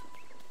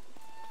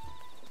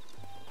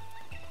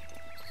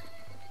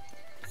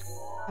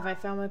 Have I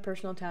found my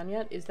personal town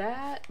yet? Is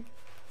that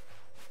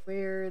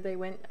where they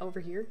went over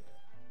here?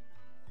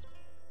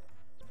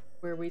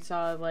 Where we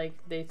saw, like,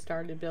 they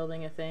started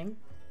building a thing?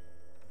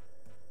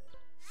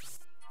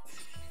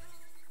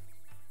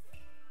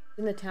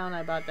 In the town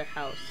I bought the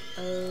house.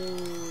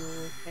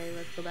 Oh, okay,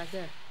 let's go back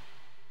there.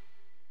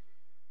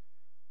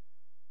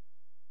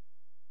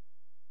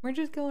 We're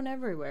just going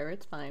everywhere,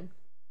 it's fine.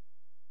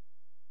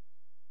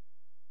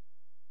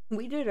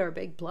 We did our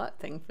big plot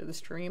thing for the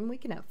stream, we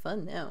can have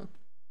fun now.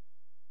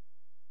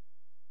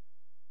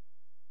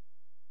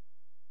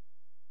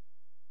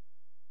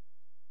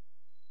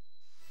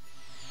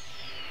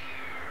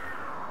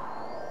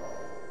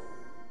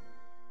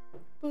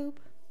 Boop.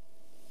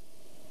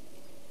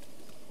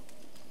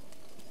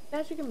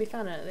 Statue can be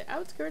found at the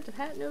outskirts of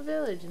Hatno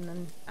Village, and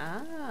then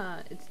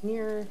it's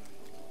near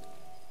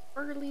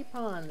Burley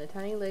Pond, the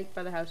tiny lake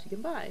by the house you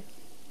can buy.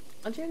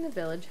 Once you're in the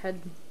village,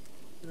 head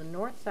to the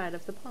north side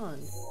of the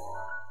pond.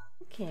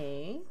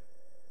 Okay.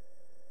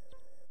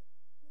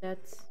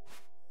 That's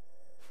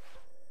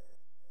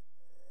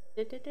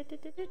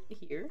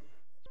here.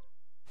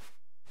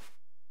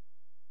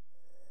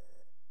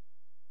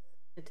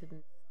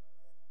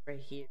 Right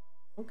here.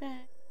 Okay.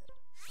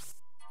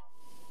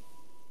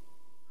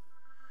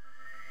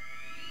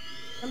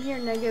 Come here,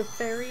 negative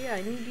fairy.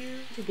 I need you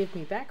to give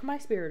me back my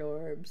spirit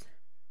orbs.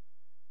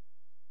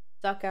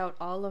 Suck out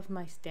all of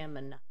my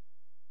stamina.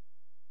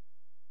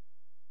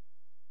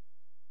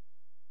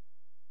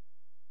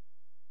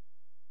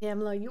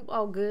 Pamela, you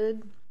all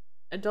good?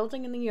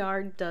 Adulting in the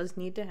yard does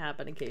need to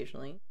happen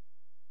occasionally.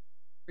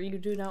 Or you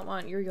do not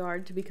want your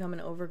yard to become an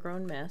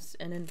overgrown mess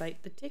and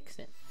invite the ticks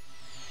in.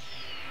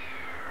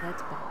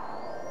 That's bad.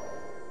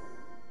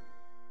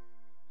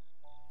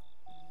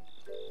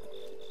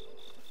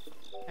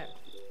 Okay.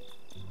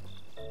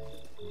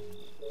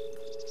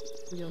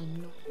 Real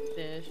no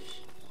fish.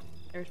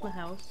 There's my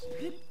house.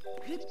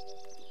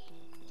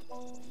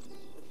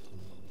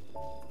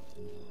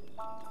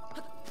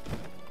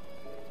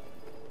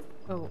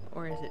 Oh,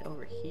 or is it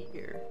over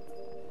here?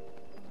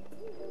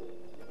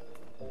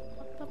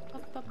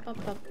 Up.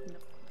 No.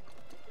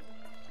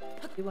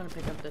 You want to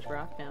pick up this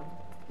rock now?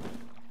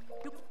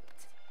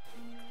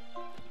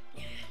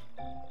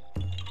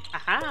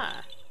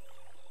 Aha!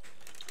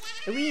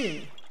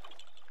 Halloween!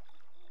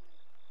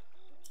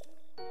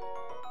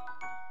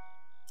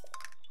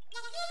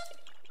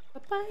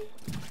 Bye-bye!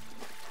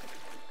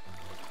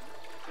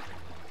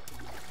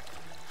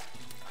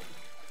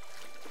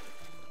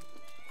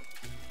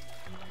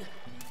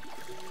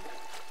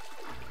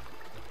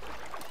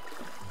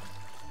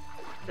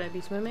 Should I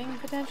be swimming?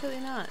 Potentially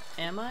not.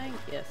 Am I?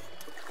 Yes.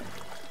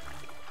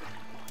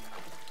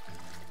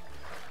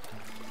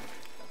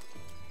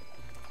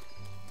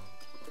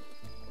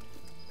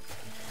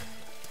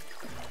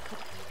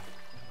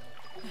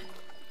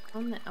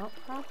 On the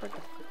outcrop or the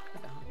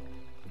foot down?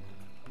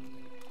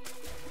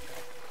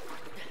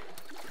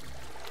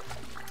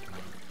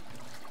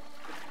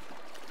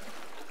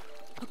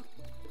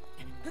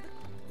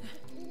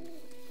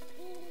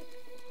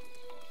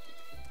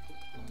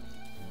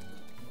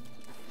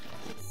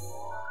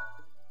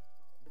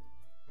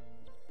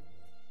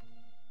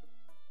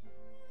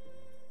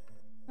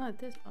 Not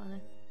this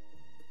bonnet.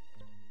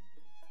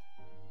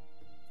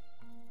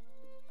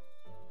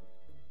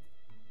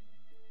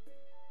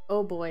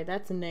 Oh boy,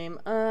 that's a name.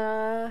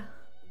 Maconid?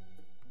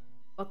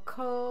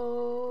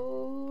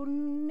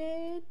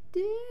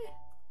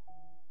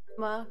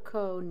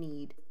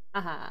 Maconid.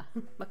 Aha.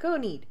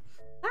 Maconid.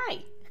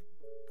 Hi!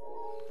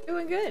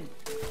 Doing good.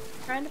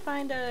 Trying to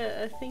find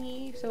a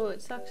thingy so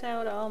it sucks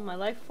out all my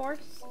life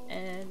force,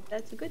 and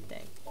that's a good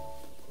thing.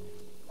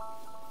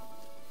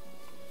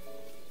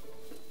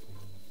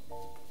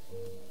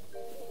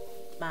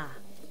 Ma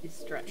is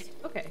stressed.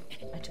 Okay,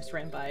 I just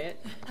ran by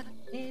it.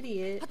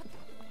 Idiot.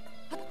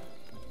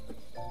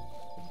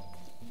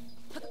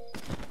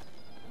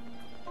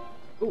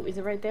 Oh, is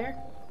it right there?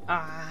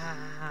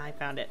 Ah, I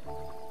found it.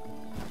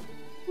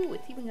 Ooh,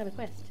 it's even got a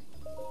quest.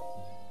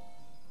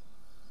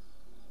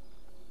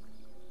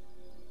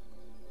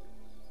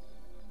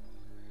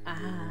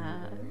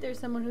 Ah, there's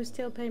someone who's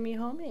still paying me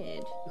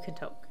homage. You can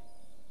talk.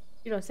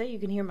 You don't say you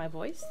can hear my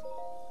voice?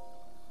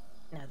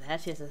 Now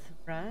that is a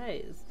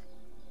surprise.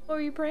 What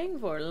were you praying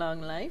for?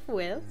 Long life,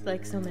 wealth,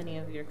 like so many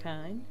of your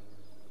kind?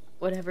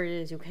 Whatever it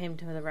is, you came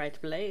to the right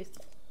place.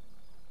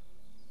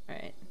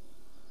 Alright.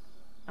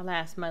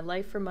 Alas, my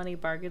life for money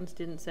bargains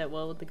didn't set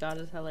well with the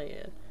goddess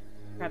Helea.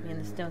 Trapped me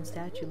in the stone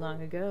statue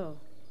long ago.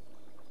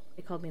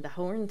 They called me the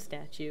Horn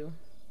Statue.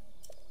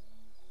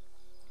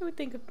 I would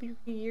think a few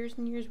years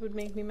and years would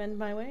make me mend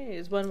my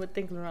ways. One would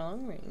think the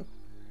wrong ring.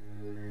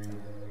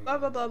 Blah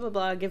blah blah blah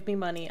blah. Give me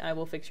money, I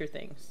will fix your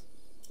things.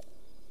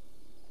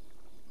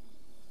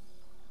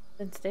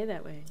 Then stay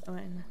that way. Oh,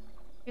 and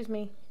excuse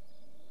me.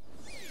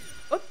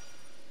 Whoop.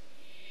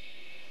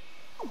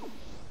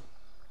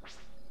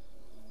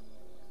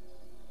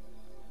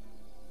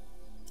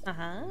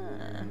 Aha.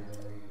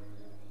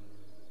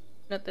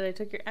 Note that I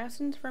took your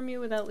essence from you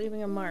without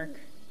leaving a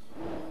mark.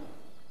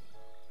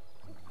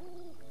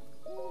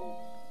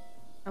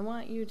 I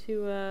want you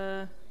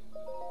to,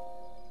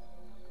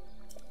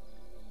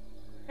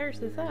 perish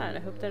the thought. I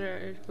hope that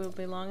it will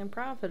be long and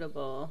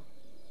profitable.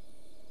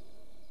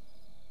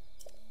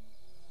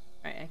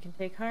 Alright, I can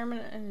take harm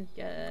and,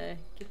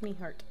 give me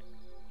heart.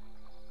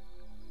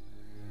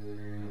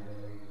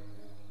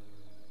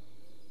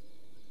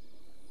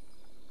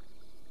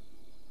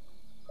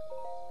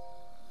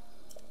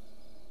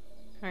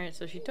 Alright,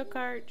 so she took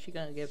heart, she's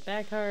gonna give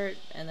back heart,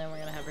 and then we're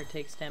gonna have her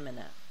take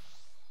stamina.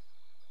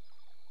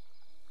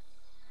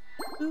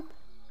 Boop.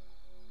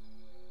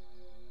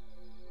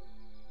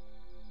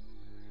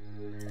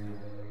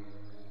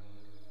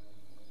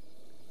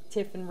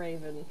 Tiff and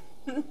Raven.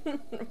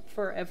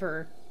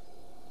 Forever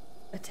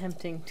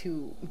attempting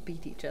to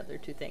beat each other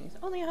to things.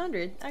 Only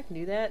 100? I can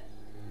do that.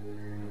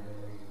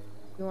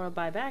 You want to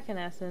buy back an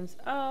essence?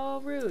 Oh,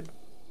 rude.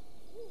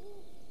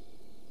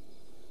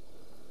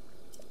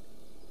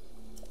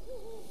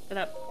 Shut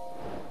up.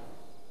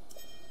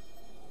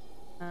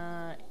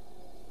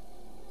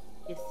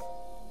 Yes.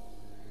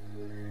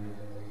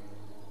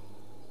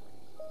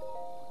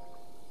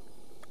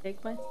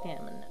 Take my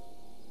stamina.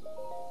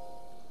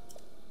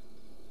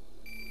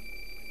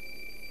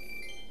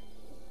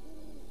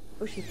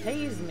 Oh, she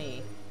pays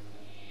me.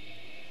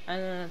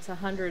 And then it's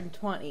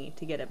 120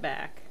 to get it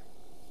back.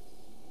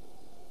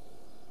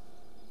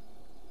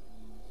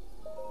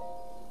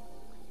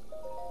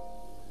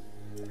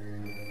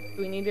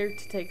 We need her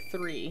to take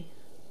 3.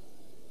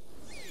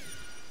 And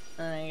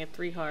then I get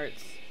 3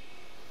 hearts.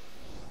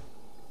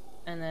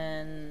 And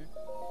then...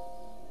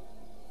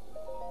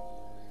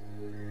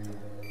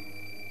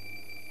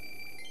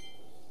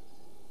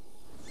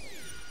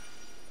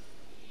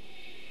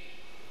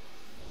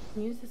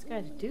 use this guy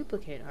to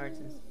duplicate hearts.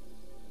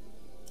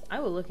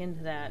 I will look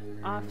into that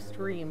off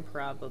stream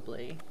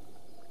probably.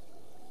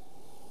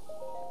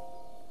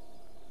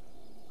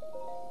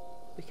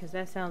 Because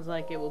that sounds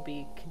like it will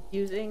be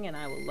confusing and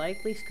I will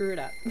likely screw it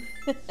up.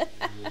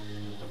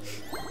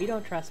 You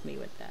don't trust me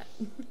with that.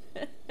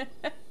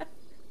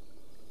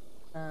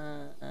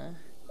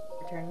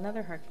 Return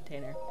another heart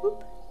container.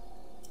 Whoop.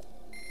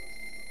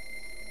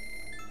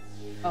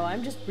 Oh,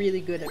 I'm just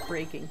really good at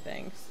breaking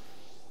things.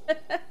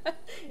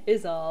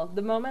 Is all.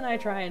 The moment I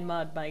try and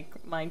mod my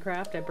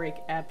Minecraft, I break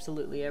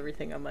absolutely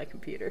everything on my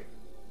computer.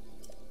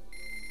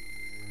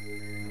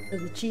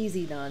 The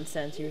cheesy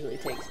nonsense usually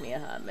takes me a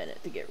hot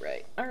minute to get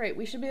right. Alright,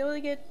 we should be able to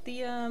get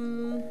the,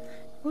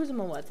 who's a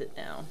what's it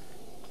now?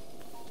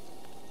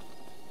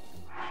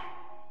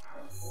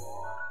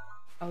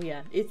 Oh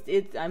yeah,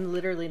 I'm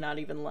literally not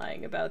even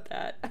lying about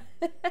that.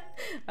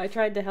 I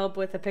tried to help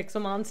with a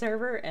Pixelmon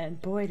server,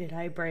 and boy did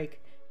I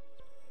break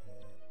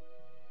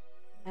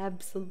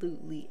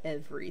absolutely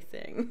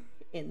everything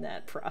in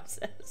that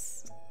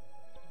process.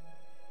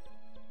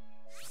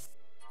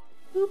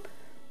 Boop.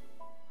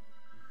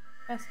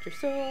 Master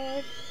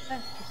Sword,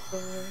 Master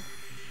Sword.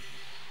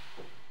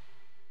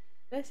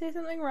 Did I say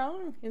something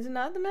wrong? Is it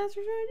not the Master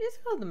Sword? It's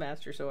called the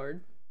Master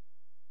Sword.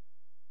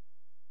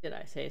 Did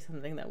I say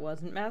something that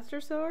wasn't Master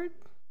Sword?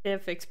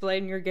 Tiff,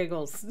 explain your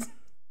giggles.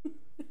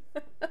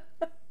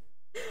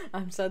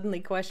 I'm suddenly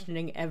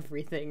questioning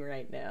everything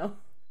right now.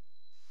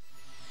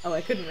 Oh,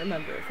 I couldn't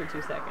remember it for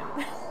 2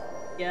 seconds.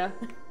 Yeah.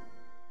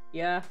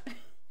 Yeah.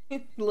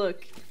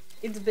 Look,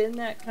 it's been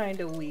that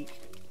kind of week.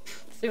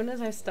 As soon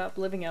as I stop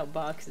living out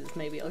boxes,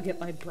 maybe I'll get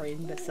my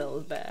brain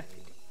cells back.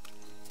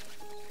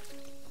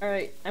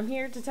 Alright, I'm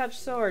here to touch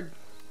sword.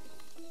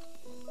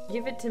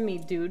 Give it to me,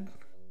 dude.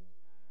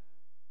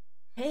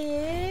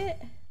 Hey!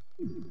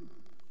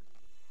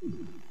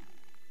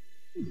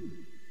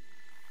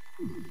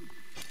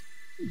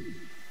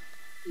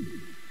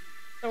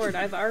 Sword,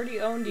 I've already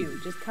owned you.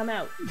 Just come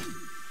out.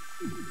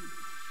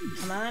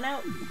 Come on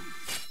out.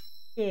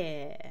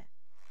 Yeah.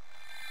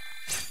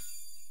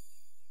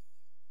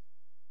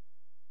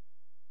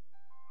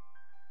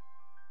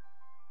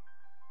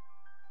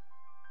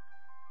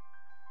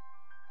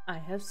 I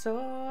have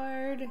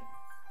sword.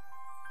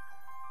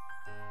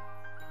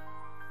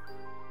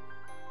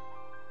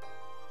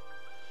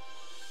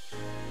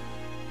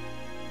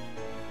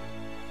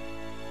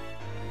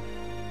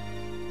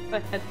 If I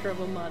had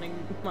trouble modding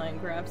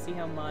Minecraft, see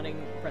how modding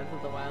Breath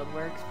of the Wild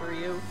works for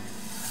you.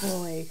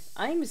 Boy,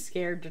 I'm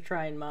scared to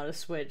try and mod a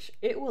switch.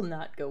 It will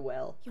not go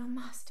well. Your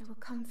master will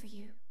come for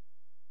you.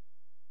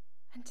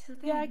 Until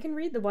then, Yeah, I can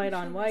read the white you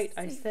on shall white. rest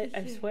I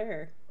safely here.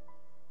 swear.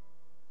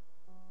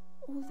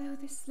 Although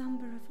the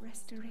slumber of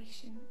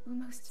restoration will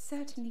most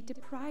certainly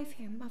deprive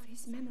him of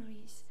his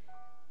memories,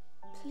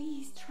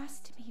 please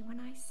trust me when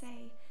I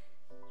say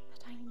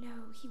that I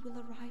know he will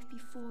arrive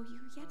before you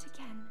yet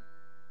again.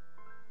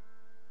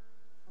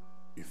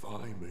 If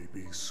I may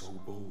be so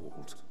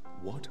bold,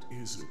 what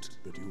is it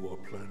that you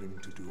are planning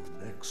to do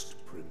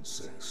next,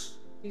 Princess?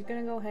 She's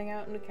gonna go hang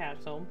out in the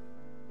castle.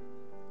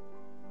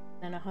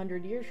 And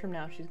 100 years from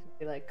now, she's gonna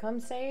be like, "Come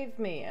save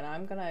me," and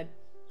I'm gonna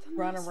The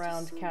run master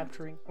around sword.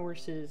 capturing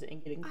horses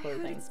and getting I heard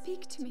clothing. it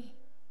speak to me.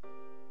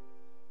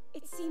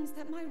 It seems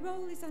that my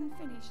role is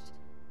unfinished.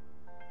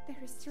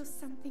 There is still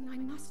something I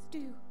must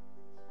do.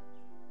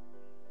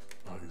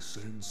 I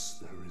sense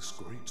there is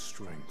great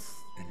strength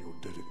in your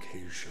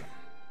dedication.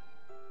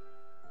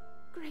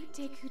 Great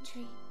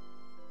Dekutri,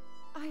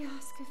 I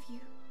ask of you,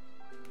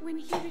 when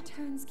he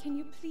returns, can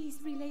you please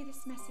relay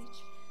this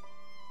message?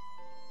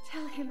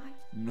 Tell him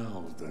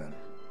Now then,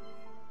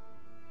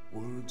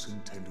 words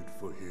intended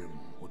for him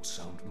would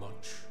sound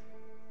much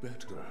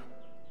better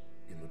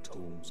in the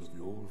tones of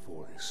your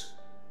voice,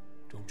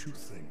 don't you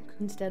think?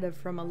 Instead of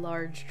from a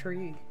large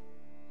tree.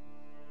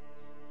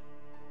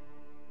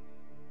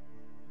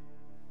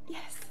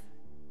 Yes.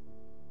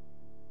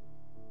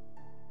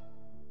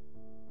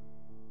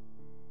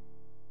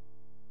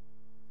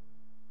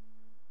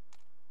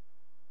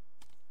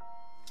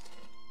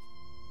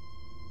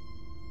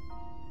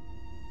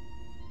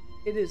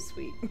 It is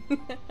sweet.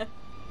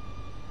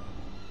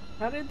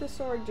 How did the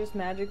sword just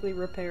magically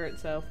repair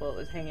itself while it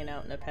was hanging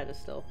out in a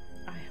pedestal?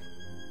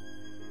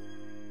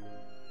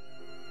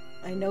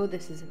 I know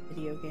this is a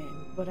video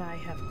game, but I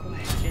have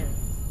questions.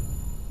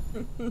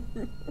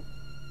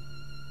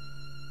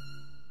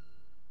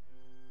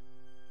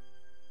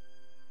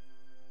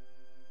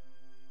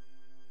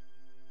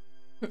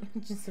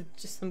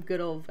 just some good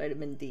old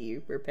vitamin D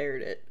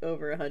repaired it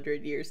over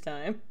 100 years'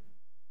 time.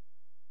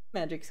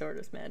 Magic sword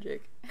is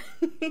magic.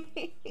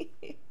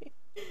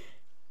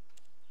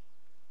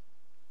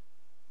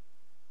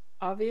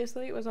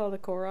 Obviously, it was all the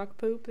Korok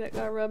poop that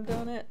got rubbed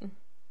on it.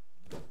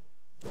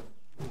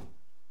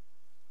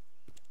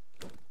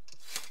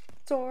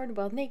 Sword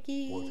while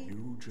naked. What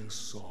you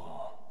just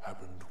saw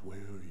happened where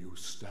you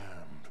stand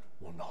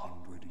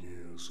 100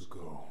 years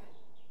ago.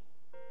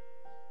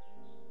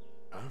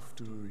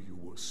 After you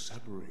were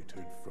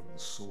separated from the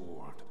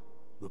sword,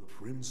 the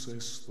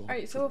princess thought.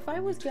 Alright, so if I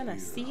was gonna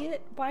here see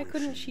it, why where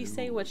couldn't she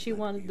say knew what she that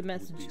wanted it the would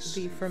message to be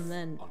safe from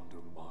then?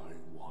 Under my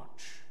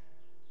watch.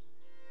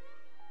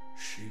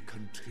 She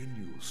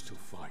continues to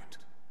fight,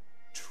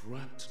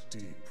 trapped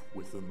deep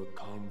within the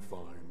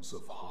confines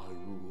of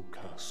Hyrule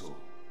Castle.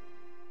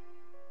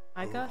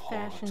 I got Her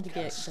fashion heart to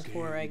get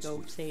before I cascades go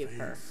with save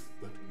her. faith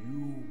that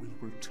you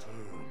will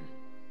return.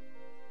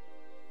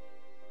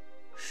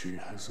 She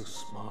has a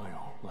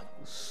smile like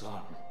the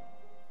sun.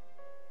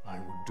 I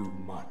would do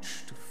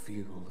much to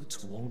feel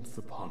its warmth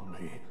upon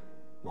me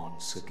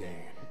once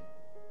again.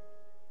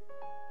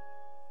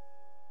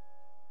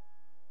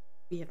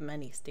 We have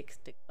many sticks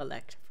to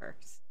collect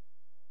first.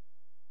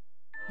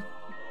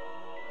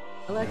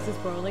 Alexis,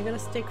 we're only gonna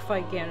stick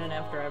fight Ganon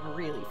after I've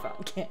really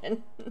fought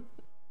Ganon.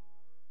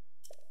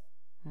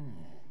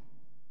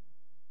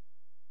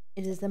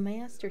 It is the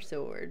Master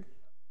Sword.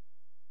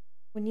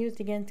 When used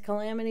against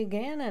Calamity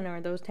Ganon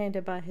or those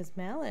tainted by his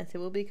malice, it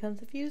will become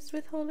suffused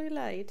with holy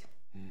light.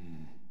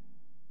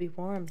 Be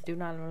warned, do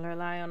not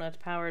rely on its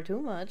power too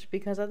much,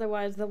 because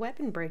otherwise the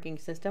weapon breaking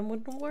system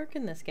wouldn't work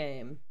in this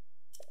game.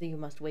 So you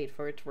must wait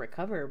for it to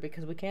recover,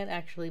 because we can't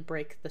actually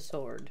break the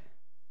sword.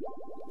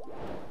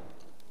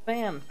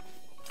 Bam!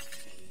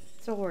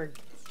 Sword.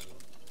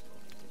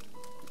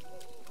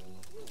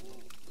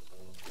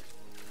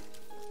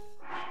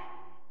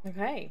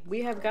 Okay,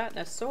 we have gotten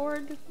a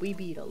sword, we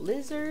beat a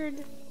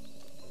lizard,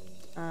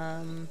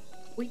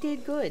 we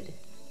did good.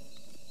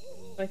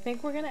 So I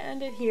think we're gonna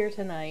end it here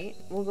tonight.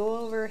 We'll go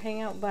over,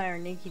 hang out by our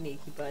Nikki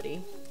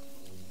buddy,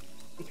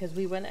 because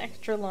we went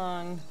extra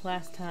long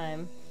last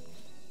time,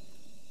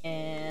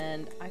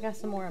 and I got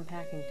some more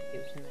unpacking to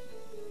do tonight.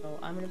 So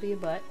I'm gonna be a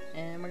butt,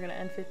 and we're gonna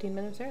end 15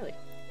 minutes early.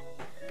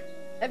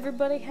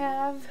 Everybody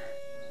have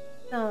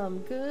some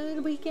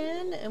good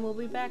weekend, and we'll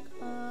be back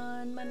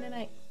on Monday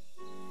night.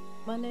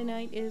 Monday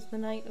night is the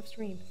night of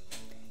streams.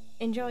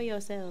 Enjoy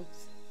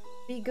yourselves.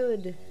 Be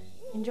good.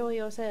 Enjoy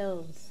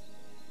yourselves.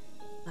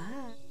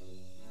 Bye.